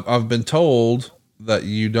 I've been told that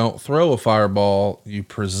you don't throw a fireball, you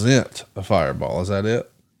present a fireball. Is that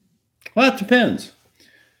it? Well, it depends.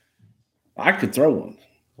 I could throw one.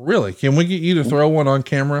 Really? Can we get you to throw one on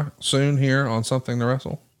camera soon here on Something to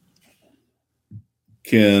Wrestle?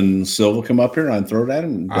 Can Silva come up here and throw it at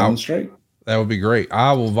him and demonstrate? That would be great.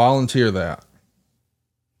 I will volunteer that.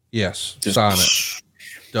 Yes. Just sign it.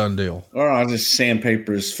 Done deal. Or I'll just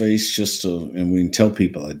sandpaper his face and we can tell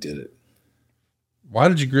people I did it. Why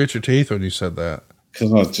did you grit your teeth when you said that?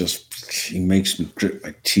 Because he makes me grit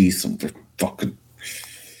my teeth. I'm just fucking.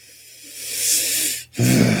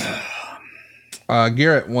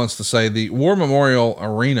 Garrett wants to say the War Memorial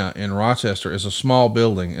Arena in Rochester is a small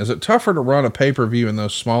building. Is it tougher to run a pay-per-view in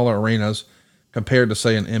those smaller arenas compared to,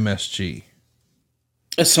 say, an MSG?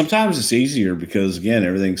 Sometimes it's easier because, again,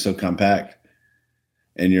 everything's so compact.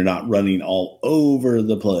 and you're not running all over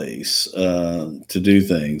the place to do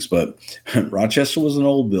things. But Rochester was an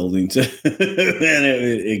old building too, and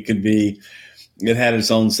it had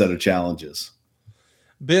its own set of challenges.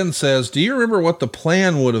 Ben says, do you remember what the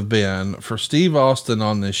plan would have been for Steve Austin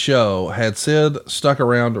on this show had Sid stuck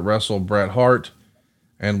around to wrestle Bret Hart?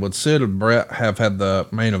 And would Sid and Bret have had the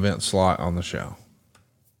main event slot on the show?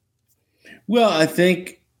 Well,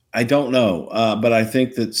 I don't know, but I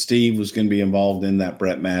think that Steve was going to be involved in that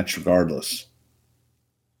Bret match regardless.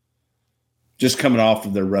 Just coming off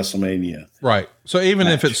of their WrestleMania. Right. So even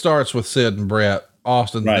match. if it starts with Sid and Bret,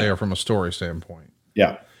 Austin's Right. there from a story standpoint.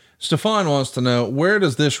 Yeah. Stefan wants to know, where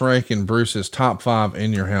does this rank in Bruce's top 5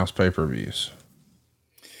 In Your House pay-per-views?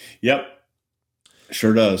 Yep.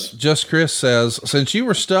 Sure does. Just Chris says, since you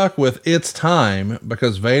were stuck with It's Time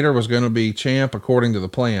because Vader was going to be champ according to the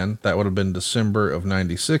plan, that would have been December of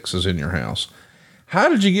 96 is In Your House. How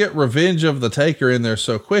did you get Revenge of the Taker in there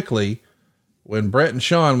so quickly when Bret and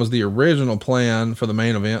Shawn was the original plan for the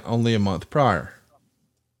main event only a month prior?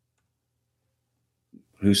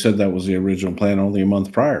 Who said that was the original plan only a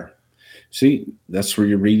month prior? See, that's where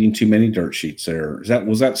you're reading too many dirt sheets there.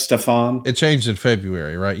 Was that Stefan? It changed in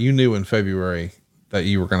February, right? You knew in February that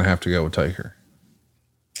you were going to have to go with Taker.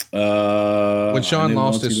 When Shawn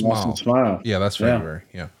lost his smile. Yeah, that's February.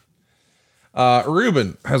 Yeah.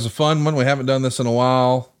 Ruben has a fun one. We haven't done this in a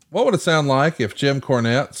while. What would it sound like if Jim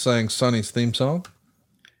Cornette sang Sonny's theme song?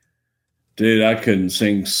 Dude, I couldn't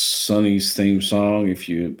sing Sonny's theme song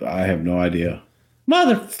I have no idea.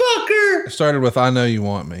 Motherfucker! It started with, I Know You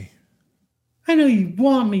Want Me. I know you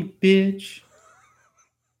want me, bitch.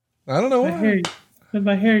 I don't know why. With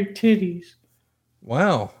my hairy titties.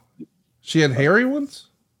 Wow. She had hairy ones?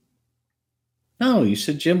 No, you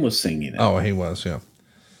said Jim was singing it. Oh, he was, yeah.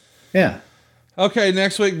 Yeah. Okay,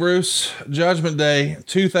 next week, Bruce, Judgment Day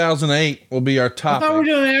 2008 will be our topic. I thought you were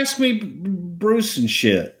going to ask me Bruce and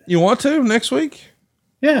shit. You want to next week?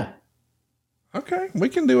 Yeah. Okay, we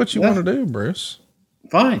can do what you want to do, Bruce.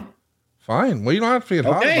 Fine. Well, you don't have to get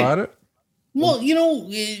hot about it. Well, you know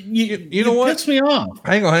what? Pissed me off.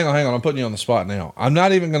 Hang on. I'm putting you on the spot now. I'm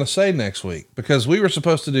not even going to say next week because we were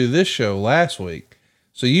supposed to do this show last week.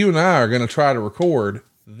 So you and I are going to try to record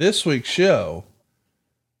this week's show.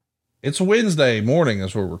 It's Wednesday morning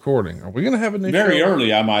as we're recording. Are we going to have a new show? Very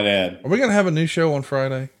early, I might add. Are we going to have a new show on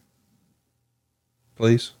Friday?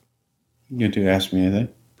 Please? You going to ask me anything?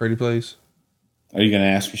 Pretty please? Are you going to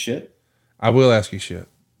ask me shit? I will ask you shit.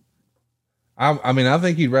 I mean, I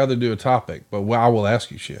think you'd rather do a topic, but I will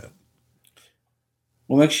ask you shit.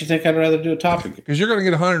 What makes you think I'd rather do a topic? Because you're going to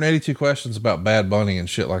get 182 questions about Bad Bunny and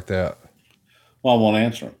shit like that. Well, I won't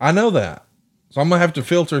answer them. I know that. So I'm going to have to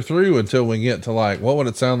filter through until we get to what would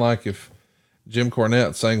it sound like if Jim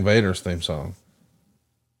Cornette sang Vader's theme song?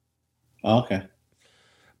 Okay.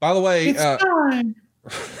 By the way, it's time.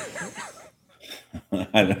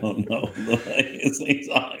 I don't know his theme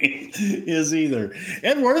song is either.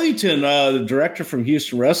 Ed Worthington, the director from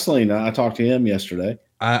Houston Wrestling, I talked to him yesterday.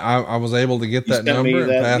 I was able to get that number and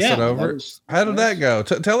pass it over. How did that go?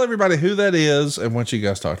 Tell everybody who that is and what you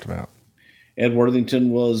guys talked about. Ed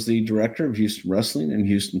Worthington was the director of Houston Wrestling in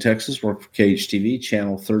Houston, Texas, worked for KHTV,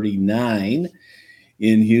 Channel 39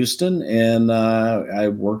 in Houston. And I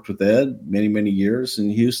worked with Ed many, many years in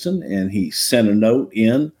Houston. And he sent a note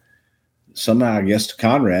in somehow, I guess, to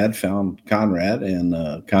Conrad, found Conrad.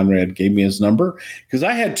 And Conrad gave me his number because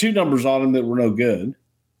I had 2 numbers on him that were no good.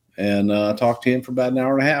 And I talked to him for about an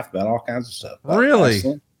hour and a half about all kinds of stuff. Really?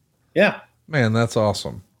 Wrestling. Yeah. Man, that's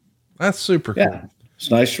awesome. That's super cool. It's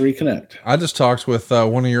nice to reconnect. I just talked with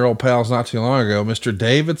one of your old pals not too long ago, Mr.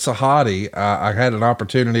 David Sahadi. I had an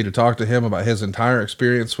opportunity to talk to him about his entire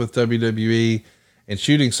experience with WWE and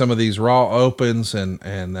shooting some of these Raw opens and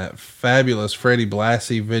that fabulous Freddie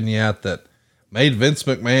Blassie vignette that made Vince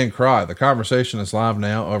McMahon cry. The conversation is live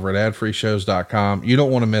now over at adfreeshows.com. You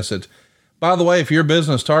don't want to miss it. By the way, if your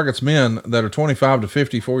business targets men that are 25 to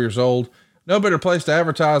 54 years old, no better place to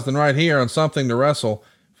advertise than right here on Something to Wrestle.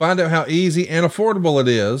 Find out how easy and affordable it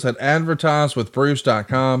is at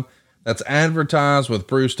advertisewithbruce.com. That's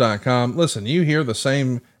advertisewithbruce.com. Listen, you hear the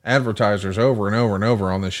same advertisers over and over and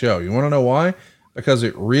over on this show. You want to know why? Because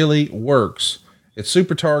it really works. It's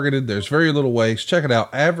super targeted. There's very little waste. Check it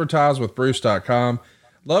out. Advertisewithbruce.com.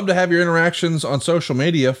 Love to have your interactions on social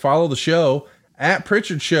media. Follow the show at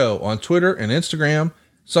Pritchard Show on Twitter and Instagram.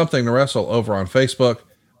 Something to Wrestle over on Facebook.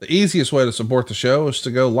 The easiest way to support the show is to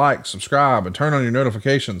go like, subscribe, and turn on your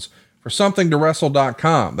notifications for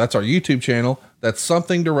somethingtowrestle.com. That's our YouTube channel. That's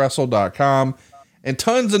somethingtowrestle.com. And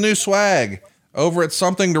tons of new swag over at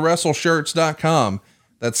somethingtowrestleshirts.com.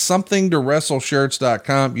 That's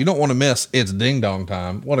somethingtowrestleshirts.com. You don't want to miss It's Ding Dong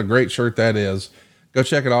Time. What a great shirt that is. Go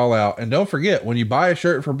check it all out. And don't forget, when you buy a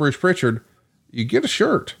shirt from Bruce Pritchard, you get a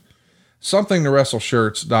shirt.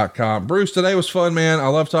 Somethingtowrestleshirts.com. Bruce, today was fun, man. I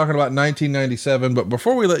love talking about 1997. But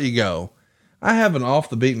before we let you go, I have an off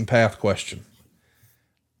the beaten path question.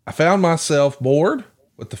 I found myself bored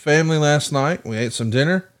with the family last night. We ate some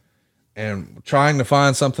dinner and trying to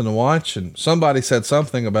find something to watch. And somebody said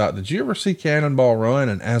something about, did you ever see Cannonball Run?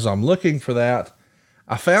 And as I'm looking for that,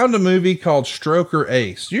 I found a movie called Stroker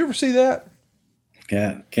Ace. Did you ever see that?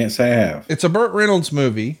 Yeah, can't say I have. It's a Burt Reynolds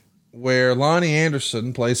movie where Lonnie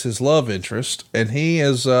Anderson plays his love interest, and he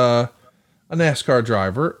is a NASCAR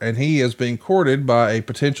driver, and he is being courted by a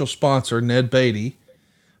potential sponsor, Ned Beatty,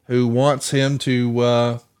 who wants him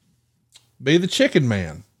to be the chicken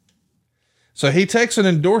man. So he takes an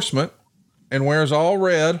endorsement and wears all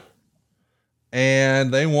red,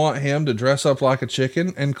 and they want him to dress up like a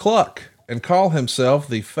chicken and cluck and call himself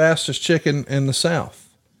the fastest chicken in the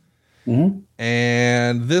South. Mm-hmm.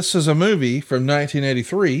 And this is a movie from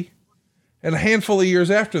 1983. And a handful of years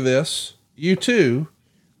after this, you too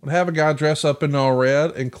would have a guy dress up in all red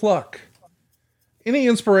and cluck. Any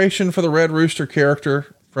inspiration for the Red Rooster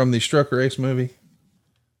character from the Stroker Ace movie?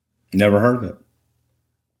 Never heard of it.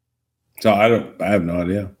 So I have no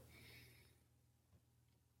idea.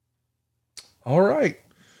 All right.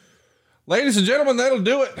 Ladies and gentlemen, that'll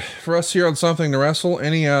do it for us here on Something to Wrestle.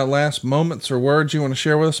 Any last moments or words you want to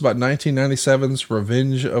share with us about 1997's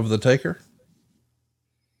Revenge of the Taker?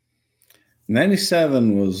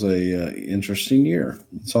 97 was a interesting year.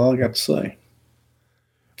 That's all I got to say.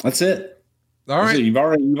 That's it. All right. You've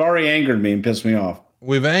already angered me and pissed me off.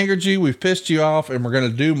 We've angered you. We've pissed you off, and we're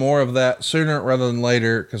going to do more of that sooner rather than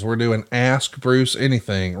later because we're doing Ask Bruce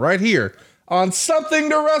Anything right here on Something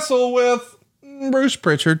to Wrestle with Bruce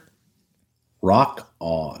Pritchard. Rock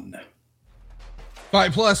on.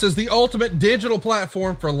 Fight Plus is the ultimate digital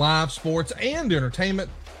platform for live sports and entertainment,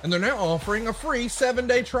 and they're now offering a free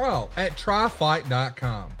 7-day trial at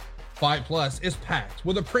tryfight.com. Fight Plus is packed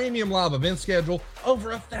with a premium live event schedule, over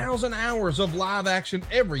 1,000 hours of live action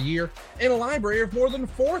every year, and a library of more than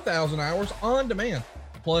 4,000 hours on demand,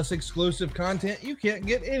 plus exclusive content you can't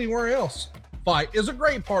get anywhere else. Fight is a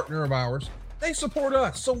great partner of ours. They support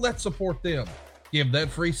us, so let's support them. Give that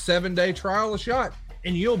free 7-day trial a shot,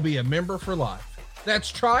 and you'll be a member for life.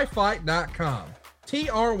 That's tryfight.com.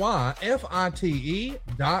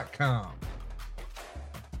 tryfite.com.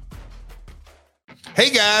 Hey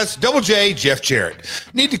guys, Double J, Jeff Jarrett.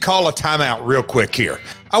 Need to call a timeout real quick here.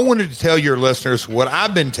 I wanted to tell your listeners what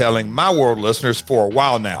I've been telling my world listeners for a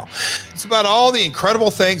while now. It's about all the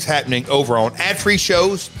incredible things happening over on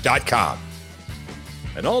adfreeshows.com.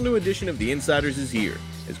 An all-new edition of The Insiders is here,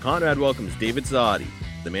 as Conrad welcomes David Zadi,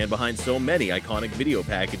 the man behind so many iconic video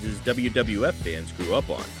packages WWF fans grew up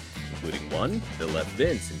on, including one that left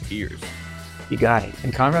Vince in tears. You got it.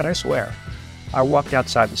 And Conrad, I swear, I walked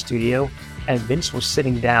outside the studio, and Vince was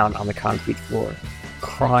sitting down on the concrete floor,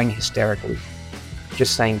 crying hysterically,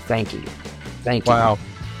 just saying, thank you. Thank you. Wow.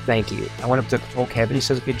 Thank you. I went up to told Kevin, he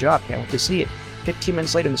says, good job, can't wait to see it. 15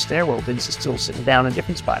 minutes later in the stairwell, Vince is still sitting down in a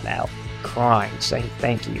different spot now, crying, saying,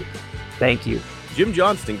 thank you. Thank you. Jim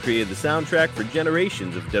Johnston created the soundtrack for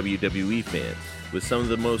generations of WWE fans, with some of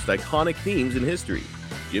the most iconic themes in history.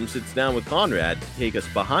 Jim sits down with Conrad to take us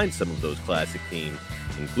behind some of those classic themes,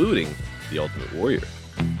 including The Ultimate Warrior.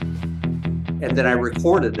 And then I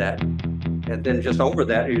recorded that. And then just over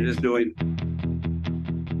that, you're just doing.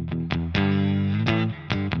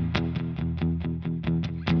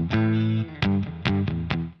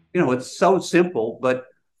 You know, it's so simple, but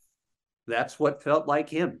that's what felt like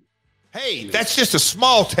him. Hey, that's just a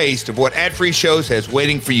small taste of what Ad Free Shows has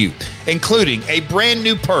waiting for you, including a brand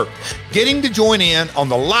new perk, getting to join in on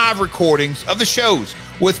the live recordings of the shows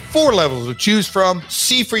with 4 levels to choose from.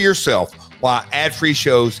 See for yourself why Ad Free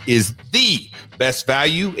Shows is the best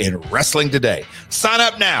value in wrestling today. Sign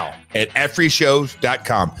up now at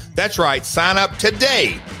adfreeshows.com. That's right, sign up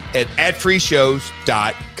today at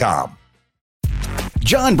adfreeshows.com.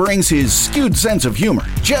 John brings his skewed sense of humor.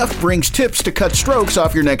 Jeff brings tips to cut strokes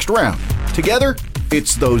off your next round. Together,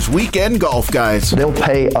 it's those weekend golf guys. They'll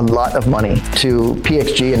pay a lot of money to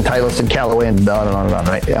PXG and Titleist and Callaway and on and on and on,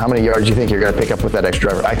 right? How many yards do you think you're going to pick up with that extra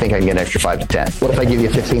driver? I think I can get an extra 5 to 10. What if I give you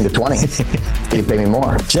 15 to 20? You pay me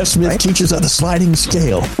more. Jeff Smith teaches on the sliding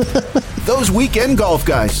scale. Those Weekend Golf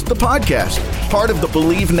Guys, the podcast, part of the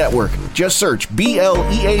Believe Network. Just search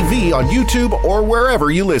BLEAV on YouTube or wherever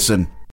you listen.